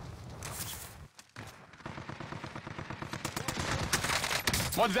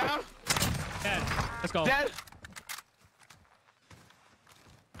 One's down. Dead. Let's go. Dead.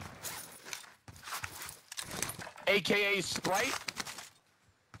 AKA Sprite.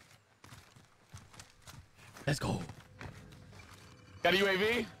 Let's go. Got a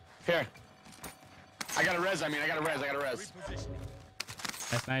UAV? Here. I got a res. I got a res.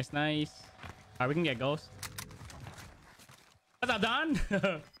 Nice. All right, we can get ghosts. What's up, Don?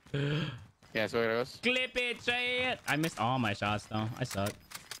 Yeah, so here it goes. Clip it, say it. I missed all my shots though. I suck.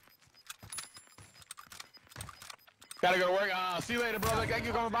 Gotta go to work. See you later, brother. Thank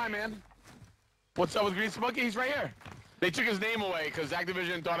you for coming by, man. What's up with Green Smoky? He's right here. They took his name away because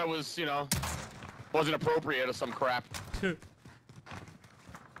Activision thought it was, you know, wasn't appropriate or some crap.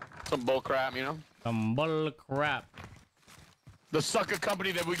 Some bull crap, you know? Some bull crap. The sucker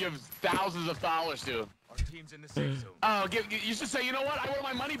company that we give thousands of dollars to. Our team's in the safe zone. Oh, you should say, you know what? I want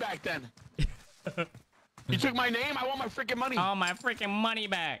my money back then. You took my name. I want my freaking money. Oh, my freaking money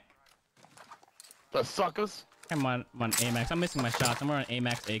back. The suckers. I'm on AMAX. I'm missing my shots. I'm on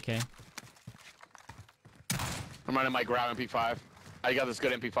AMAX AK. I'm running my grab MP5. I got this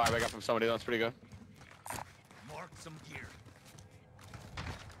good MP5 I got from somebody else. Pretty good. Mark some gear.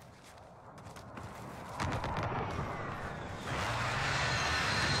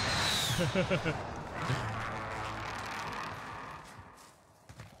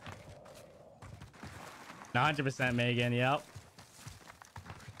 No, 100% Megan. Yep.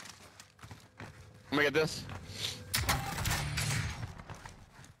 I'm gonna get this.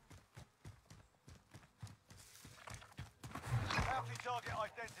 Bounty target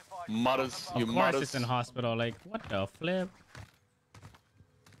identified. Mutters. You Of course mutters. it's in hospital. Like, what the flip?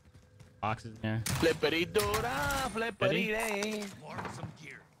 Boxes in there. Flippity doo-dah, flippity day. Mark some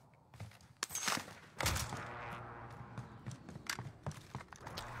gear.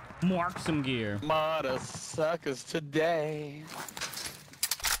 Mark some gear. Mother suckers today.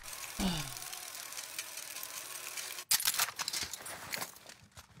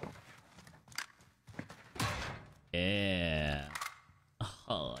 Yeah.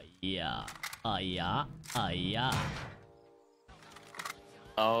 Oh yeah. Oh yeah. Oh yeah.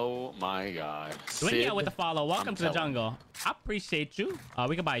 Oh my god. Winnie with the follow. Welcome I'm to the telling. jungle. I appreciate you.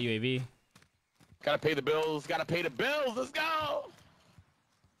 We can buy a UAV. Gotta pay the bills. Gotta pay the bills. Let's go.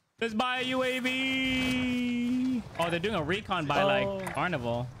 Let's buy a UAV. Oh, they're doing a recon by like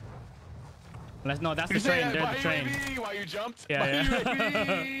Carnival. Let's no, that's the train. There's the train. UAV while you jumped. Yeah,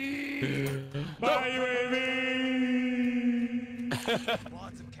 Bye, UAV.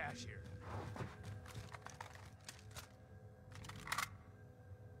 Lots of cash here.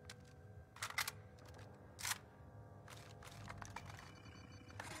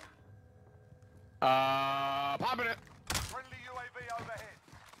 Popping it. Friendly UAV overhead.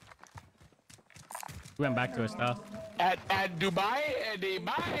 We went back to his stuff. At Dubai, Dubai,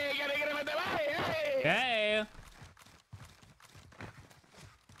 gotta get him at Dubai. Hey. Hey.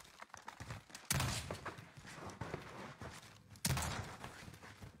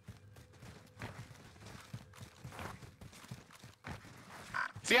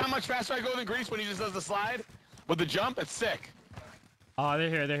 See how much faster I go than Grease when he just does the slide with the jump? It's sick. Oh, they're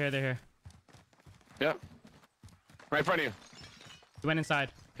here. They're here. They're here. Yep. Right in front of you. He went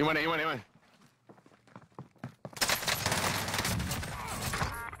inside. He went. He went. He went.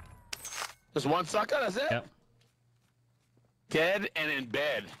 Just one sucker. That's it. Yep. Dead and in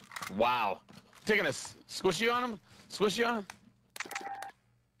bed. Wow. Taking a squishy on him. Squishy on him.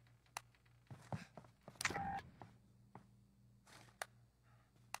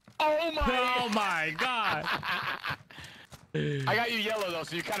 Oh my! Oh my god! I got you yellow though,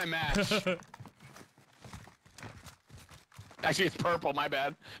 so you kind of match. Actually, it's purple. My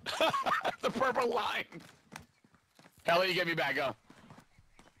bad. The purple line. Ellie, you get me back. Go.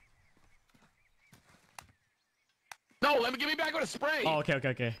 No, let me give me back with a spray. Oh, okay, okay,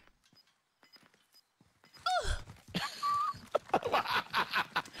 okay.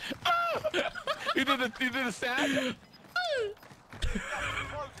 You did the sound.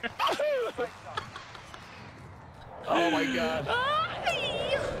 Oh my god.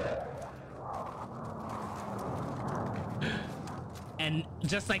 And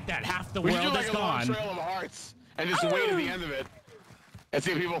just like that, half the We world should do is like a long gone. trail of hearts and just wait at the end of it and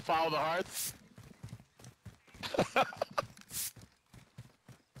see if people follow the hearts.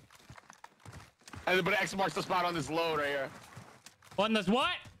 And then put X marks the spot on this load right here. On this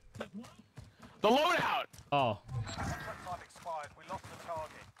what? The loadout. Oh. Contract time expired. We lost the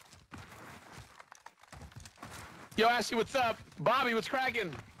target. Yo, Ashley, what's up? Bobby, what's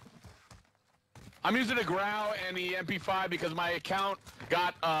cracking? I'm using the Grow and the MP5 because my account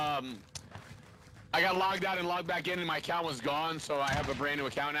got I got logged out and logged back in and my account was gone, so I have a brand new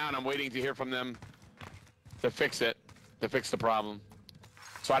account now and I'm waiting to hear from them to fix it, to fix the problem.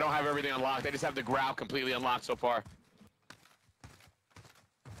 So I don't have everything unlocked. I just have the Grow completely unlocked so far.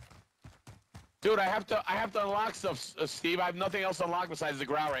 Dude, I have to unlock stuff, Steve. I have nothing else unlocked besides the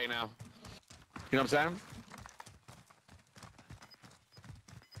Grow right now. You know what I'm saying?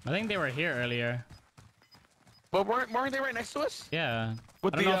 I think they were here earlier. But weren't they right next to us? Yeah.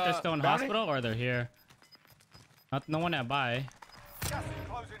 With I don't know the, if they're still in bounty? hospital or they're here. No one at by. Gas is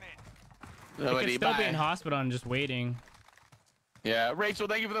closing in. They could still be in hospital and just waiting. Yeah, Rachel,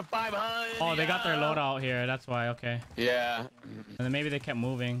 thank you for the 500. Oh, they got their loadout here. That's why. Okay. Yeah. And then maybe they kept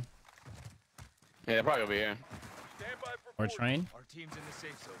moving. Yeah, they're probably over here. Stand by for Or train. Our team's in the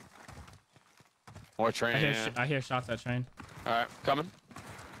safe zone. Or train. I hear shots at train. All right, coming.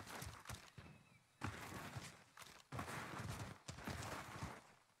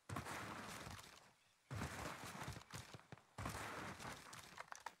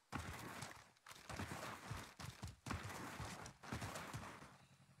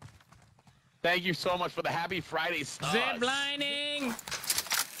 Thank you so much for the happy Friday stars. Zip lining.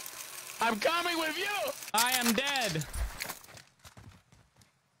 I'm coming with you. I am dead.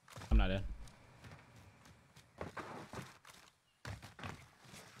 I'm not dead.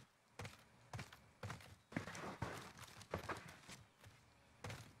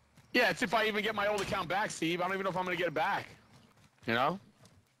 Yeah, it's if I even get my old account back, Steve. I don't even know if I'm gonna get it back. You know?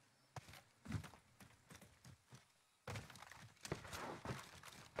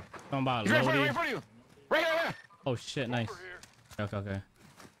 Talking about He's right in front of you, loading. right in front of you. Right here, right here. Oh shit, nice. Okay, okay.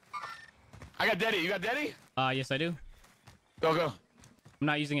 I got Daddy. You got Daddy? Yes I do. Go, go. I'm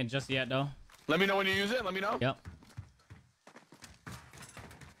not using it just yet though. Let me know when you use it. Let me know. Yep.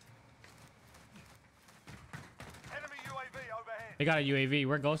 enemy UAV overhead. They got a UAV.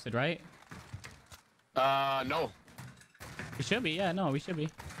 We're ghosted, right? No. We should be. Yeah, no, we should be.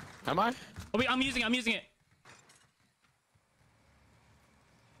 Am I? Oh, wait, I'm using it.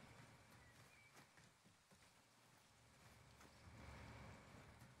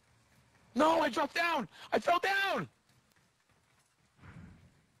 No, I dropped down. I fell down.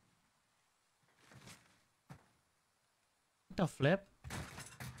 What the flip?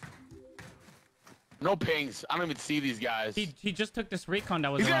 No pings. I don't even see these guys. He just took this recon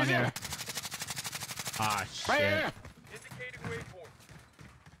that was He's around here. here. Ah shit. Right here. Indicating waypoint.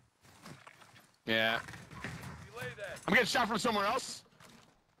 Yeah. I'm getting shot from somewhere else.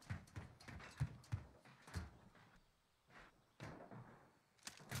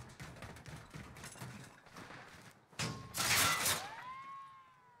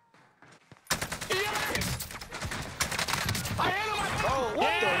 I hit him! Oh,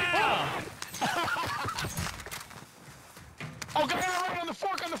 what the fuck? Oh, got him right on the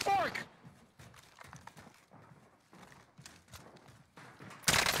fork, on the fork!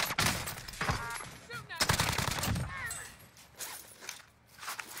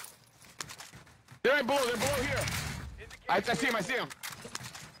 They're right below, they're below here. I see him, I see him.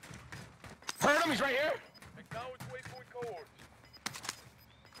 Heard him, he's right here.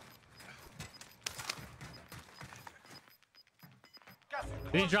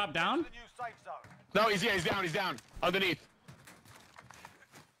 Did he drop down? No, he's down, he's down. Underneath.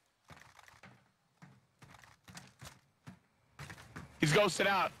 He's ghosted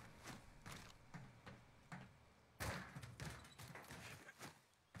out.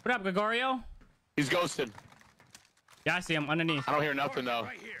 What up, Gregorio? He's ghosted. Yeah, I see him underneath. I don't hear nothing though.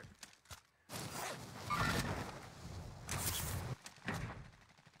 Right here.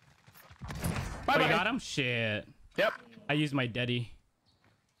 Oh, you got him? Shit. Yep. I used my daddy.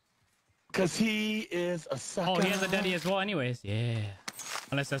 Cause he is a sucker. Oh, he has a daddy as well anyways. Yeah.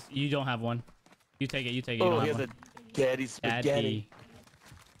 Unless that's, you don't have one. You take it, you take it. Oh, he has a daddy spaghetti.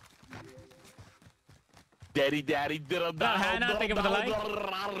 Daddy, daddy, did a Hannah, thank you for the like. Oh,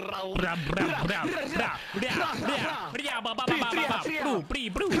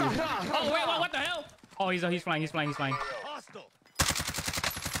 wait, what the hell? Oh, he's flying, he's flying, he's flying. Hostile.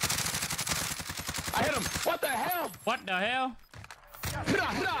 I hit him. What the hell? What the hell?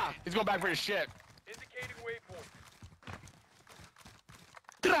 He's going back for his shit. Indicating waypoint.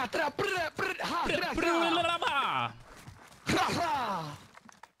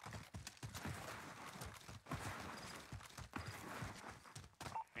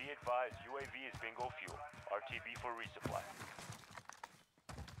 Be advised, UAV is bingo fuel. RTB for resupply.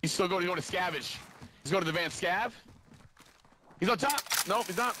 He's still going to scavenge. He's going to the van scav. He's on top. Nope,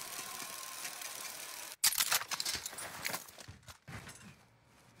 he's not.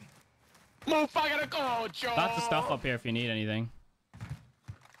 Lots of stuff up here if you need anything.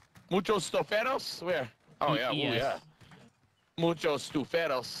 Muchos stuferos? Where? Oh, yeah. Yes. Oh, yeah. Muchos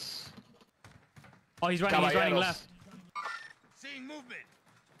stuferos. Oh, he's running left. Seeing movement.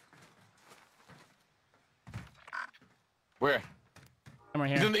 Where? I'm right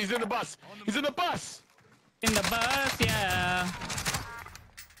here. He's in the bus. He's in the bus. In the bus, yeah.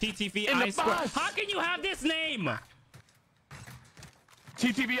 TTVI square. How can you have this name?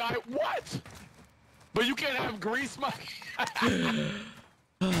 TTVI, what? But you can't have grease money.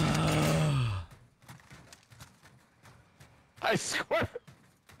 I swear.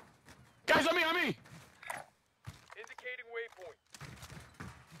 Guys, on me. Indicating waypoint.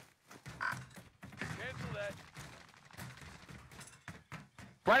 Cancel that.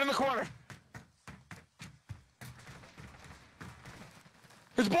 Right in the corner.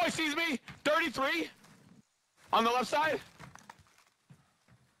 His boy sees me. 33. On the left side.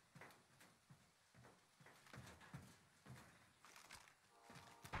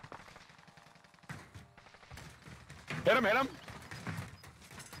 Hit him.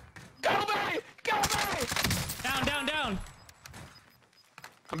 Go me! Down.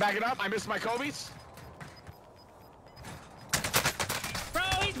 I'm backing up. I missed my Kobe's. Bro,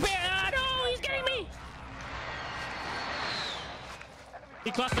 he's bad. No, he's getting me.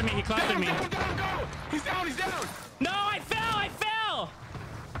 He clustered me. Go! He's down. No, I fell. I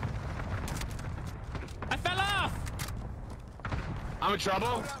fell off. I'm in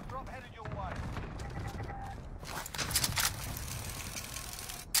trouble. Drop headed your way.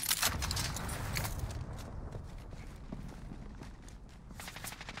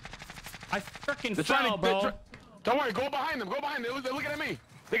 I freaking fell, bro. Don't worry. Go behind them. They're looking at me.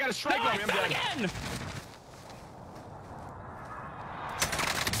 They got a strike on me. I fell again.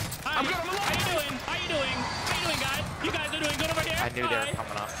 I'm good. I'm alive. How you doing, guys? You guys are doing good over there? I knew they were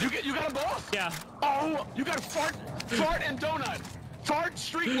coming up. You got them both? Yeah. Oh, you got fart and donut. Fart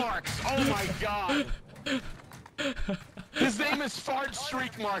streak marks. Oh my god. His name is Fart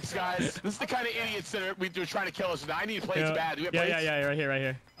Streak Marks, guys. This is the kind of idiots that we're trying to kill us. I need plates bad. Do we have plates? Yeah, right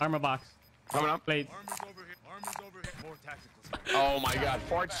here. Armor box. Coming up. Plates. Armor's over here. More tacticals here. Oh my god,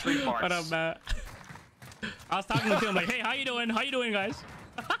 Fart Streak Marks. What up, Matt? I was talking to him like, hey, how you doing, guys?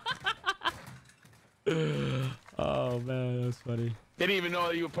 Oh man, that's funny. They didn't even know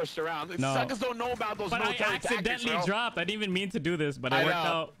that you were pushed around. No. Suckers don't know about those But I military accidentally tactics, dropped. I didn't even mean to do this, but it worked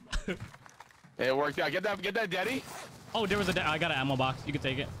out. It worked out. Get that, Daddy. Oh, there was I got an ammo box. You can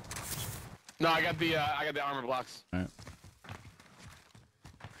take it. No, I got the armor blocks. All right.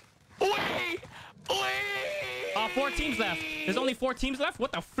 Wait! Wait! 4 teams left. There's only 4 teams left.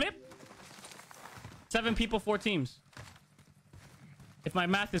 What the flip? 7 people, 4 teams. If my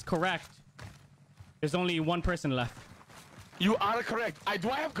math is correct, there's only 1 person left. You are correct.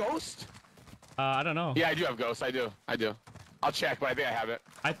 Do I have Ghost? I don't know. Yeah, I do have Ghost. I do. I'll check, but I think I have it.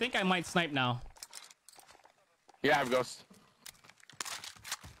 I think I might snipe now. Yeah, I have Ghost.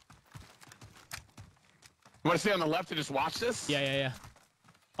 You want to stay on the left and just watch this? Yeah.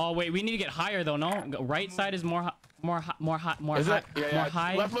 Oh wait, we need to get higher though. No, right side is more high. Is it? Yeah. More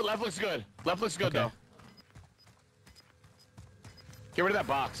high. Left looks good. Left looks good though. Get rid of that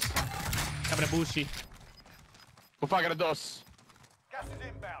box. Cabrabushi. We'll dos. Gas is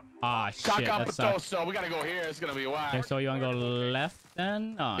inbound. Ah shit. That sucks. So we gotta go here. It's gonna be wide. Okay, so you wanna go left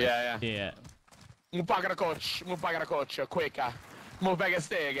then? Oh, yeah. Yeah. Move back a coach. Quicker. Move back a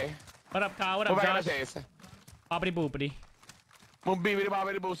stege. What up, Kyle? What up, Josh? Bobbity boopity. Move bibidi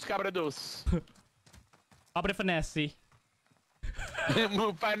bobbidi boos cabradus. Bobbity finesse.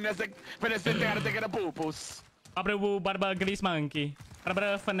 Move finesse terra take a poopus. Bobbity woo, bobbity grease monkey.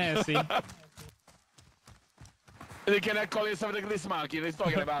 Bobbity finesse. They cannot call yourself the grease monkey. He's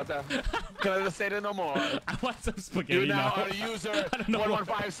talking about that. Can I say that no more? I want some spaghetti. You now are a user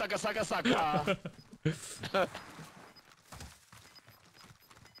 115 sucker.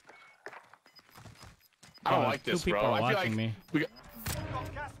 I don't like this, bro. Are I feel like me. we got...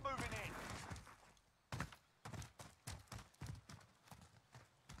 Got gas moving in.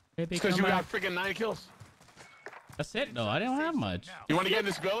 Baby, because you got freaking 9 kills. That's it, though. I didn't have much. You want to get in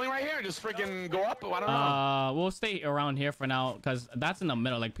this building right here and just freaking go up? I don't know. We'll stay around here for now because that's in the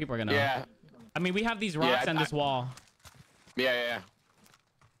middle. Like, people are gonna... Yeah. I mean, we have these rocks and this wall. Yeah.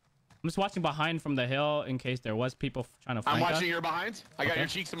 I'm just watching behind from the hill in case there was people trying to flank us. I'm watching your behind. I got your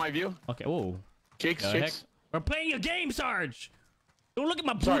cheeks in my view. Okay, whoa. Cheeks. We're playing a game, Sarge. Don't look at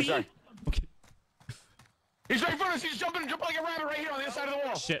my booty. Sorry. Okay. He's right in front of us. He's jumping like a rabbit right here on the other side of the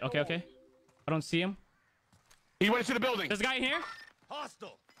wall. Shit, okay. I don't see him. He went into the building. There's a guy in here?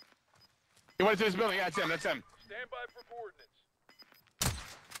 Hostile. He went into this building. Yeah, that's him. Stand by for coordinates.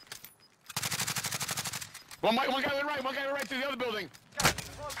 One guy on the right. One guy on the right to the other building.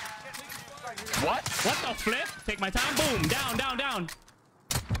 What? What the flip? Take my time. Boom. Down.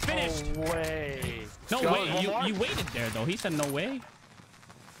 Finished. No way. No way. You waited there, though. He said no way.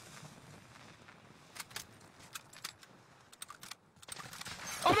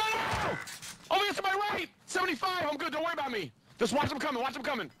 Oh, no! Oh, he's to my right. 75. I'm good. Don't worry about me. Just watch him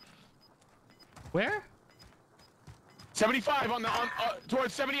coming. Where? 75 on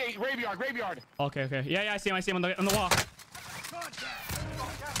towards 78. Graveyard. Okay. Yeah, I see him on the wall.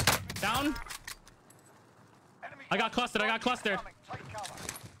 Down. I got clustered. Take cover.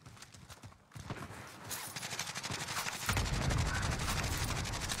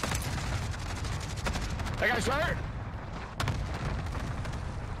 That guy's hurt.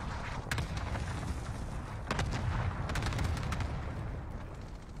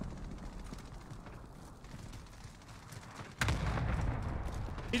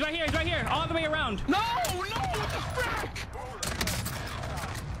 He's right here. All the way around. No, what the frick?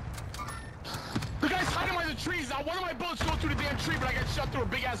 The guy's hiding behind the trees. Now, one of my bullets go through the damn tree, but I got shot through a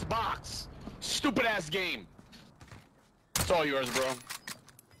big-ass box. Stupid-ass game. It's all yours, bro.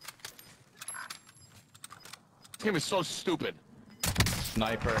 This game is so stupid.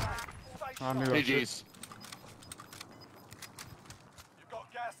 Sniper. GG's.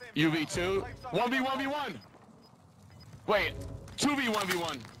 UV2. 1v1v1. Wait.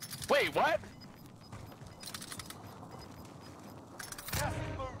 2v1v1. Wait, what?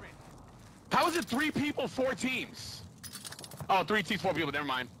 How is it 3 people, 4 teams? Oh, 3 teams, 4 people. Never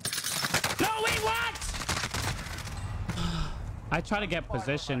mind. No, wait, what? I try to get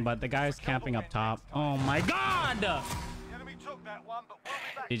position, but the guy's camping up top. Oh my god!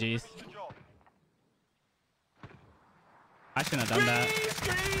 GG's. I shouldn't have done that.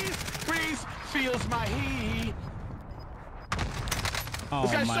 Freeze feels my heat. Oh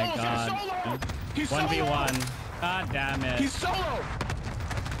my god. He's solo. 1v1. God damn it. He's solo.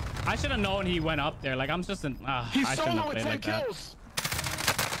 I should have known he went up there. Like, I'm just an... He's I solo with 10 like kills.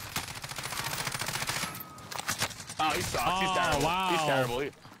 Oh, he sucks. He's terrible. Wow. He's terrible.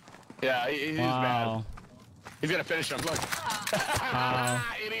 He's bad. He's gonna finish him. Look. Wow.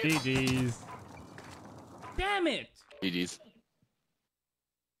 GG's. Damn it. GG's.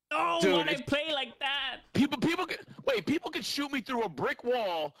 Oh, dude, why did I play like that? People could shoot me through a brick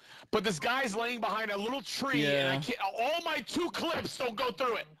wall, but this guy's laying behind a little tree, and I can't. All my 2 clips don't go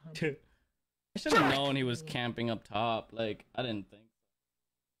through it. Dude, I should have known he was camping up top. Like, I didn't think.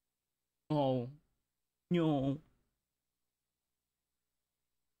 Oh, no.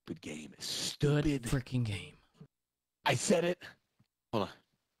 Good game. Stupid freaking game. I said it. Hold on.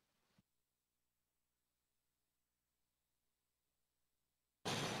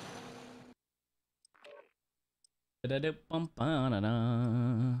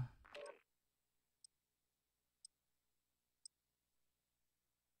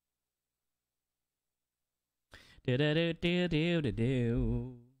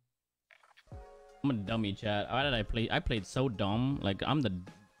 I'm a dummy, chat. Why did I play? I played so dumb. Like I'm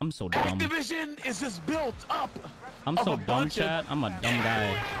so dumb. Activision is just built up. I'm so dumb, chat. I'm a dumb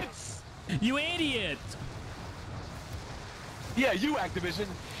guy. You idiot! Yeah, you Activision.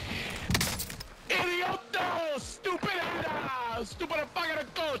 Idioto! Stupid! Stupid fucking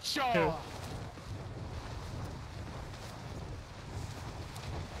cocho!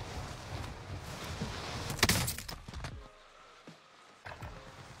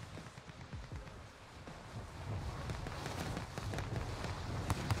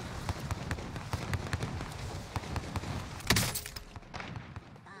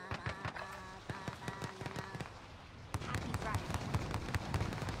 Happy Friday.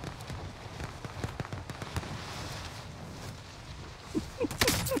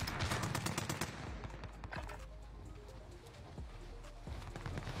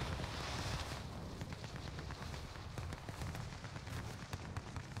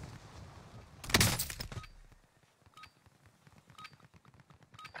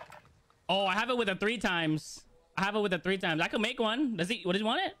 Oh, I have it with a 3 times. I have it with a 3 times. I could make one. Does he? What does he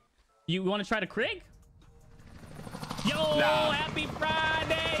want it? You want to try to Krig? Yo, nah. Happy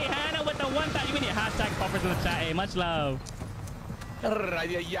Friday, Hannah with the 1 time. You need hashtag puffers in the chat. Hey, much love. Much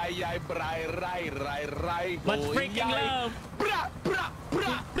freaking love.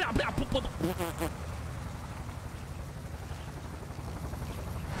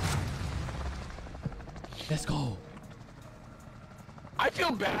 Let's go. I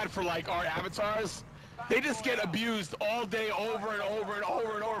feel bad for like our avatars. They just get abused all day over and over and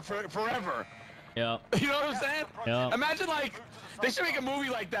over and over forever. Yeah. You know what I'm saying? Yeah. Imagine like they should make a movie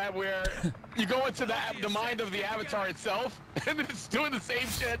like that where you go into the mind of the avatar itself and it's doing the same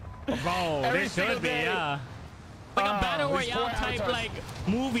shit. Bro, every they single should be, day. yeah. Like a battle these royale poor type avatars. like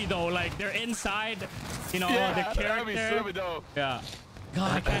movie though. Like they're inside, you know, Yeah, the that'd be character. super dope. Yeah.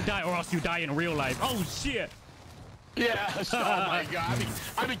 God, I can't die or else you die in real life. Oh shit. Yeah. Oh my god.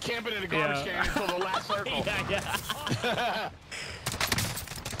 I'd be camping in a garbage can until the last circle. Yeah, yeah.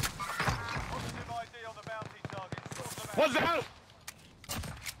 Positive ID on the bounty target. Sort them out. What's that?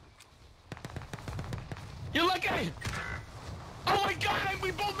 You're lucky. Oh my god,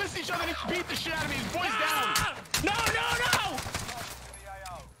 we both missed each other. He beat the shit out of me. His boy's down. No, no, no! To the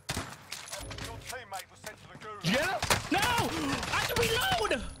AO. Your teammate was sent to the guru. Yeah? No! I have to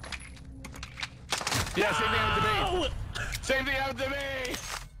reload! Yeah, same thing happened to me. No! Same thing happened to me.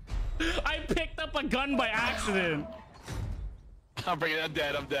 I picked up a gun by accident. I'm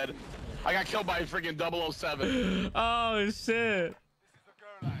dead. I'm dead. I got killed by freaking 007. Oh shit.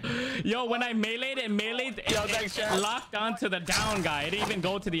 Yo, when I meleeed it, it locked onto the down guy. It didn't even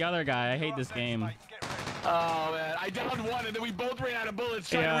go to the other guy. I hate this game. Oh man, I downed one and then we both ran out of bullets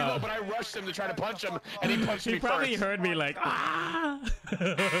trying to reload, but I rushed him to try to punch him and he punched me He probably first. heard me like, ah! Sort them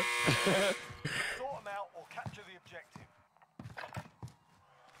out or capture the objective.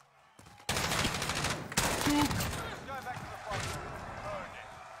 Going back to the front. Burn it.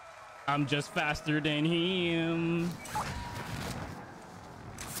 I'm just faster than him.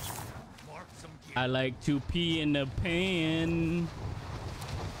 Mark some gear. I like to pee in the pan.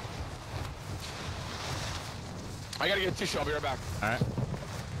 I gotta get a tissue. I'll be right back. All right.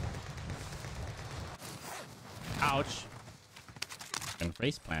 Ouch. And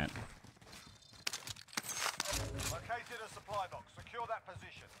face plant. Located a supply box. Secure that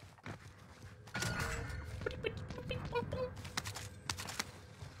position.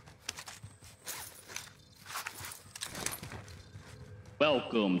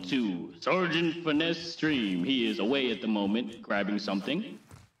 Welcome to Sergeant Finesse stream. He is away at the moment, grabbing something.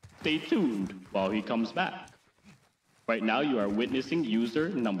 Stay tuned while he comes back. Right now, you are witnessing user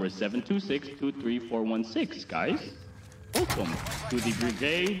number 726-23416, guys. Welcome to the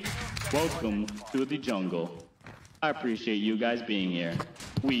brigade. Welcome to the jungle. I appreciate you guys being here.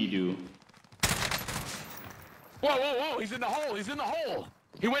 We do. Whoa, whoa, whoa! He's in the hole. He's in the hole.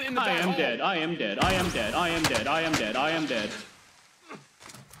 He went in the I back am hole. dead. I am dead. I am dead. I am dead. I am dead. I am dead.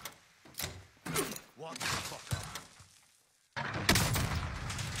 Walk the fuck up.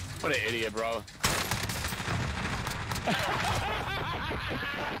 What an idiot, bro.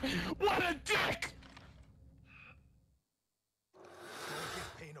 What a dick! Don't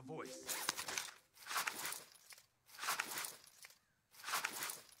give pain a voice.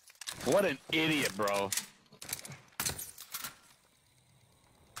 What an idiot, bro.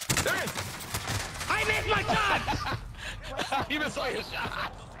 There it is. I missed my shot. He missed all your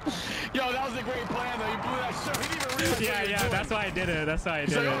shots. Yo, that was a great plan, though. You blew that shot. He didn't even realize Yeah, that's why I did it. That's why I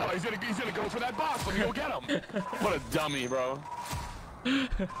did it. Oh, he's gonna go for that box. Let me go get him. What a dummy, bro.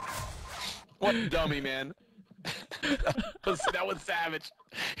 What a dummy, man. That was savage.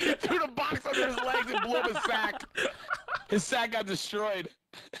 He threw the box under his legs and blew up his sack. His sack got destroyed.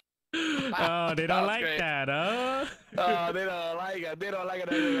 Oh, they don't like that, huh? Oh, they don't like it. They don't like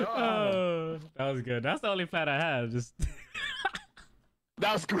it. Oh, that was good. That's the only plan I had. Just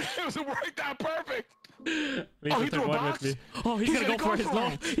that was great. It worked out perfect. Oh, he threw a box. Oh, he's gonna go for his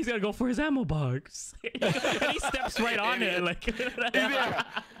low. He's gonna go for his ammo box. And he steps right on it, like. Yeah.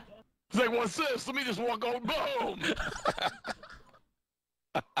 He's like, what's this? Let me just walk over. Boom.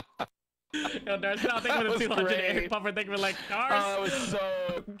 Yo, Darth Maul, thank you for the 200 Eric Puffer. Thank you for like cars. Oh, that was so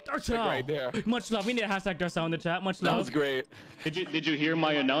Darth Maul. right there. Much love. We need a hashtag Darth Maul in the chat. Much love. That was great. Did you hear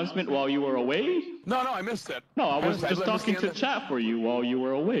my announcement while you were away? No, I missed it. No, I was just talking to chat for you while you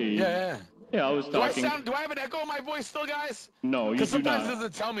were away. Yeah. Yeah, I was talking. Do I have an echo in my voice still, guys? No, you do not. Because sometimes it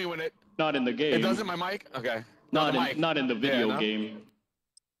doesn't tell me when it. Not in the game. It doesn't my mic? Okay. Not in the video game.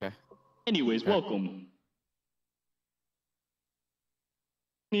 Okay. Anyways, welcome.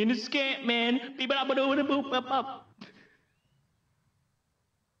 In the scat, man. You guys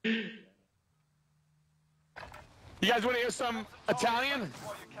want to hear some Italian?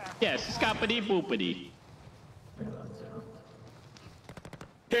 Yes, scappity boopity.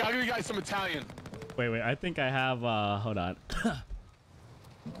 Here, I'll give you guys some Italian. Wait. I think I have. Hold on.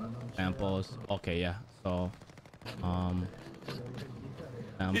 Samples. Okay, yeah. So,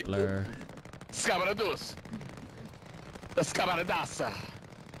 sampler. Scabaradus. The scabaradassa.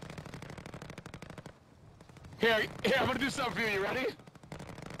 Here, I'm gonna do something for you. You ready?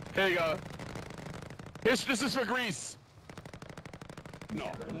 Here you go. This is for Greece.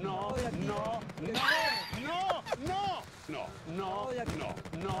 No.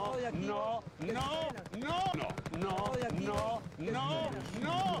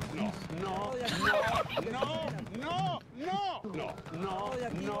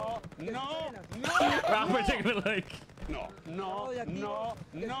 Robert, take a like. No.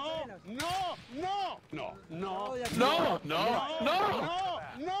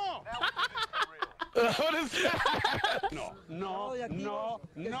 What is that? No. You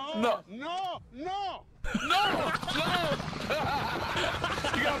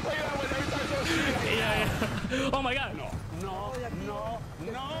gotta play that one every time you see it. Yeah. Oh my god. No.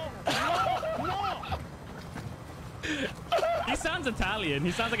 He sounds Italian.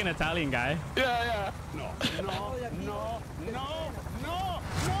 He sounds like an Italian guy. Yeah. No.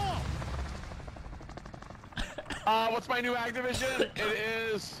 What's my new Activision?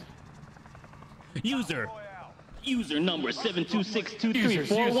 It is User number 726234116.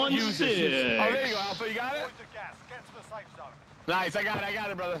 Oh, there you go, Alpha. You got it? Nice. I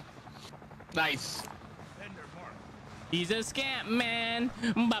got it, brother. Nice. He's a scamp man.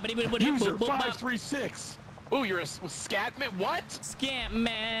 User 536. Oh, you're a scat man? What? Scamp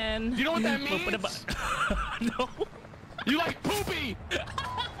man. You know what that means? No. You like poopy?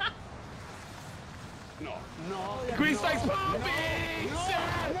 No. Grease likes poopy.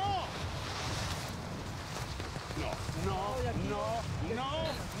 Sad. No.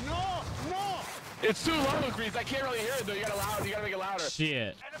 It's too low, Grease. I can't really hear it though. You gotta make it louder.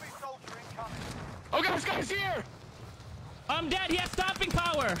 Shit. Enemy soldier incoming. Oh, guys, here. I'm dead. He has stopping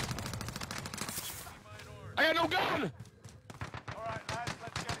power. I got no gun. All right, lads,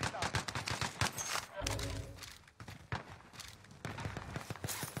 let's get it done.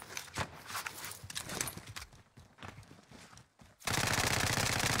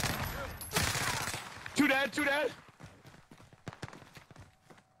 Two dead.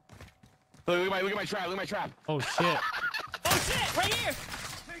 Look at my trap. Oh shit. Oh shit! Right here.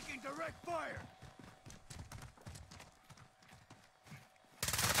 Taking direct fire.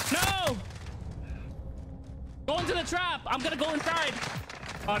 No. Go into the trap. I'm gonna go inside.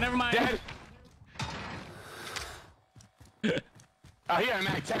 Oh, never mind. Dead. Oh, here I'm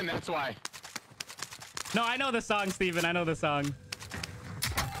at 10. That's why. No, I know the song, Steven. I know the song.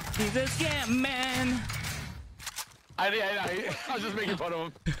 He's a scamp man. I was just making fun of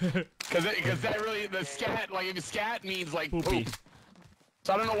him. Because that really, the scat, like, if scat means, like, Poopy. poop.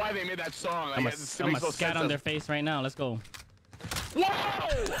 So I don't know why they made that song. I'm a scat on their face right now. Let's go.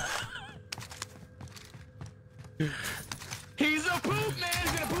 Whoa! He's a poop, man.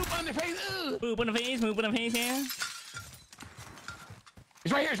 He's gonna poop on the face. Ugh. Poop on the face, poop on the face here.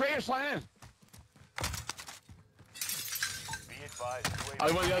 He's right here, slide in. Be advised. Oh,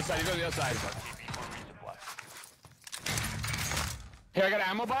 he's on the other side. He's on the other side. Here, I got an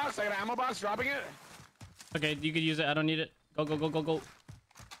ammo box. Dropping it. Okay, you could use it. I don't need it. Go, go, go, go, go.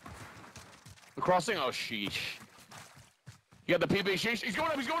 The crossing. Oh, sheesh. You got the PB. Sheesh. He's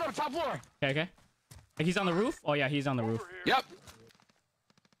going up. He's going up. Top floor. Okay, okay. Like he's on the roof? Oh, yeah, he's on the roof. Yep.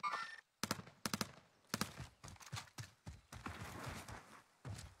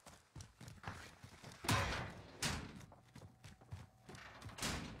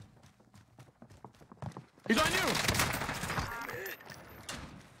 He's on you.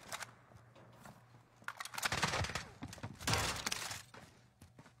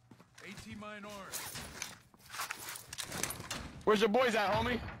 18 mine orange. Where's your boys at,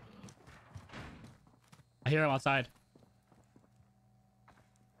 homie? I hear him outside.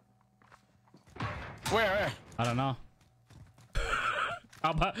 Where? I don't know.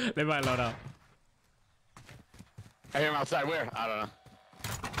 They might load up. I hear him outside. Where? I don't know.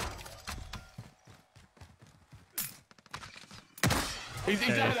 He's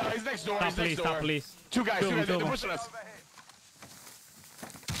next door. Stop, police. Stop, police. Two guys. They're pushing us.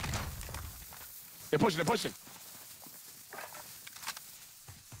 They're pushing.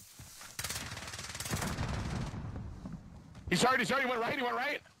 He's hurt. He went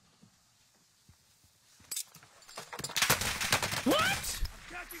right. What?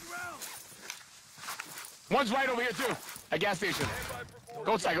 One's right over here, too. At gas station.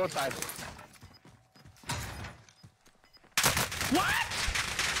 Go inside. What?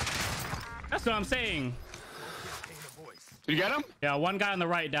 That's what I'm saying. You get him? Yeah, one guy on the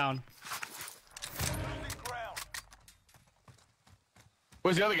right down.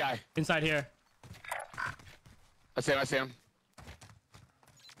 Where's the other guy? Inside here. I see him.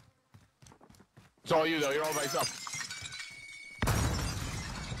 It's all you, though. You're all by yourself.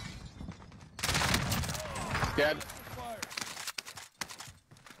 Dead.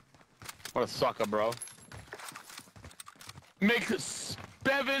 What a sucker, bro. McSpevin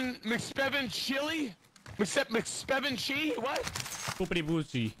chili? McSpevin chi? What? Poopity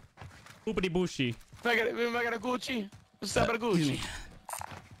booshy. I got a Gucci. What's up, Gucci?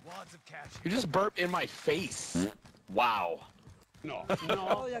 Wads of cash. You just burped in my face. Wow. No.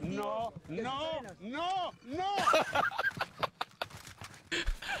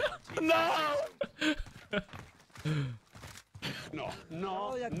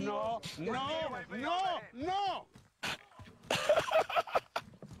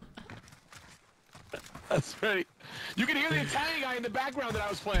 That's pretty. You can hear the Italian guy in the background that I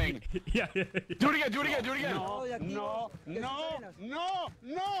was playing. Yeah. Do it again. No.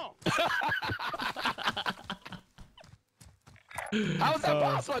 How is that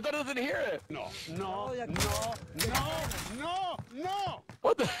possible? I thought I didn't hear it. No.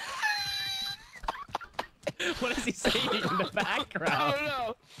 What the? What is he saying in the background? I don't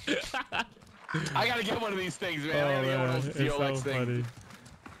know. I gotta get one of these things, man. I gotta get one of those DOX things.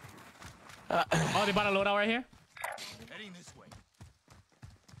 Oh, they bought a loadout right here? Heading this way.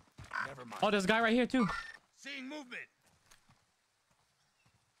 Never mind. Oh, there's a guy right here, too. Seeing movement.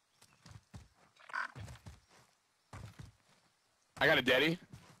 I got a daddy.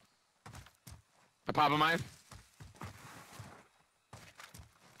 A pop of mine.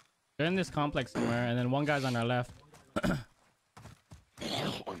 They're in this complex somewhere, and then one guy's on our left.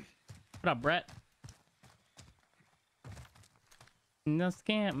 What up, Brett? No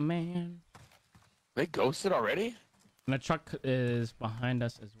scamp, man. They ghosted already? And the truck is behind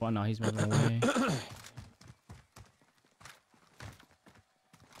us as well. No, he's moving away.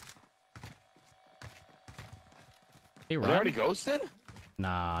 Hey, They already ghosted?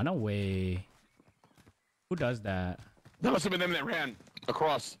 Nah, no way. Who does that? That must have been them that ran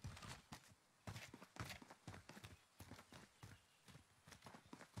across.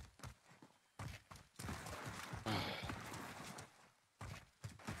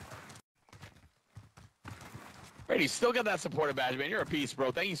 Brady, still got that supporter badge, man. You're a piece,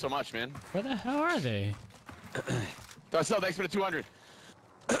 bro. Thank you so much, man. Where the hell are they? So, thanks for the 200.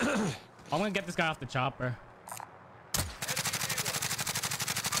 I'm gonna get this guy off the chopper.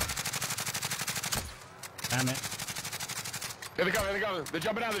 Damn it. Here they come. They're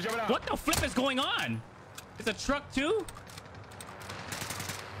jumping out. What the flip is going on? It's a truck too?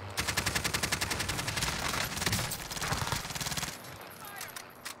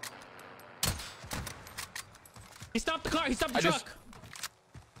 He stopped the car. He stopped the truck.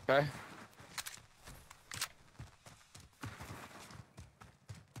 Okay.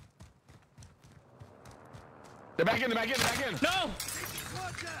 They're back in. No!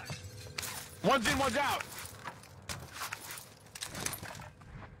 One's in, one's out.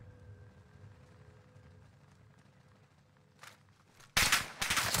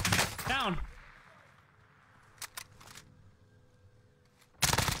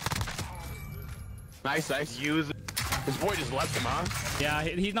 Nice. Use. His boy just left him, huh? Yeah,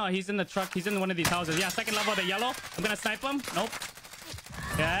 he's in the truck. He's in one of these houses. Yeah, second level of the yellow. I'm gonna snipe him. Nope.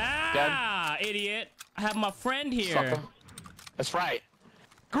 Yeah, dead. Idiot. I have my friend here. Sucker. That's right.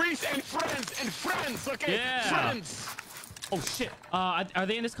 Grease and friends. Okay, yeah. Friends. Oh shit. Are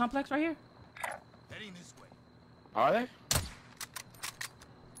they in this complex right here? Heading this way. Are they?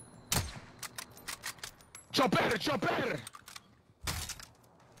 Chopper.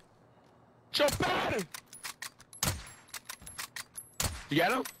 You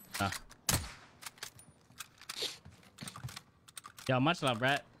got him? Yo, much love,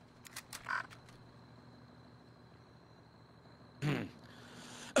 Brett.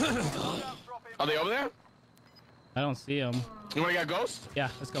 Are they over there? I don't see him. You wanna get a ghost? Yeah,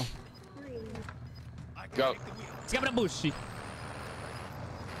 let's go. Go. Let's get a bush.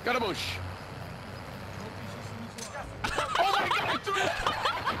 Got a bush. Oh my god, dude!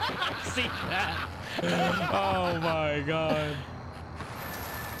 See that? Oh my god.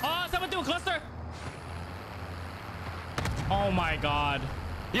 Oh, someone do a cluster. Oh my god.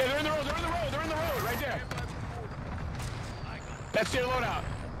 Yeah, they're in the road, right there. That's their loadout.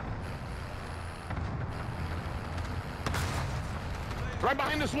 Right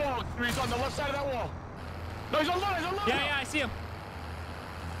behind this wall. He's on the left side of that wall. No, he's on loadout. Yeah, I see him.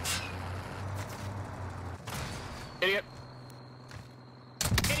 Idiot.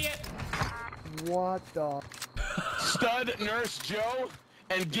 What the? Stud, Nurse Joe,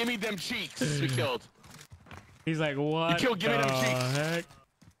 and Gimme Them Cheeks. We killed. He's like, what? You killed Gimme Them Cheeks. Heck?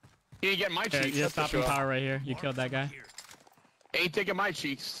 He didn't get my cheeks. You're stopping power right here. You killed that guy. Ain't taking my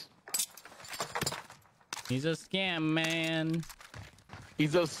cheeks. He's a scam man.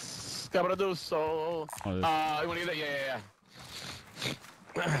 He's a scabradoso. Oh, you want to get that?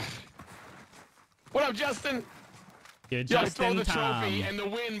 Yeah. What up, Justin? You're Yeah, just I throw in the time. trophy and the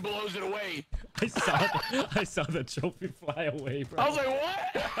wind blows it away. I saw the trophy fly away, bro. I was like,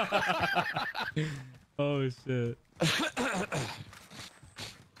 what? Oh shit.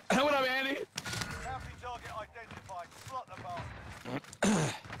 What up, Andy? County target identified. Slot the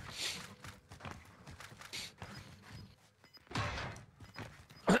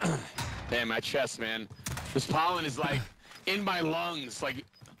bastard. Damn, my chest, man. This pollen is like in my lungs, like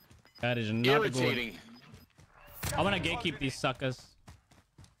That is not irritating. Good. I want to gatekeep these suckers.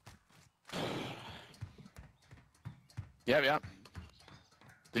 Yeah.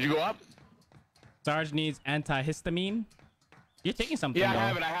 Did you go up? Sarge needs antihistamine. You're taking something. Yeah, though.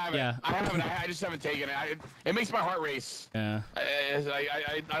 I have it. Yeah. I have it. I just haven't taken it. It makes my heart race. Yeah.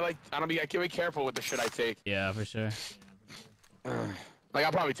 I can't be careful with the shit I take. Yeah, for sure. Like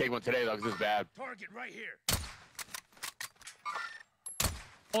I'll probably take one today though, because it's bad. Target right here.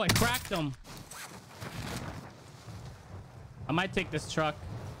 Oh, I cracked him. I might take this truck.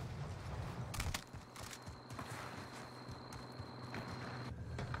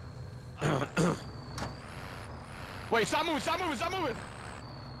 Wait, stop moving.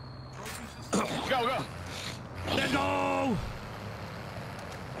 Go. Let's go!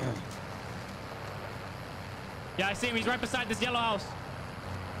 Yeah, I see him. He's right beside this yellow house.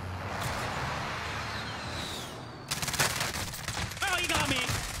 Oh, he got me.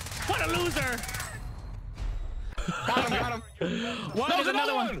 What a loser. Got him. What? There's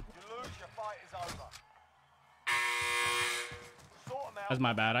another one. You lose, your fight is over. Sort 'em out. That's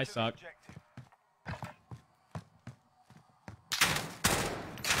my bad. I to the suck. objective.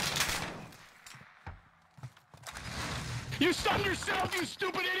 You stunned yourself, you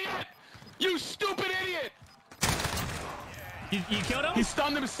stupid idiot! You stupid idiot! You killed him? He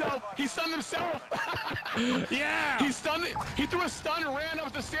stunned himself. Yeah. He threw a stun and ran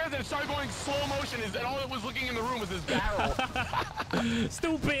up the stairs and it started going slow motion. And all that was looking in the room was his barrel.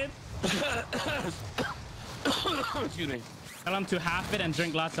 Stupid. Excuse me. Tell him to half it and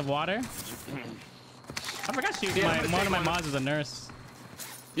drink lots of water. I forgot one of my mods is a nurse.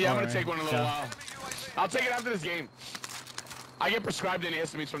 Yeah, I'm gonna take one in a little while. I'll take it after this game. I get prescribed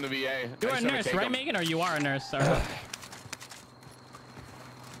antihistamines from the VA. You're a nurse, right, Megan? Or you are a nurse? Sorry.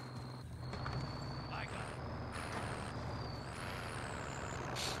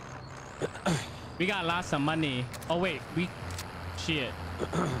 We got lots of money. Oh wait, shit.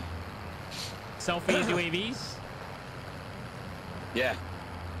 Selfies, UAVs. Yeah.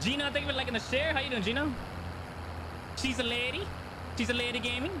 Gina, thank you for liking the share. How you doing, Gina? She's a lady. She's a lady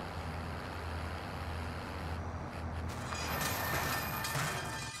gaming.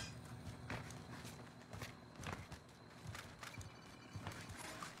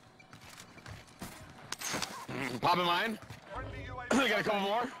 Popping mine. I got a couple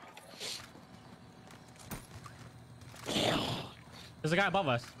more. There's a guy above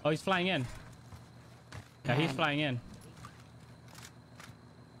us. Oh, he's flying in. Yeah, he's flying in.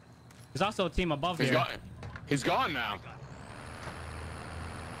 There's also a team above here. He's gone now.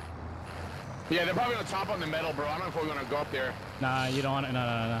 Yeah, they're probably gonna top on the metal, bro. I don't know if we're gonna go up there. Nah, you don't want it.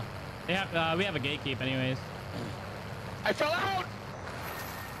 No. They have, we have a gatekeep anyways. I fell out!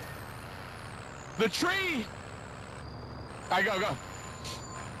 The tree! I go.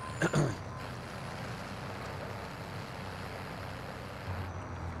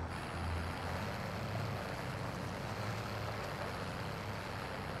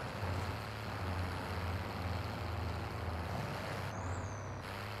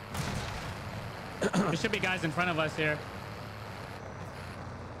 There should be guys in front of us here.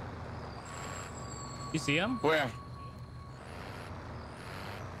 You see them? Where?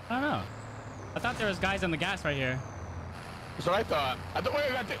 I don't know. I thought there was guys on the gas right here. That's what I thought.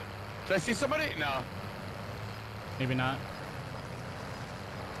 Wait, did I see somebody? No. Maybe not.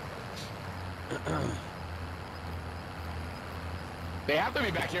 They have to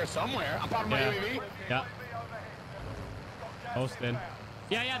be back here somewhere. I'm popping my UAV. Yeah. Posted.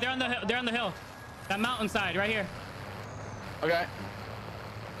 Yeah, they're on the hill. They're on the hill. That mountainside right here. Okay.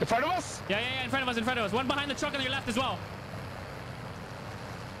 In front of us? Yeah, in front of us. One behind the truck on your left as well.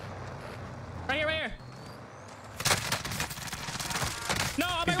 Right here. No,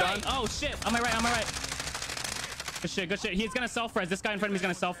 on my right. Oh shit, on my right. Good shit. He's gonna self-res. This guy in front of me is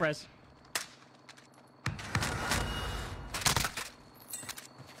gonna self-res.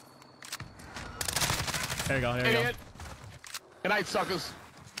 There you go. Idiot. Good night, suckers.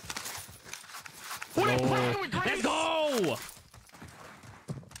 Let's go!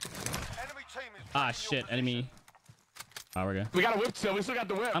 Ah, shit. Enemy. Oh, we're good. We got a whip still. We still got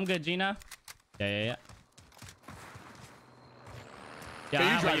the whip. I'm good, Gina. Yeah.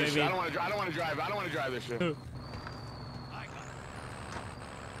 Yeah, you drive this shit. I don't want to drive this shit.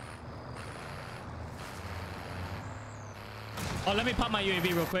 Oh, let me pop my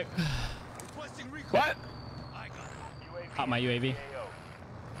UAV real quick. What? Pop my UAV.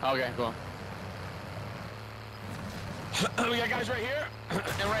 Okay, cool. We got guys right here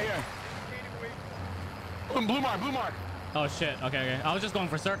and right here. Blue mark. Oh shit. Okay. I was just going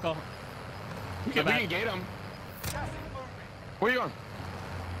for circle. We can gate him. Where are you going?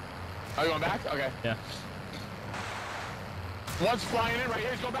 Are you going back? Okay. Yeah. One's flying in right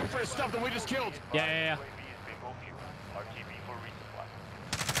here. He's going back for his stuff that we just killed. Yeah.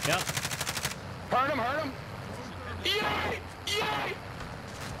 Yep. Hurt him. Yay!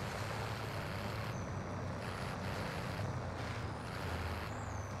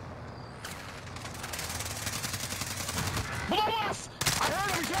 Below us! I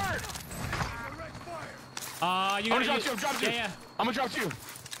heard him. He's hurt. I'm gonna drop you. Yeah. I'm gonna drop you.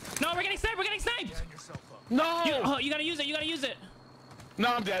 No, we're getting sniped. No. You gotta use it.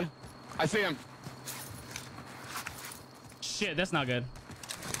 No, I'm dead. I see him. Shit, that's not good.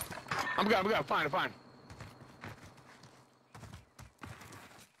 I'm good. Fine.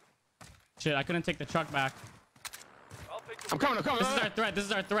 Shit, I couldn't take the truck back. I'm coming. This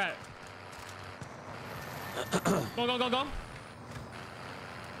is our threat. Go.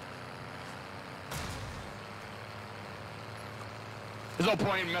 There's no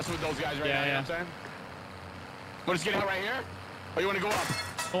point in messing with those guys right now, you know what I'm saying? We'll just get out right here? Or you want to go up?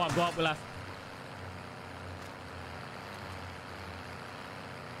 Go up, we left.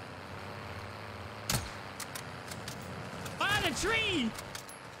 Ah, the tree!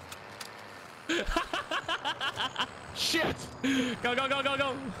 Shit! Go.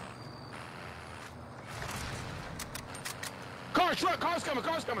 Car's coming.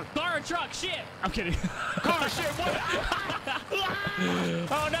 Car or truck, shit! I'm kidding. Car, shit, what?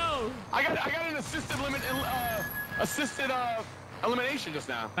 Oh no! I got an assisted elimination just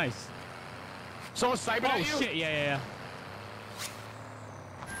now. Nice. Someone sniping at you? Oh shit, yeah.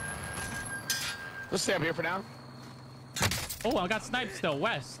 Let's stay up here for now. Oh, I got sniped still,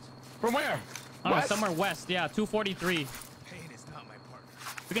 west. From where? Oh, somewhere west, yeah, 243. Pain is not my partner.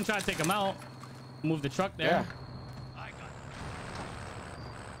 We can try to take him out. Move the truck there. Yeah.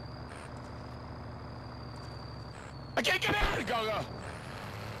 I can't get in! Go.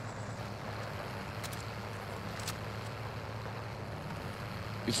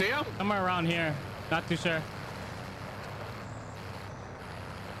 You see him? Somewhere around here. Not too sure.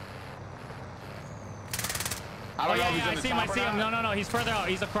 I don't know if he's I see him. No. He's further out.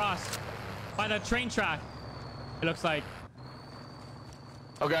 He's across. By the train track. It looks like.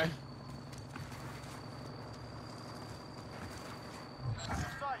 Okay.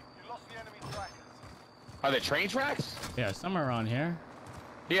 Are they train tracks? Yeah, somewhere around here.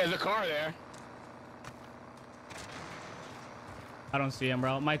 Yeah, there's a car there. I don't see him,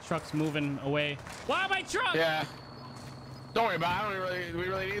 bro. My truck's moving away. Wow, my truck! Yeah. Don't worry about it. I don't really. We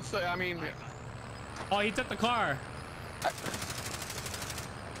really need to. I mean. Oh, he took the car.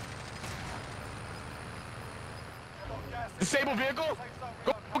 Disable vehicle.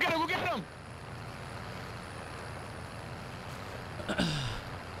 Go get him. Go get him.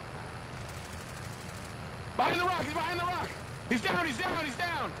 Behind the rock. He's behind the rock. He's down. He's down. He's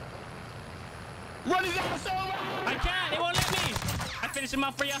down. Run his ass over. I can't. It won't let me. I finished him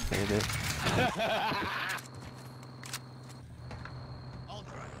off for you.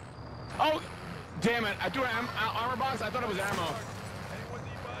 Oh, damn it. I threw an armor box. I thought it was ammo.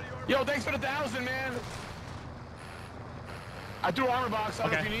 Yo, thanks for the 1,000, man. I threw an armor box. I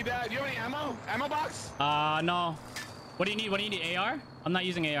don't know if you need that. Do you have any ammo? Ammo box? No. What do you need? What do you need? AR? I'm not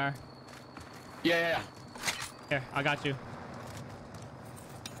using AR. Yeah. Here, I got you.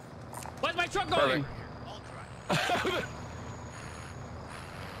 Where's my truck going?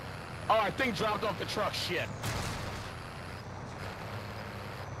 Oh, I think dropped off the truck. Shit.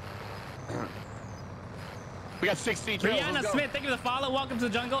 We got 16 kills. Brianna Smith, thank you for the follow. Welcome to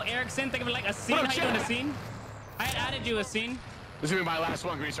the jungle. Erickson, thank you for like a scene. How you doing, a scene? I added you a scene. This is gonna be my last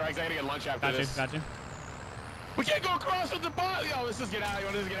one, Greaser. I gotta get lunch after this. Got you. We can't go across with the bot. Yo, let's just get out. You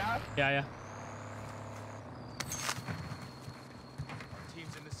want to just get out? Yeah.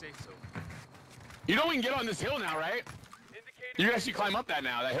 Team's in the safe zone. You know we can get on this hill now, right? You can actually climb up that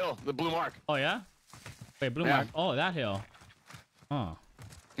now, that hill, the blue mark. Oh, yeah? Wait, blue mark. Oh, that hill. Oh.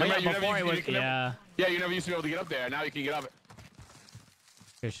 Remember, yeah, before it was, yeah, you never used to be able to get up there. Now you can get up it.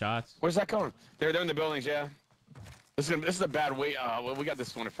 Good shots. Where's that going? They're in the buildings, yeah. This is a bad way. Well, we got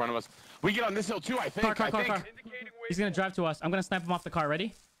this one in front of us. We get on this hill too, I think. Car. He's gonna drive to us. I'm gonna snipe him off the car.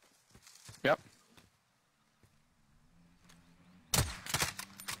 Ready? Yep.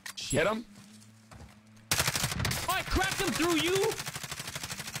 Shit. Hit him. Oh, I cracked him through you.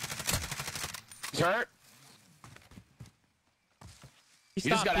 He's hurt. He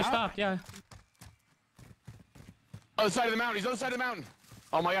stopped. Yeah. Other side of the mountain. He's on the side of the mountain.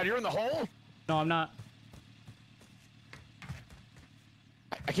 Oh my God, you're in the hole? No, I'm not.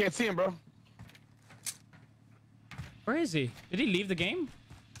 I can't see him, bro. Where is he? Did he leave the game?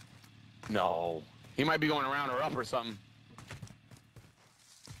 No. He might be going around or up or something.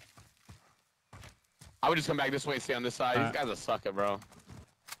 I would just come back this way and stay on this side. These guys are sucker, bro.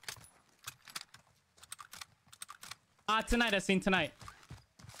 Tonight. I seen tonight.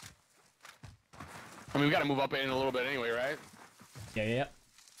 I mean, we got to move up in a little bit anyway, right? Yeah.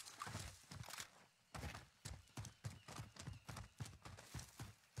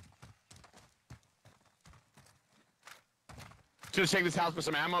 Just check this house for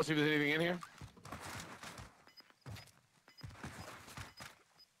some ammo, see if there's anything in here.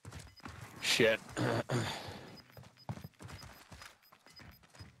 Shit.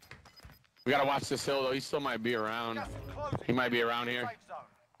 We gotta watch this hill, though. He still might be around. He might be around here.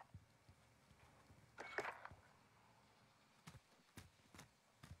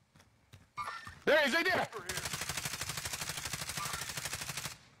 There he is, right there!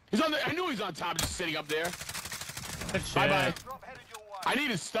 He's on the. I knew he was on top, just sitting up there. Bye-bye. I need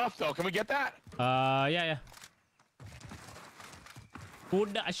his stuff, though. Can we get that? Yeah.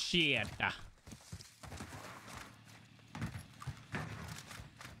 Good shit.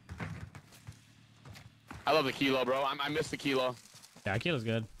 I love the kilo, bro. I miss the kilo. Yeah, kilo's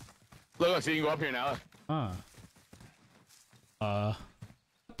good. Look, so you can go up here now.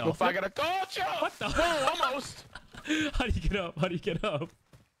 If I got a culture! What the? Whoa, almost! How do you get up?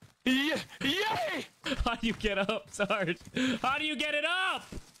 Yeah! Yay! How do you get up, Sarge? How do you get it up?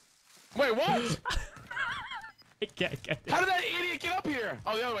 Wait, what? I can't get it. How did that idiot get up here?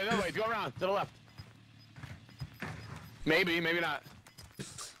 Oh, the other way. Go around, to the left. Maybe not.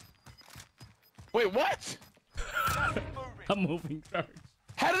 Wait, what? I'm moving, Sarge.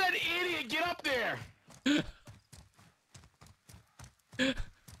 How did that idiot get up there?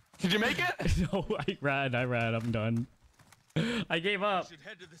 Did you make it? No, I ran. I'm done. I gave up. Should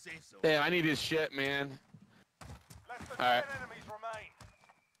head to the safe zone. Damn, I need his shit, man. All right. Enemies remain.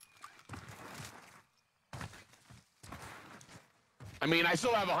 I mean, I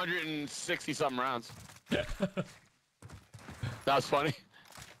still have 160 something rounds. That was funny.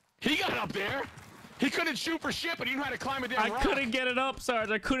 He got up there. He couldn't shoot for shit, but he knew how to climb a damn rock. I couldn't get it up, Sarge.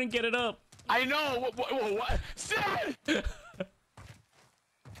 I couldn't get it up. I know. What? Sid!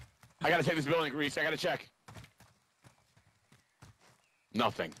 I gotta take this building, Reese. I gotta check.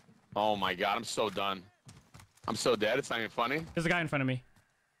 Nothing. Oh my God, I'm so done. I'm so dead. It's not even funny. There's a guy in front of me.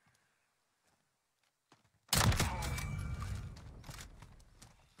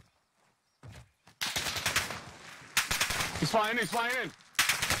 flying in.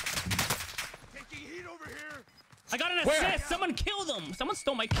 Taking heat over here. I got an assist. Where? Someone killed him. Someone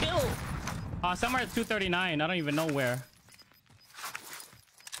stole my kill. Somewhere at 239. I don't even know where.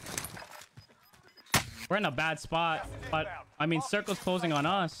 We're in a bad spot, but I mean, circle's closing on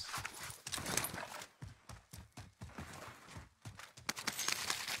us.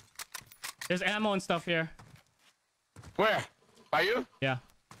 There's ammo and stuff here. Where? Are you? Yeah.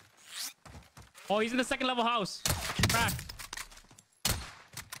 Oh, he's in the second level house. Crack.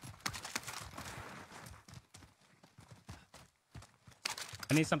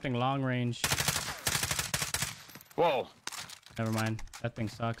 I need something long range. Whoa. Never mind. That thing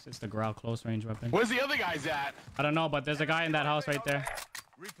sucks. It's the growl close range weapon. Where's the other guys at? I don't know, but there's a guy in that house right there.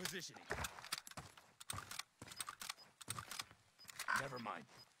 Repositioning. Never mind.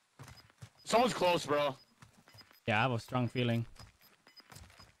 Someone's close, bro. Yeah, I have a strong feeling.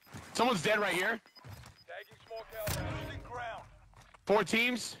 Someone's dead right here. Tagging small cal rounds. Losing ground. 4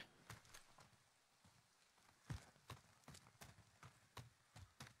 teams.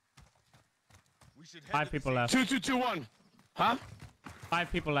 We should head 5 to the people left. 2, 2, 2, 1. Huh?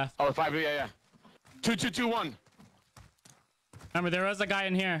 5 people left. Oh, 5. Yeah. 2, 2, 2, 1. Remember, there was a guy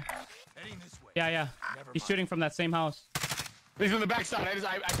in here. Heading this way. Yeah. He's shooting from that same house. He's on the backside.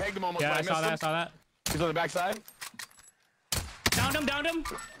 I pegged him almost. Yeah, but I missed saw him. that. He's on the backside. Downed him.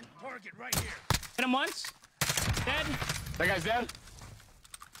 Target right here. Hit him once. Dead. That guy's dead.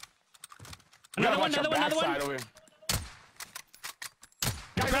 Another one. Over here.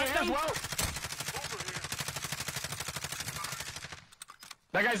 Guys right here as well. Over here.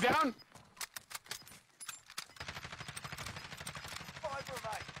 That guy's down. 5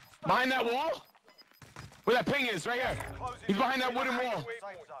 remain. Behind that wall. Where that ping is, right here. He's behind that wooden wall.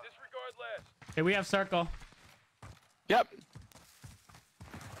 Waypoint. Disregard last. Okay, we have circle. Yep.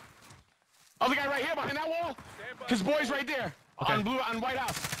 Other guy right here behind that wall. His boy's right there. Okay. On White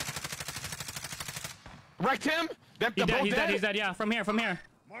House. Wrecked him. He's dead. Yeah, from here.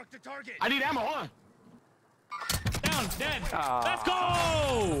 Mark the target. I need ammo, hold on. Down. Dead. Let's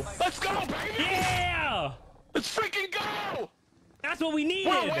go. Let's go, baby. Yeah. Let's freaking go. That's what we needed.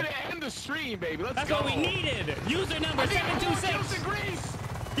 What a way to end the stream, baby. Let's That's go. what we needed. User number 726. Grease.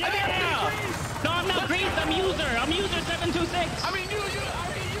 Yeah. No, I'm not Grease. I'm user 726. I mean, user.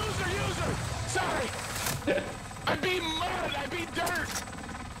 Sorry. I beat mud. I beat dirt.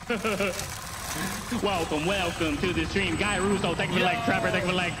 Welcome to the stream. Guy Russo, thank you for like Trevor, thank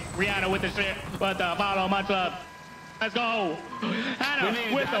you for like Rihanna with the shit. But follow much love. Let's go. Hannah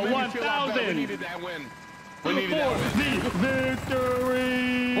with the 1,000. We needed that win. We needed that win. The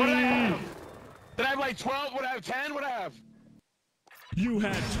victory. What did I have? Did I have like 12? What did I have? 10? What did I have? You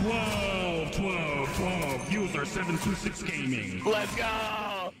had 12. User 726 Gaming. Let's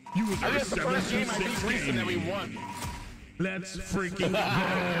go. User I think that's the first game I beat 726 Grease and then we Gaming. won. Let's freaking go.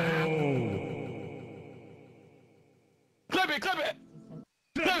 Clip it. Clip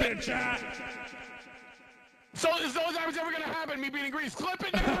it, chat. So is that ever gonna happen? Me beating Grease? Clip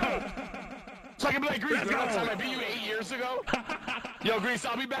it now. So I can be like Grease. Remember that time I beat you 8 years ago? Yo, Grease,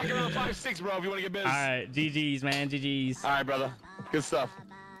 I'll be back in another 5-6, bro. If you want to get biz. All right, GG's, man, GG's. All right, brother. Good stuff.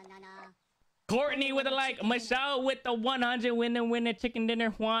 Courtney with a like. Michelle with the 100. Winner, chicken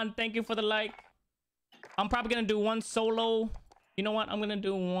dinner. Juan, thank you for the like. I'm probably gonna do one solo. You know what? I'm gonna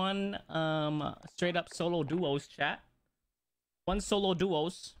do one straight up solo duos, chat. One solo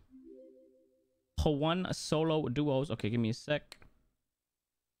duos. Okay, give me a sec.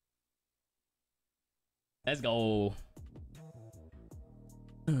 Let's go.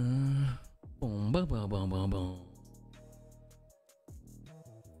 Boom, boom, boom, boom, boom, boom.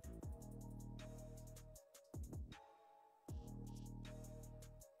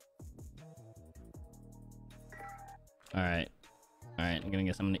 All right. I'm gonna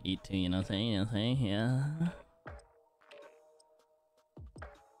get something to eat too. You know what I'm saying? Yeah.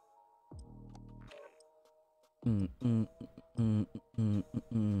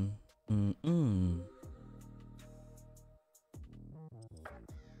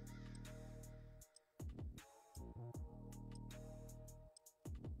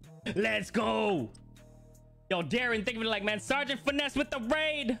 Let's go. Yo, Darren, think of it like, man, Sergeant Finesse with the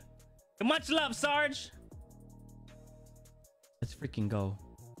raid. Much love, Sarge. Let's freaking go.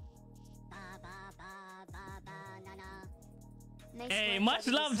 Hey, much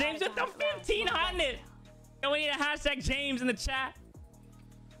love, James, with the 1,500. Yo, we need a hashtag James in the chat.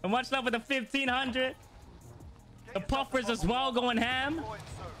 And much love with the 1,500. The puffers as well going ham.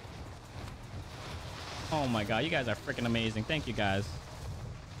 Oh my god, you guys are freaking amazing. Thank you guys.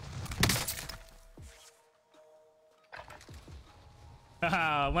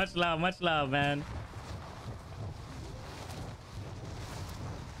 Much love, man.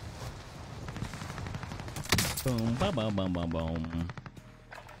 Boom, boom, boom, boom, boom, boom.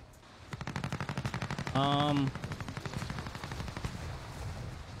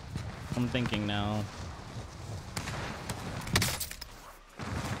 I'm thinking now.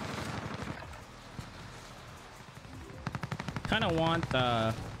 Kind of want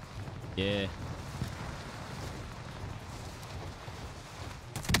the, yeah.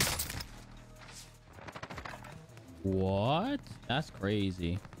 What? That's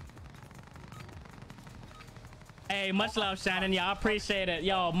crazy. Hey, much love, Shannon. Y'all appreciate it.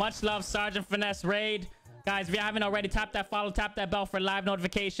 Yo, much love, Sergeant Finesse Raid. Guys, if you haven't already, tap that follow, tap that bell for live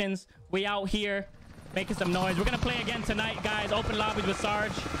notifications. We out here making some noise. We're gonna play again tonight, guys. Open lobbies with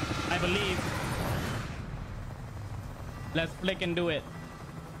Sarge, I believe. Let's flick and do it.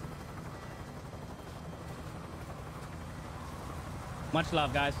 Much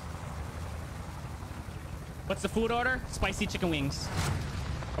love, guys. What's the food order? Spicy chicken wings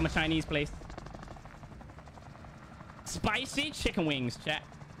from a Chinese place. Spicy chicken wings, chat.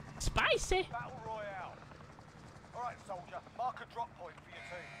 Spicy. Battle Royale. All right, soldier. Mark a drop point for your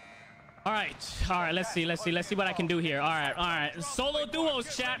team. All right. Let's see what I can do here. All right. Solo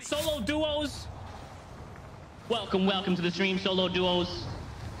duos, chat. Solo duos. Welcome to the stream, solo duos.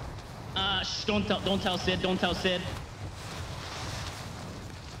 Shh, don't tell Sid. Don't tell Sid.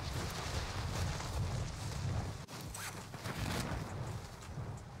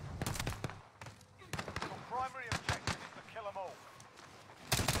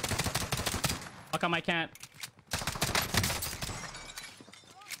 How come I can't?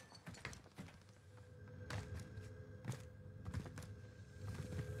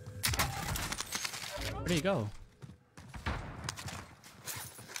 Where'd he go?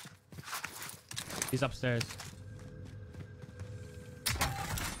 He's upstairs.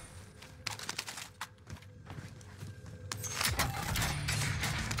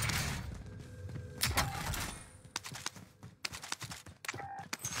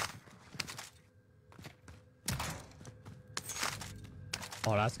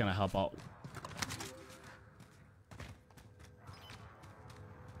 Oh, that's gonna help out.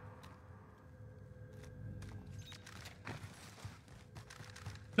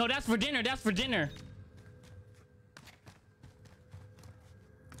 No, that's for dinner. That's for dinner.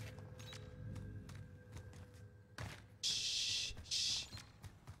 Shh.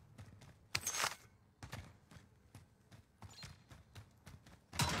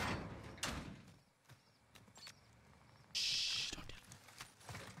 Don't tell.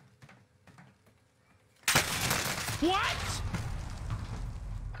 What?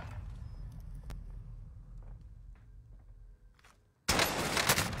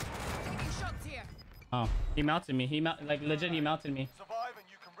 Oh, he mounted me. Like legit, he mounted me. Survive and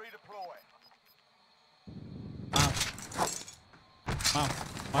you can redeploy.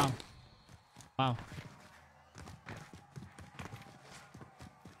 Wow.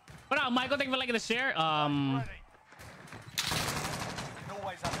 What up, Michael? Thank you for liking the share. You can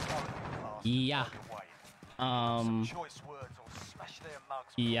always have a go at the class. Yeah. Some choice words or smash their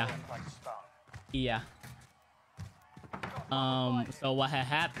mugs Yeah. before they start. Yeah. So what had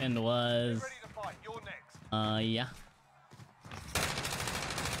happened was, Ready to fight. You're next. yeah.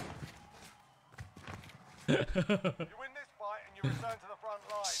 You win this fight and you return to the front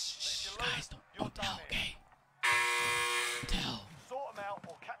line. If you lose, Guys, you're don't tell, done okay? here. Don't tell. Sort them out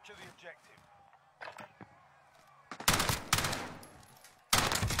or capture the objective.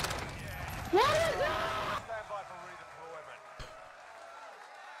 What is that? Stand by for redeployment.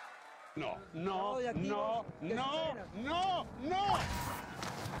 No.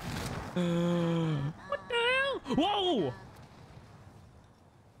 What the hell? Whoa!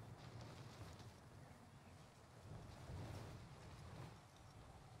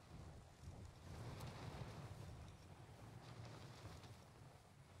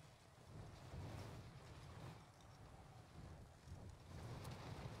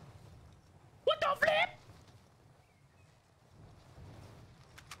 What the flip?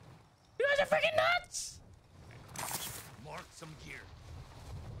 You guys are freaking nuts! Mark some gear.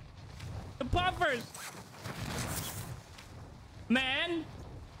 The puffers! Man!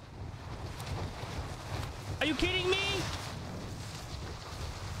 Are you kidding me?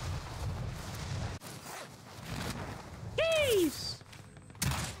 Jeez!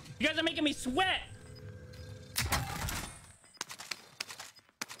 You guys are making me sweat!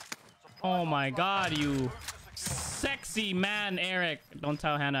 Oh my god, you sexy man, Eric. Don't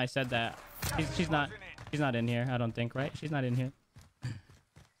tell Hannah I said that. She's not in here, I don't think, right? She's not in here.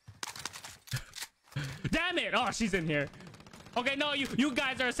 Damn it! Oh, she's in here. Okay, no, you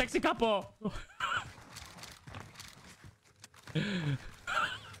guys are a sexy couple.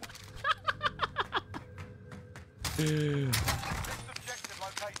 You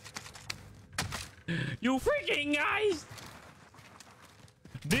freaking guys!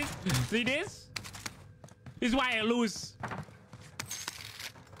 This, see this? This is why I lose.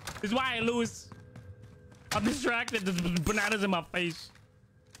 This is why I lose. I'm distracted. There's bananas in my face.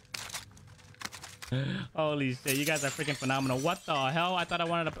 Holy shit, you guys are freaking phenomenal. What the hell? I thought I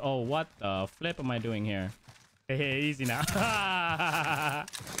wanted to... Oh, what the flip am I doing here? Hey, easy now.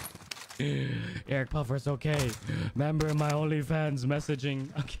 Eric Puffer's okay. Member in my OnlyFans messaging.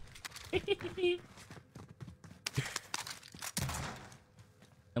 Okay.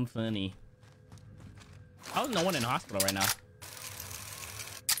 I'm funny. How's no one in hospital right now?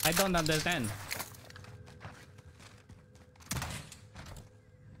 I don't understand.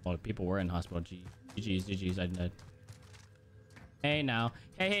 Oh, people were in hospital. GG's, I died. Hey now.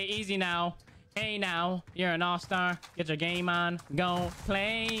 Hey, easy now. Hey now. You're an all-star. Get your game on. Go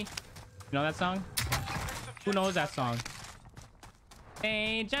play. You know that song? Who knows that song?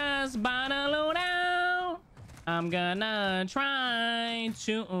 They just bought a loadout. I'm gonna try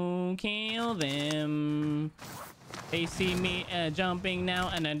to kill them. They see me jumping now,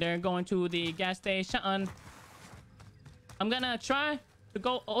 and then they're going to the gas station. I'm gonna try to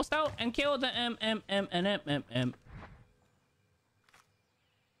go host out and kill the M.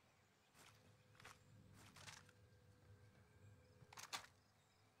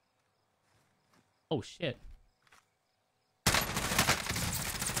 Oh shit.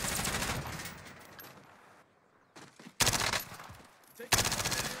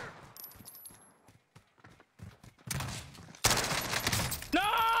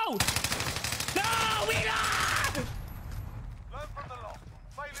 No! No, we not! Learn from the loss.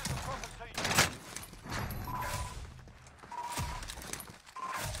 Failures of proper team.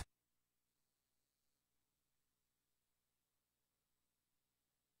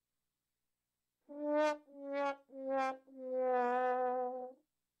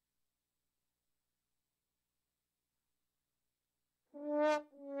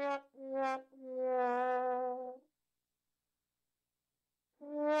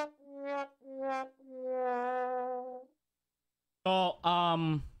 So,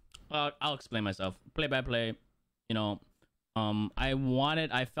 I'll explain myself. Play by play, you know,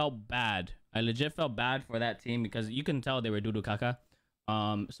 I felt bad. I legit felt bad for that team because you can tell they were doo-doo caca.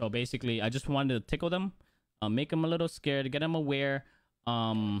 So basically, I just wanted to tickle them, make them a little scared, get them aware,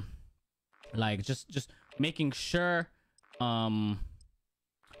 like just making sure,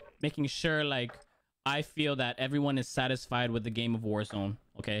 like I feel that everyone is satisfied with the game of Warzone.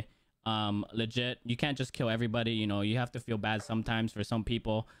 Okay. Legit, you can't just kill everybody, you know, you have to feel bad sometimes for some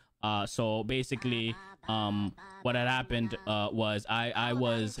people. So basically, what had happened was what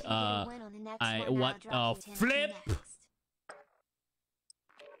the flip?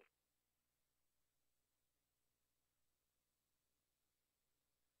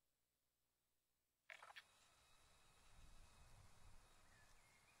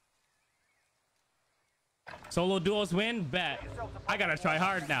 Solo duos win? Bet. I gotta try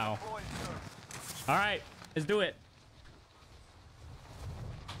hard now. All right, let's do it.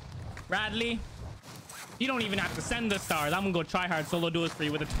 Bradley, you don't even have to send the stars. I'm gonna go try hard solo duos for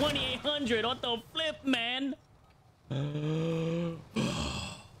you with a 2800. What the flip, man?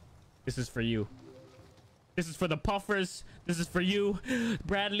 This is for you. This is for the puffers. This is for you,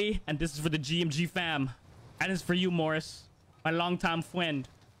 Bradley, and this is for the GMG fam. And it's for you, Morris, my longtime friend.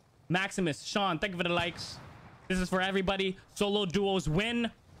 Maximus, Sean, thank you for the likes. This is for everybody. Solo duos win.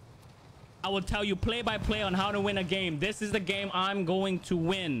 I will tell you play by play on how to win a game. This is the game I'm going to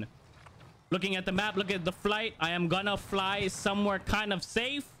win. Looking at the map, look at the flight. I am gonna fly somewhere kind of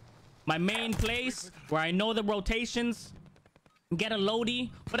safe. My main place where I know the rotations. Get a loadie.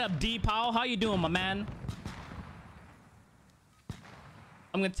 What up, D-Pow? How you doing, my man?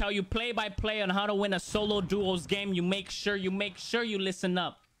 I'm gonna tell you play by play on how to win a solo duos game. You make sure you listen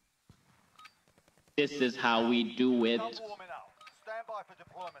up. This is how we do it.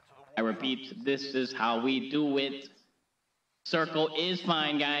 I repeat, this is how we do it. Circle is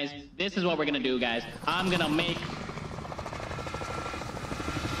fine, guys. This is what we're gonna do, guys. I'm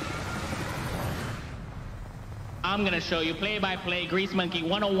gonna show you play by play. Grease Monkey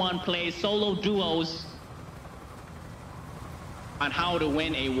 101 plays solo duos on how to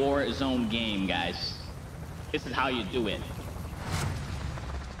win a Warzone game, guys. This is how you do it.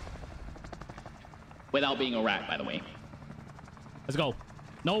 Without being a rat, by the way. Let's go.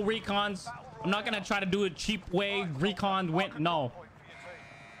 No recons. I'm not gonna try to do a cheap way. Recon win. No.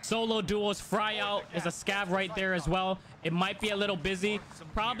 Solo duos fry out. There's a scav right there as well. It might be a little busy.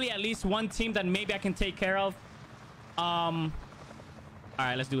 Probably at least one team that maybe I can take care of. All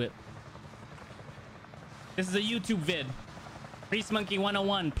right, let's do it. This is a YouTube vid. Priest Monkey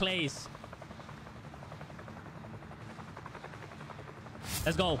 101 plays.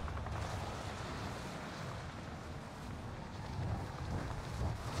 Let's go.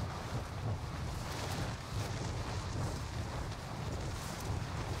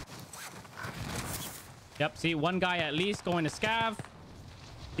 Yep, see, one guy at least going to scav.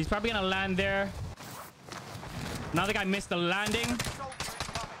 He's probably gonna land there. Another guy missed the landing.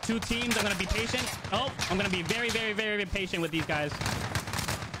 2 teams. I'm gonna be patient. Oh, I'm gonna be very, very, very, very patient with these guys.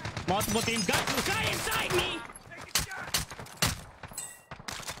 Multiple teams. Guy inside me!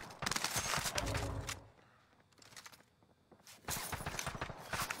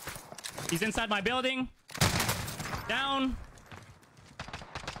 He's inside my building. Down.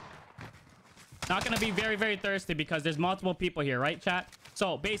 Not gonna be very, very thirsty because there's multiple people here, right, chat?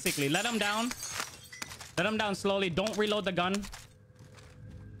 So basically, let him down. Let him down slowly. Don't reload the gun.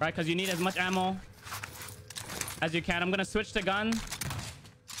 Right, because you need as much ammo as you can. I'm gonna switch the gun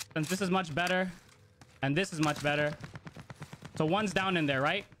since this is much better and this is much better. So one's down in there,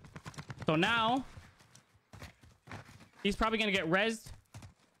 right? So now he's probably gonna get rezzed.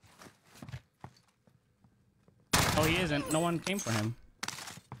 Oh, he isn't. No one came for him.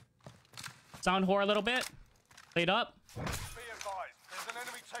 Sound whore a little bit. Laid up. Be advised, there's an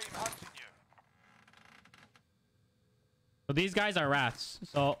enemy team hunting you. So these guys are rats.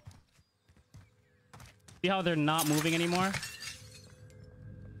 So see how they're not moving anymore?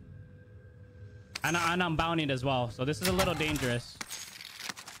 And I'm bountied as well. So this is a little dangerous.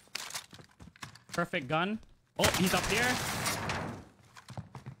 Perfect gun. Oh, he's up here.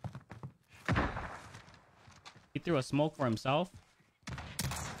 He threw a smoke for himself.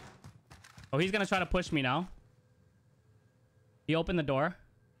 Oh, he's gonna try to push me now. He opened the door.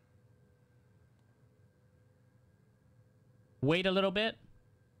 Wait a little bit.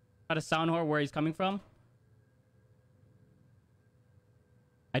 Try to sound whore where he's coming from.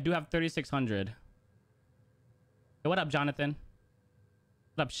 I do have 3,600. Hey, what up, Jonathan?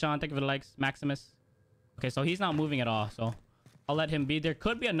 What up, Sean? Thank you for the likes. Maximus. Okay, so he's not moving at all. So I'll let him be. There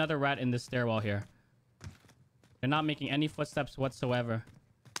could be another rat in this stairwell here. They're not making any footsteps whatsoever.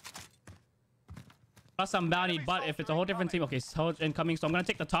 Plus I'm bounty, but if it's a whole different team. Okay, so incoming. So I'm gonna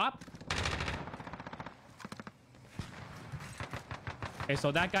take the top. Okay,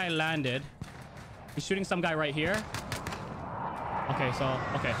 so that guy landed. He's shooting some guy right here. Okay, so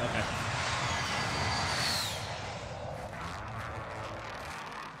okay.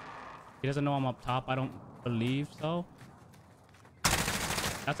 He doesn't know I'm up top. I don't believe so.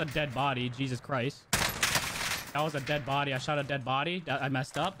 That's a dead body. Jesus Christ. That was a dead body. I shot a dead body. I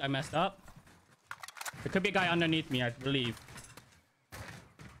messed up. There could be a guy underneath me, I believe.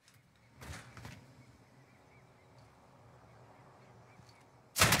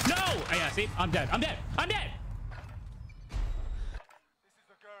 No! Oh, yeah, see? I'm dead. This is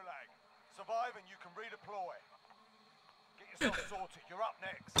the Gulag. Survive and you can redeploy. Get yourself sorted. You're up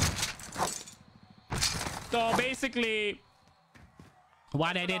next. So basically,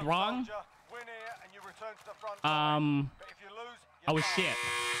 what I did wrong. Win here and you return to the front line. But if you lose, I was shit.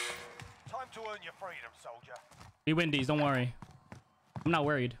 Time to earn your freedom, soldier. We win these, don't worry. I'm not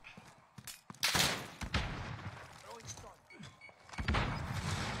worried.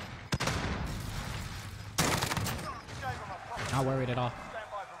 Not worried at all.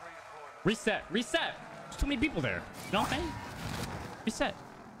 Reset. There's too many people there. You know what I'm saying? Reset.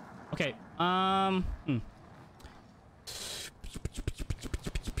 Okay.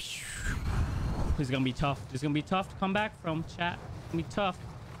 This is gonna be tough. This is gonna be tough to come back from, chat. It's gonna be tough.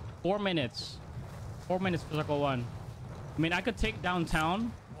 4 minutes. 4 minutes for circle 1. I mean, I could take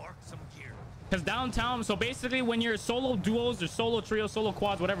downtown. Because downtown, so basically when you're solo duos or solo trios, solo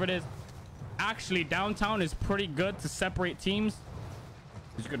quads, whatever it is, actually downtown is pretty good to separate teams.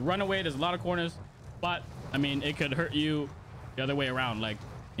 You could run away. There's a lot of corners. But, I mean, it could hurt you the other way around. Like,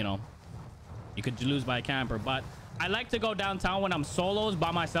 you know, you could lose by a camper. But I like to go downtown when I'm solos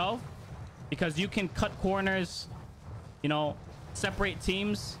by myself. Because you can cut corners, you know, separate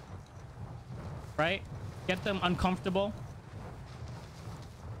teams. Right? Get them uncomfortable.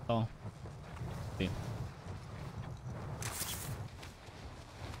 Oh. See.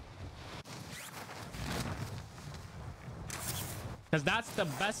 Because that's the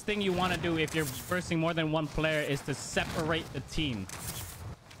best thing you want to do if you're versing more than one player, is to separate the team.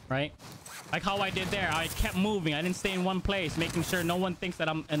 Right? Like how I did there. I kept moving. I didn't stay in one place, making sure no one thinks that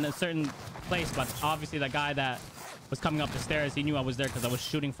I'm in a certain place. But obviously the guy that was coming up the stairs, he knew I was there because I was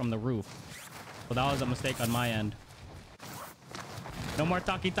shooting from the roof. So that was a mistake on my end. No more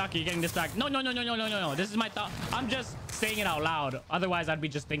talkie-talkie. You're getting distracted. No. This is my thought. I'm just saying it out loud. Otherwise, I'd be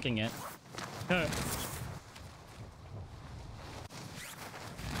just thinking it.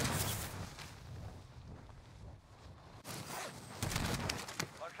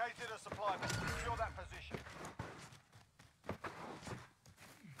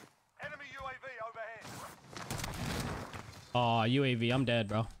 Oh, UAV. I'm dead,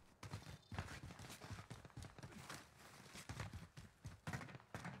 bro.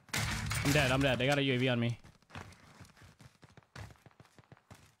 I'm dead. I'm dead. They got a UAV on me.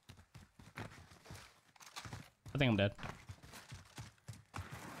 I think I'm dead.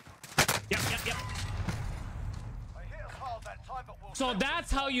 Yep. So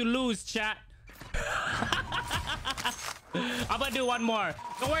that's how you lose, chat. I'm gonna do one more.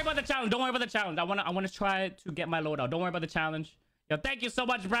 Don't worry about the challenge. Don't worry about the challenge. I wanna try to get my loadout. Don't worry about the challenge. Yo, thank you so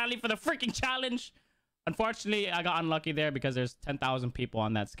much, Bradley, for the freaking challenge. Unfortunately, I got unlucky there because there's 10,000 people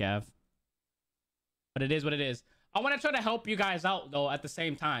on that scav. But it is what it is. I want to try to help you guys out though at the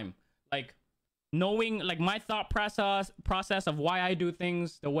same time. Like knowing like my thought process of why I do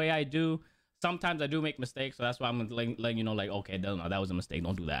things the way I do. Sometimes I do make mistakes, so that's why I'm letting you know, like, okay, no, that was a mistake.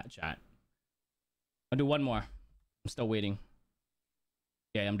 Don't do that, chat. I'll do one more. I'm still waiting.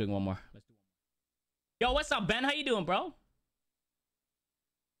 Yeah, I'm doing one more. Let's do one more. Yo, what's up, Ben? How you doing, bro?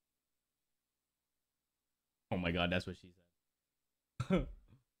 Oh my god, that's what she said.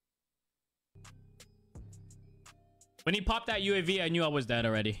 When he popped that UAV, I knew I was dead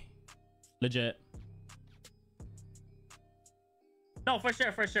already. Legit. No, for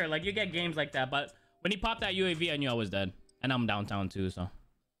sure. Like, you get games like that, but when he popped that UAV, I knew I was dead. And I'm downtown too, so.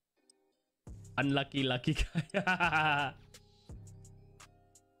 Unlucky, lucky guy.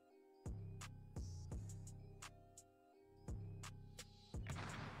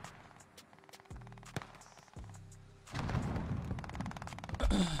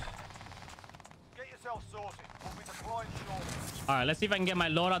 All right, let's see if I can get my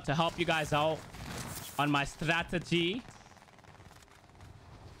loadout to help you guys out on my strategy.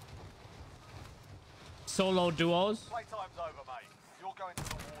 Solo duos. Playtime's over, mate. You're going to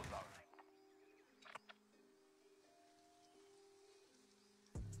the war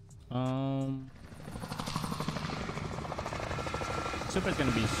zone. Super's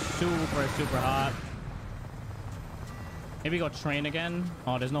gonna be super hot. Maybe go train again.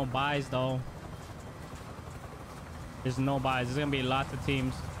 Oh, there's no buys though. There's no buys. There's gonna be lots of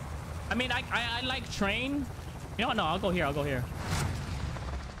teams. I mean, I like train. You know what? No, I'll go here.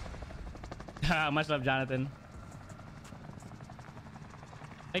 Much love, Jonathan.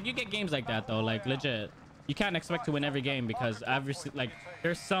 Like, you get games like that though, like legit. You can't expect to win every game because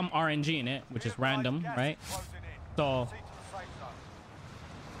there's some RNG in it, which is random, right? So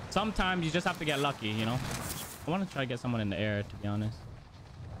sometimes you just have to get lucky, you know. I want to try to get someone in the air, to be honest.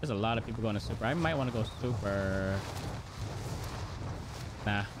 There's a lot of people going to super. I might want to go super.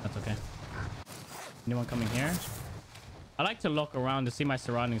 Nah, that's okay. Anyone coming here? I like to look around to see my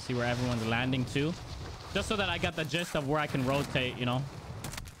surroundings, see where everyone's landing to, just so that I get the gist of where I can rotate, you know.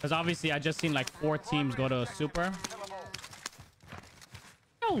 Because obviously I just seen like 4 teams go to super.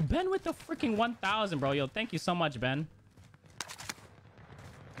 Yo, Ben with the freaking 1,000, bro. Yo, thank you so much, Ben.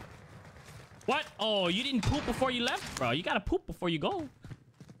 What? Oh, you didn't poop before you left, bro. You gotta poop before you go.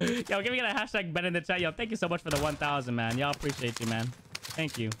 Yo, give me that hashtag Ben in the chat. Yo, thank you so much for the 1,000, man. Y'all appreciate you, man.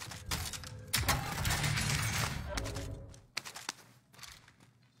 Thank you.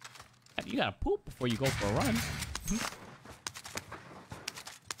 You gotta poop before you go for a run.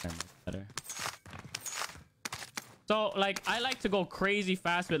 Better. So, like, I like to go crazy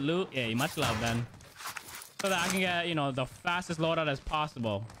fast with loot. Yeah, much love, Ben. So that I can get, you know, the fastest loadout as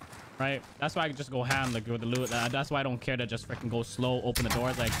possible. Right? That's why I can just go ham, like, with the loot. That's why I don't care to just freaking go slow, open the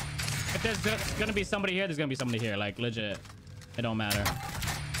doors. Like, if there's gonna be somebody here, there's gonna be somebody here. Like, legit. It don't matter.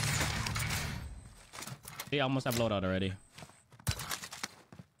 See, I almost have loadout already.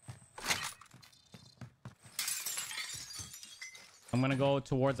 I'm gonna go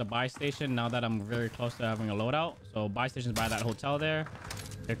towards a buy station now that I'm very close to having a loadout. So buy station's by that hotel there.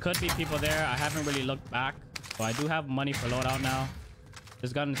 There could be people there. I haven't really looked back. So I do have money for loadout now.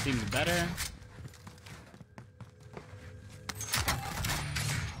 This gun seems better.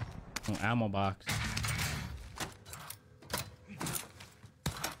 Oh, ammo box.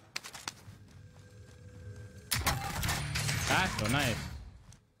 That's so nice.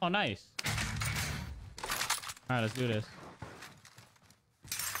 Oh, nice. All right, let's do this.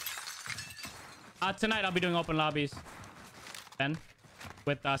 Tonight I'll be doing open lobbies. Ben,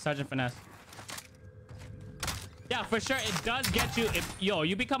 with Sergeant Finesse. Yeah, for sure. It does get you. Yo,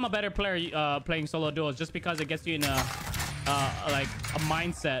 you become a better player playing solo duos just because it gets you in a like a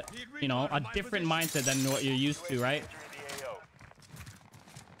mindset, you know, a different mindset than what you're used to, right?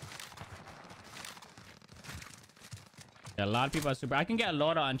 Yeah, a lot of people are super. I can get a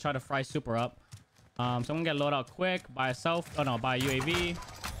loadout and try to fry super up. So I'm gonna get a loadout quick, buy a self. Oh no, buy a UAV.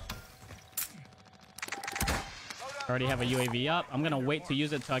 Already have a UAV up. I'm gonna wait to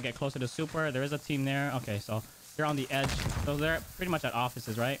use it till I get closer to super. There is a team there. Okay, so They're on the edge. So they're pretty much at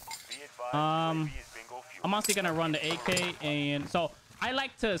offices, right? I'm honestly gonna run the AK, and so I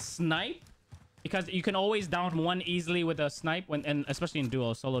like to snipe because you can always down one easily with a snipe and especially in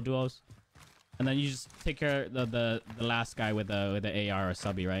duos, solo duos. And then you just take care of the last guy with the AR or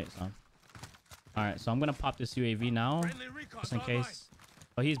subby, right? So all right, so I'm gonna pop this UAV now just in case.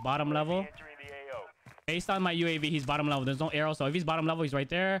 Oh, he's bottom level. Based on my UAV, he's bottom level. There's no arrow, so if he's bottom level, he's right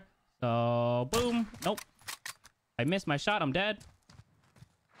there. So boom. Nope. I missed my shot. I'm dead.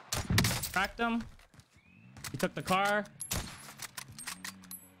 Cracked him. He took the car.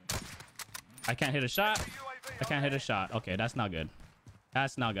 I can't hit a shot. I can't hit a shot. Okay, that's not good.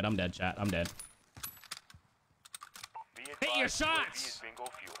 That's not good. I'm dead, chat. I'm dead. Hit your shots!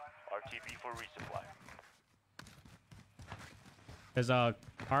 There's a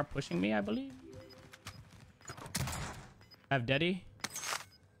car pushing me, I believe. I have Deddy.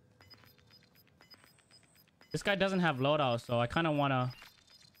 This guy doesn't have loadout, so I kind of want to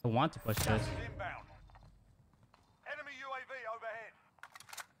push this. Enemy UAV overhead.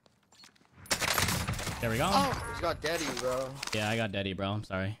 There we go. Oh, he's got Daddy, bro. Yeah, I got Deddy, bro. I'm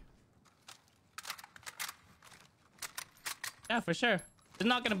sorry. Yeah, for sure. There's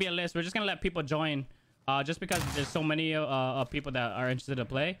not gonna be a list. We're just gonna let people join, just because there's so many people that are interested to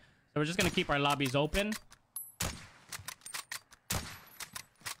play. So we're just gonna keep our lobbies open.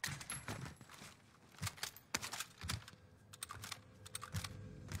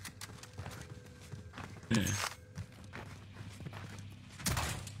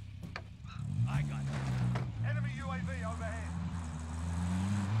 I got it. Enemy UAV overhead.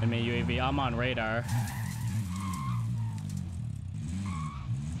 Enemy UAV. I'm on radar.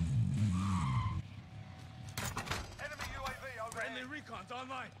 Enemy UAV overhead. Friendly recon's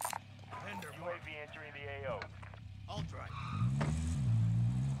online. Tender UAV entering the AO. I'll drive.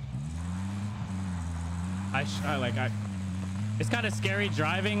 It's kind of scary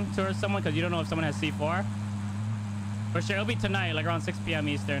driving towards someone because you don't know if someone has C4. For sure, it'll be tonight, like around 6 p.m.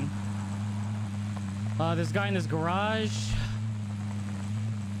 Eastern. This guy in this garage.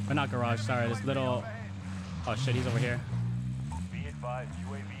 Or not garage, sorry. This little... Oh shit, he's over here. Be advised,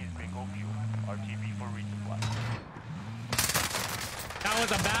 UAV is bingo fuel. RTB for resupply. That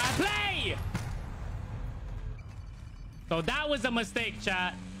was a bad play! So that was a mistake,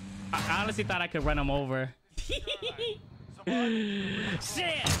 chat. I honestly thought I could run him over.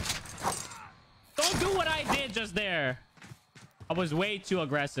 Shit! Don't do what I did just there. I was way too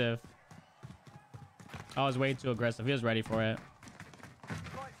aggressive. I was way too aggressive. He was ready for it.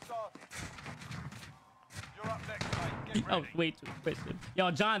 You're up next, mate. Get Oh, ready. way too aggressive.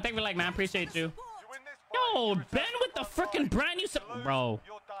 Yo, John, thank you for like, man. Appreciate you. You win this fight, Yo, you return Ben to with the front freaking line. brand new... Lose, Bro.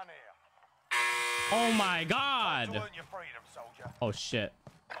 You're done here. Oh my To god. earn your freedom, soldier. Oh shit.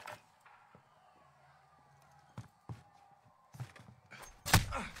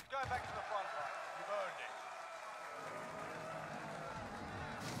 Going back to the front line. You've earned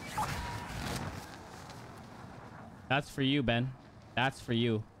it. That's for you, Ben. That's for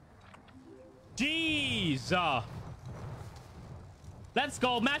you. Jeez. Let's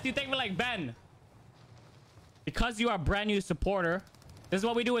go. Matthew, thank you for like Ben. Because you are a brand new supporter. This is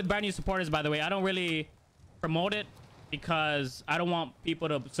what we do with brand new supporters, by the way. I don't really promote it because I don't want people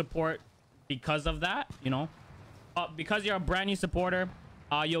to support because of that, you know. Because you're a brand new supporter,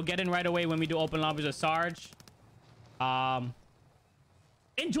 you'll get in right away when we do open lobbies with Sarge.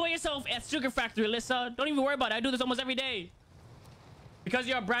 Enjoy yourself at Sugar Factory, Alyssa. Don't even worry about it. I do this almost every day. Because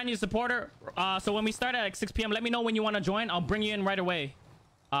you're a brand new supporter, so when we start at like 6 p.m., let me know when you want to join. I'll bring you in right away,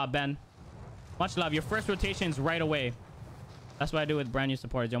 Ben. Much love. Your first rotation's right away. That's what I do with brand new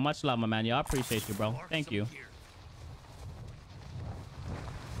supporters. Yo, much love, my man. Yo, I appreciate you, bro. Thank you.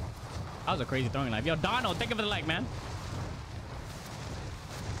 That was a crazy throwing knife. Yo, Donald, thank you for the like, man.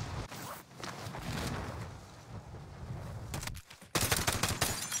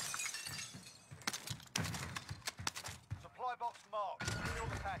 Supply box marked. Secure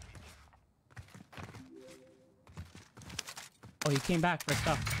the package. Oh, he came back for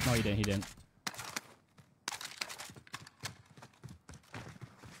stuff. No, he didn't. He didn't.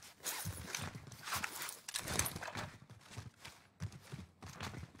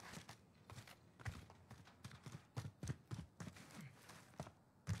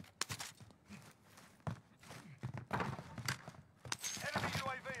 Enemy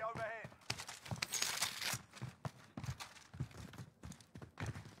UAV overhead.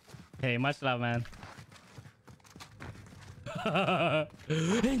 Hey, much love, man.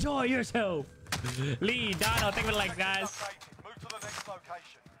 Enjoy yourself. Lee, Donald, thank you for the likes, guys. Updated. Move to the next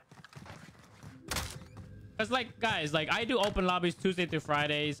location. Because like guys, like I do open lobbies Tuesday through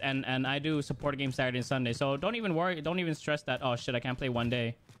Fridays, and I do support game Saturday and Sunday. So don't even worry, don't even stress that. Oh shit, I can't play one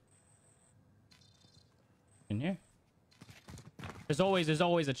day. In here, there's always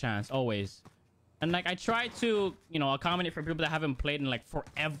a chance, always. And like I try to, you know, accommodate for people that haven't played in like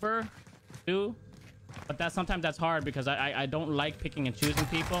forever, too. But that sometimes that's hard because I don't like picking and choosing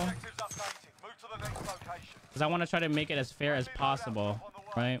people. Because I want to try to make it as fair as possible,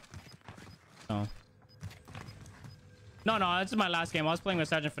 right? So. No, this is my last game. I was playing with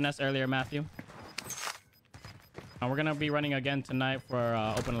Sergeant Finesse earlier, Matthew. And we're gonna be running again tonight for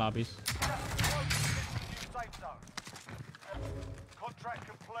open lobbies. Contract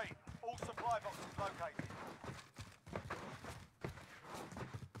complete. All supply boxes located.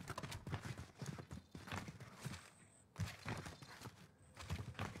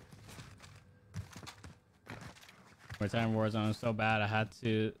 Return Warzone is so bad I had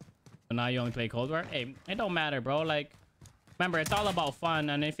to. So now you only play Cold War. Hey, it don't matter, bro. Like, remember, it's all about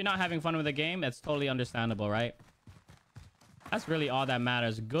fun, and if you're not having fun with the game, that's totally understandable, right? That's really all that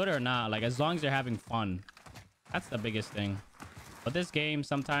matters, good or not. Like, as long as you're having fun, that's the biggest thing. But this game,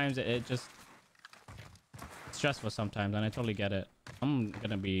 sometimes it just it's stressful sometimes, and I totally get it. I'm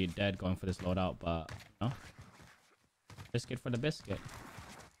gonna be dead going for this loadout, but you know, biscuit for the biscuit.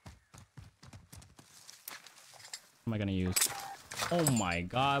 What am I gonna use? Oh my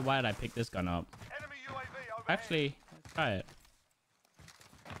god, why did I pick this gun up? Actually, let's try it.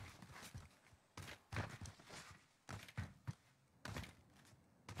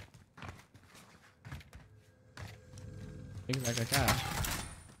 Things like a cat.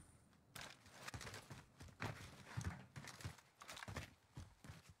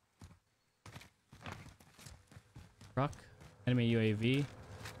 Truck. Enemy UAV.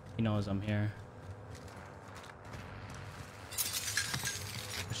 He knows I'm here.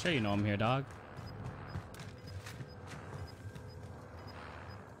 For sure you know I'm here, dog.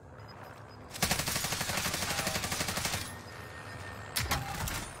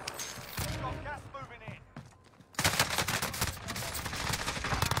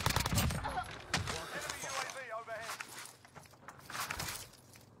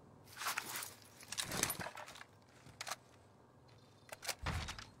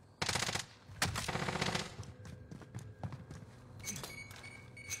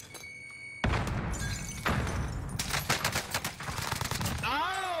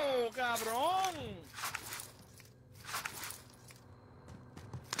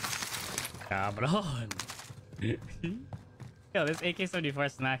 Cabron. Yo, this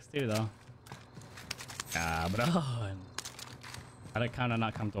AK-74 snacks too, though. Cabron. I'd kind of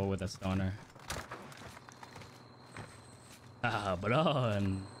not comfortable with a stoner.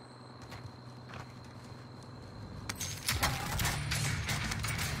 Cabron.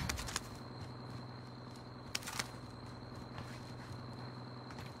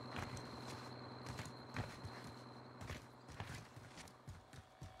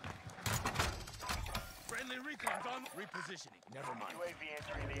 Repositioning. Never mind. UAV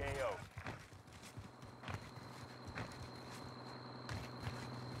entering the AO.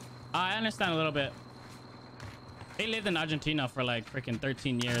 I understand a little bit. They lived in Argentina for like freaking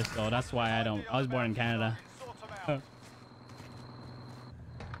 13 years, so that's why I was born in Canada.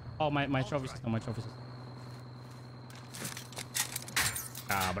 Oh, my trophy system, my trophy system.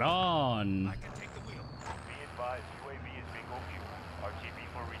 Cabron. I can take the wheel. Be advised, UAV is bingo fuel. RTB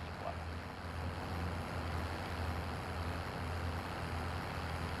for resupply.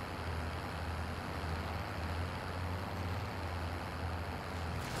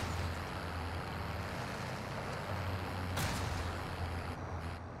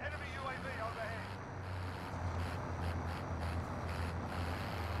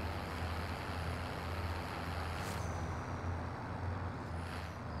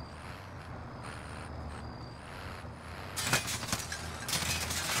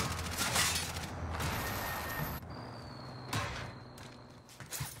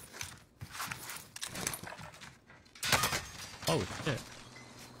 Oh shit.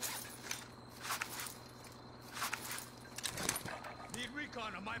 Need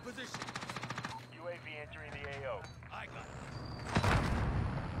recon on my position. UAV entering the AO. I got it.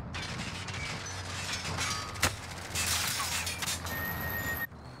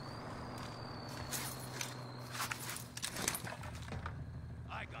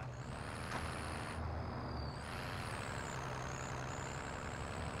 I got it.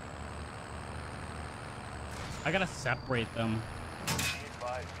 I gotta separate them. Be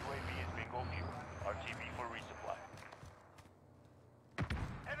advised, UAV is bingo fuel. RTB for resupply.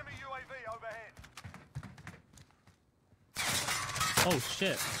 Enemy UAV overhead. Oh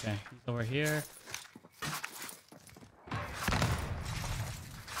shit. Okay, he's over here.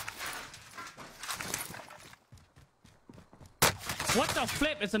 What the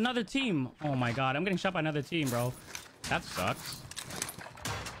flip? It's another team. Oh my god, I'm getting shot by another team, bro. That sucks.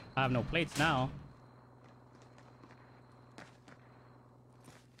 I have no plates now.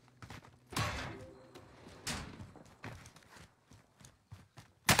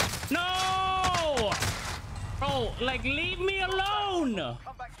 No! Bro, like, leave me alone!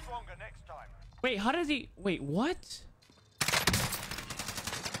 Come back stronger next time. Wait, how does he... Wait, what?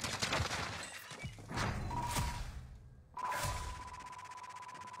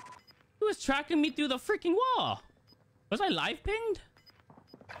 He was tracking me through the freaking wall. Was I live pinged?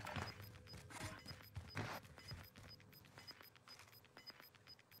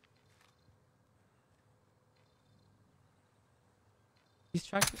 He's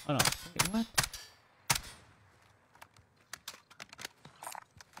tracking... Oh, no. Wait, what?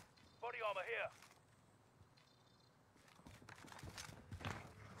 Body armor here.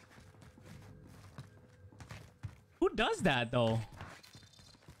 Who does that, though?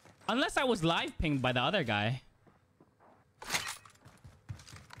 Unless I was live pinged by the other guy.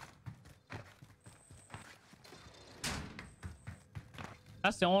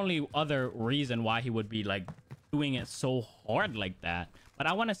 That's the only other reason why he would be, like, doing it so hard like that. But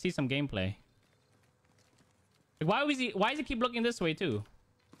I want to see some gameplay. Like, why does he keep looking this way, too?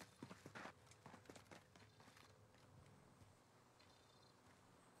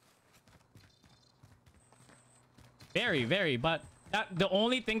 Very, but the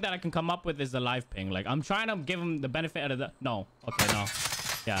only thing that I can come up with is the live ping. Like, I'm trying to give him the benefit of the... No. Okay, no.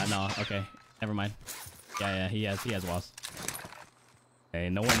 Yeah, no. Okay. Never mind. Yeah, he has walls. Okay,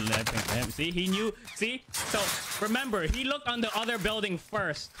 no one live ping for him. See, he knew. See? So, remember, he looked on the other building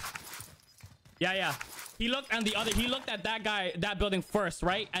first. Yeah. He looked on the other... He looked at that guy, that building first,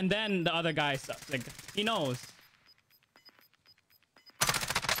 right? And then the other guy... Like, he knows.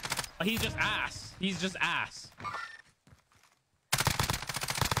 But he's just ass. He's just ass.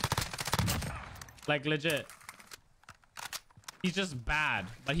 Like, legit. He's just bad,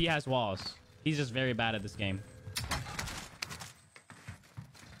 but he has walls. He's just very bad at this game.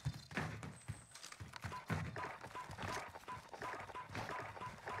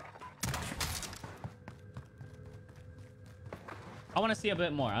 I want to see a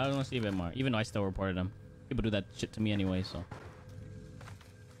bit more. I want to see a bit more, even though I still reported him. People do that shit to me anyway, so.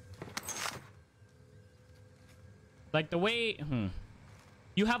 Like, the way...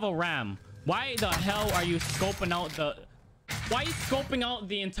 You have a RAM. Why the hell are you scoping out the... Why are you scoping out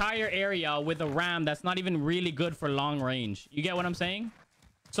the entire area with a RAM that's not even really good for long range? You get what I'm saying?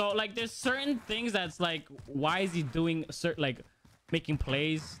 So, like, there's certain things that's like... Why is he doing... like, making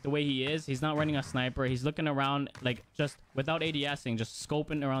plays the way he is? He's not running a sniper. He's looking around, like, just without ADSing, just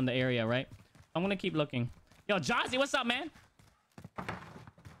scoping around the area, right? I'm gonna keep looking. Yo, Jazzy, what's up, man?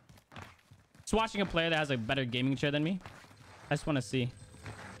 Just watching a player that has a better gaming chair than me. I just want to see.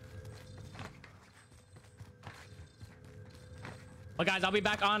 Well, guys, I'll be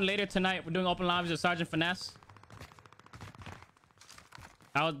back on later tonight. We're doing open lobbies with Sergeant Finesse.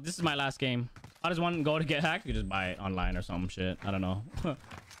 This is my last game. I just want to go to get hacked. You just buy it online or some shit. I don't know.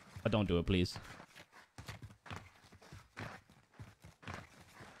 But don't do it, please.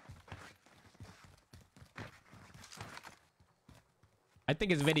 I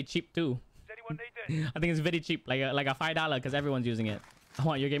think it's very cheap too. I think it's very cheap, like a $5 because everyone's using it. I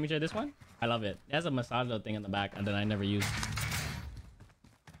want your gaming chair. This one, I love it. It has a massage thing in the back, and then I never use.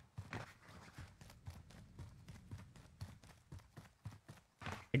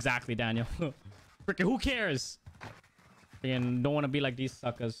 Exactly, Daniel. Freaking who cares? Freaking don't want to be like these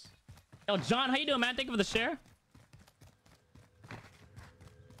suckers. Yo, John, how you doing, man? Thank you for the share.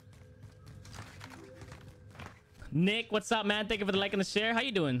 Nick, what's up, man? Thank you for the like and the share. How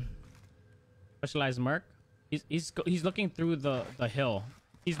you doing? Specialized Merc. He's looking through the hill.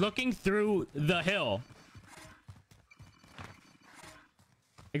 He's looking through the hill.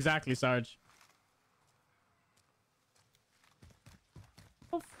 Exactly, Sarge.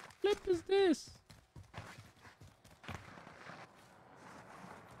 What flip is this?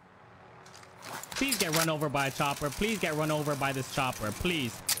 Please get run over by a chopper. Please get run over by this chopper.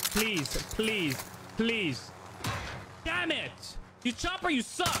 Please. Please. Please. Please. Damn it! You chopper, you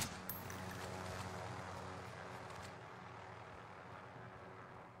suck!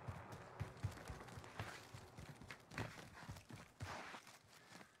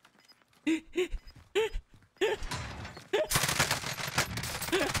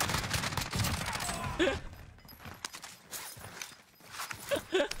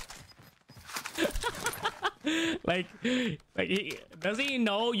 like does he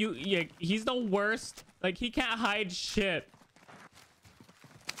know he's the worst? Like, he can't hide shit.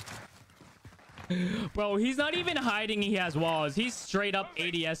 Bro, he's not even hiding he has walls. He's straight up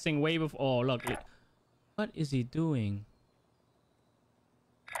ADSing way before. Oh, look. What is he doing?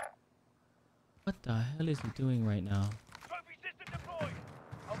 What the hell is he doing right now?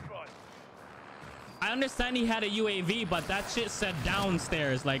 I understand he had a UAV, but that shit said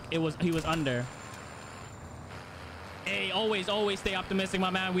downstairs. Like he was under. Hey, always stay optimistic, my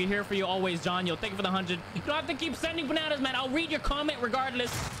man. We're here for you always, John. Yo, thank you for the 100. You don't have to keep sending bananas, man. I'll read your comment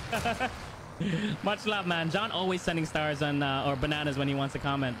regardless. Much love, man. John always sending stars and or bananas when he wants to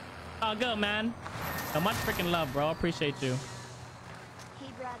comment. Oh, good, man. So much freaking love, bro. Appreciate you.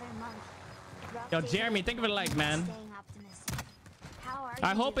 Hey, brother Monk. Yo, Jeremy, thank you for the like, man.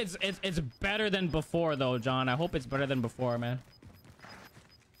 I hope it's better than before, though, John. I hope it's better than before, man.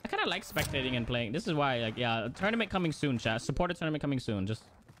 I kind of like spectating and playing. This is why, like, yeah, tournament coming soon, chat. Support a tournament coming soon. Just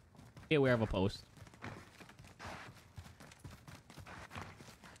be aware of a post.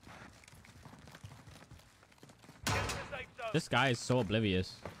 This guy is so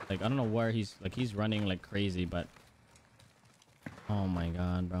oblivious. Like, I don't know where he's running like crazy, but oh my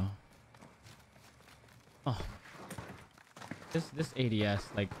god, bro. Oh, this ADS,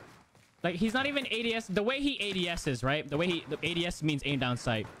 like he's not even ADS. The way he ADSs, right? The ADS means aim down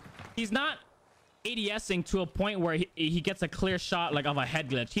sight. He's not ADSing to a point where he gets a clear shot like of a head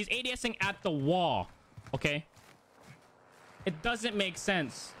glitch. He's ADSing at the wall. Okay, it doesn't make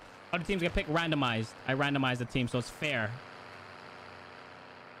sense. Other teams get picked randomized. I randomized the team, so it's fair.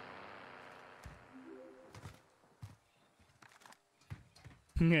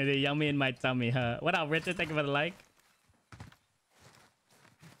 The yummy in my tummy, huh? What up, Richard? Thank you for the like.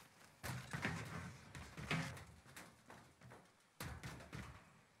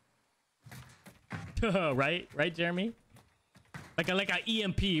 Right, Jeremy? Like a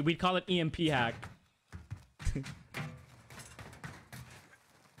EMP. We'd call it EMP hack.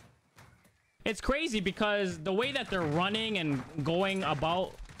 It's crazy because the way that they're running and going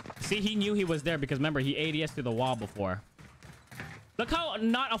about. See, he knew he was there because remember he ADS through the wall before. Look how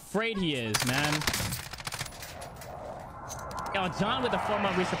not afraid he is, man. Yo, John with the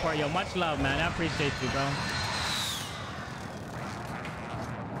 4-month resupport. Yo, much love, man. I appreciate you, bro.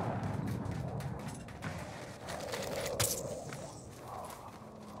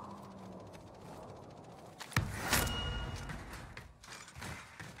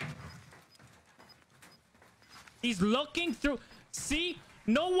 He's looking through. See,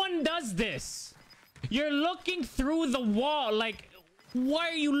 no one does this. You're looking through the wall. Like, why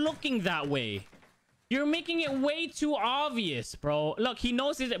are you looking that way? You're making it way too obvious, bro. Look, he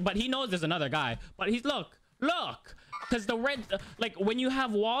knows but he knows there's another guy. But he's look, because the red, like when you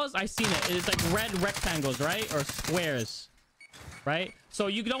have walls, I seen it. It's like red rectangles, right, or squares, right? So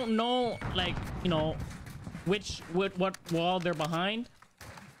you don't know, like, you know, what wall they're behind.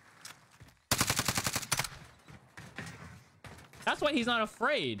 That's why he's not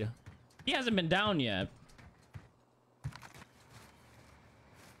afraid. He hasn't been down yet.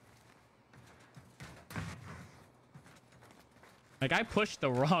 Like, I pushed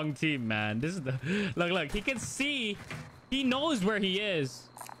the wrong team, man. This is the... Look. He can see. He knows where he is.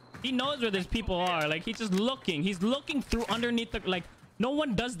 He knows where these people are. Like, he's just looking. He's looking through underneath the... Like, no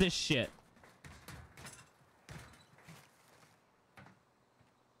one does this shit.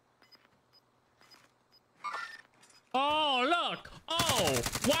 Oh, look. Oh,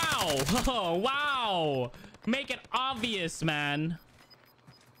 wow. Oh, wow. Make it obvious, man.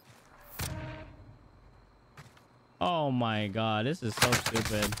 Oh my god, this is so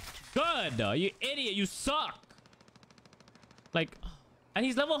stupid. Good, you idiot, you suck. Like, and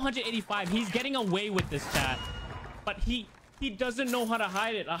he's level 185. He's getting away with this, chat. But he doesn't know how to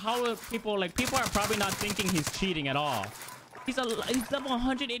hide it. How are people, like, people are probably not thinking he's cheating at all. He's level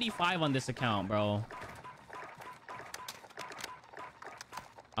 185 on this account, bro.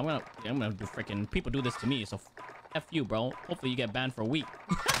 I'm gonna do freaking, people do this to me, so F you, bro. Hopefully you get banned for a week.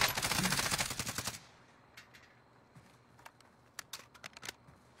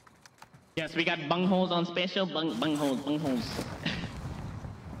 Yes, we got bungholes on special. Bungholes.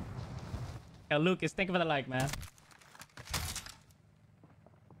 Yo, Lucas, thank you for the like, man.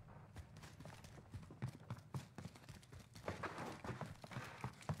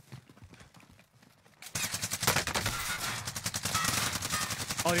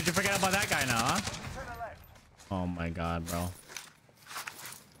 Oh, did you forget about that guy now, huh? Oh my god, bro.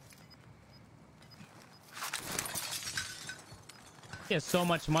 He has so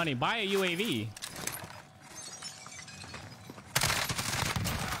much money. Buy a UAV.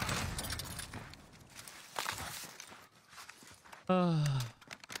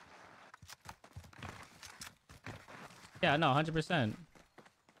 Yeah, no, 100%.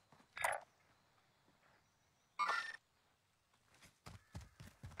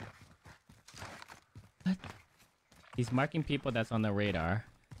 He's marking people that's on the radar.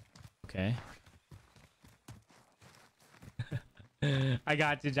 Okay. I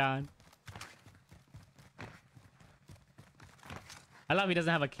got you, John. I love he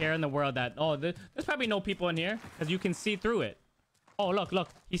doesn't have a care in the world that, oh, there's probably no people in here because you can see through it. Oh, look.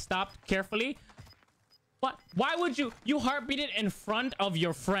 He stopped carefully. What? Why would you heartbeat it in front of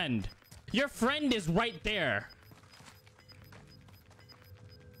your friend? Your friend is right there.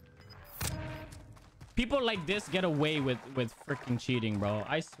 People like this get away with freaking cheating, bro.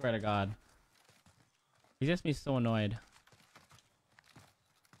 I swear to God. He just me so annoyed.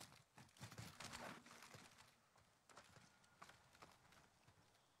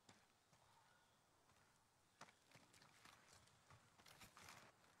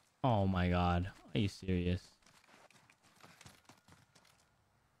 Oh my God. Are you serious?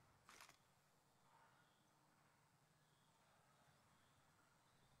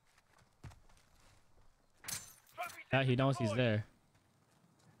 Yeah, he knows he's there.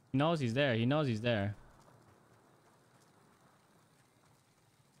 He knows he's there. He knows he's there.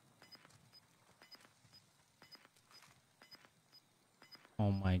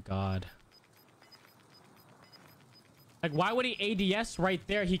 Oh my God. Like, why would he ADS right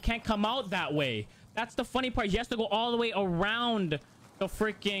there? He can't come out that way. That's the funny part. He has to go all the way around the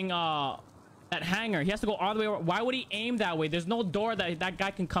freaking that hangar. He has to go all the way around. Why would he aim that way? There's no door that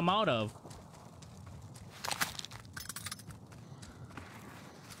guy can come out of.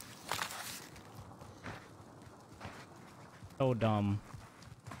 So dumb.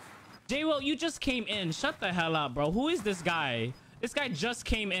 J-Will, you just came in. Shut the hell up, bro. Who is this guy? This guy just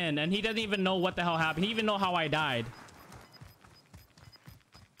came in and he doesn't even know what the hell happened. He even know how I died.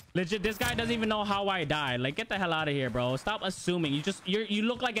 Legit, this guy doesn't even know how I died. Like, get the hell out of here, bro. Stop assuming. You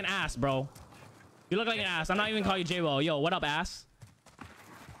look like an ass, bro. You look like an ass. I'm not even calling you J-Will. Yo, what up, ass?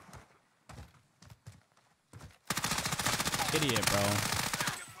 Idiot, bro.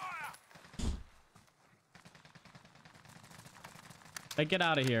 Like, get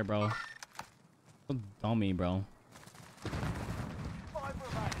out of here, bro. So dummy, bro.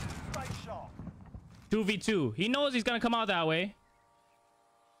 2v2. He knows he's gonna come out that way.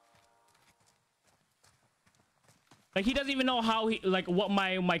 Like, he doesn't even know how he, like, what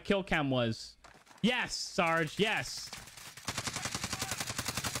my kill cam was. Yes, Sarge, yes.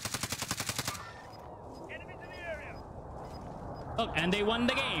 Look, and they won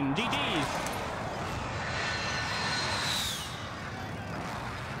the game. GG's.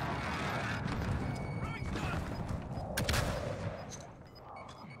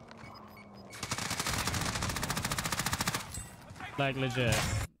 Like, legit.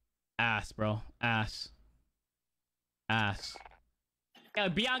 Ass, bro. Ass. Yeah,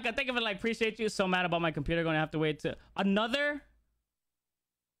 Bianca, think of it like, appreciate you. So mad about my computer. Gonna have to wait to another.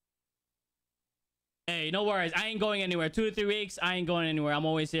 Hey, no worries. I ain't going anywhere. 2 to 3 weeks. I ain't going anywhere. I'm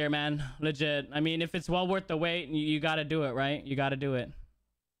always here, man. Legit. I mean, if it's well worth the wait, you gotta do it, right? You gotta do it.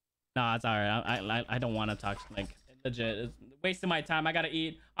 No, it's all right. I don't want to talk. Like, legit, it's wasting my time. I gotta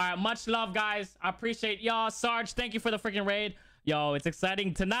eat. All right, much love, guys. I appreciate y'all. Sarge, thank you for the freaking raid. Yo, it's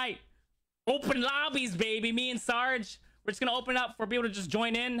exciting tonight. Open lobbies, baby. Me and Sarge, we're just gonna open up for people to just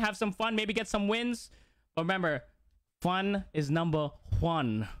join in, have some fun, maybe get some wins. But remember, fun is number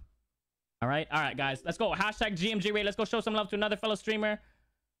 1. All right, guys, let's go. Hashtag GMG raid. Let's go show some love to another fellow streamer.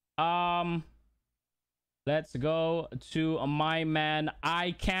 Let's go to my man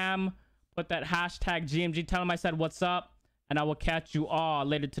iCam. Put that hashtag GMG. Tell him I said what's up, and I will catch you all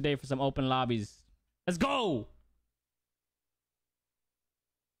later today for some open lobbies. Let's go.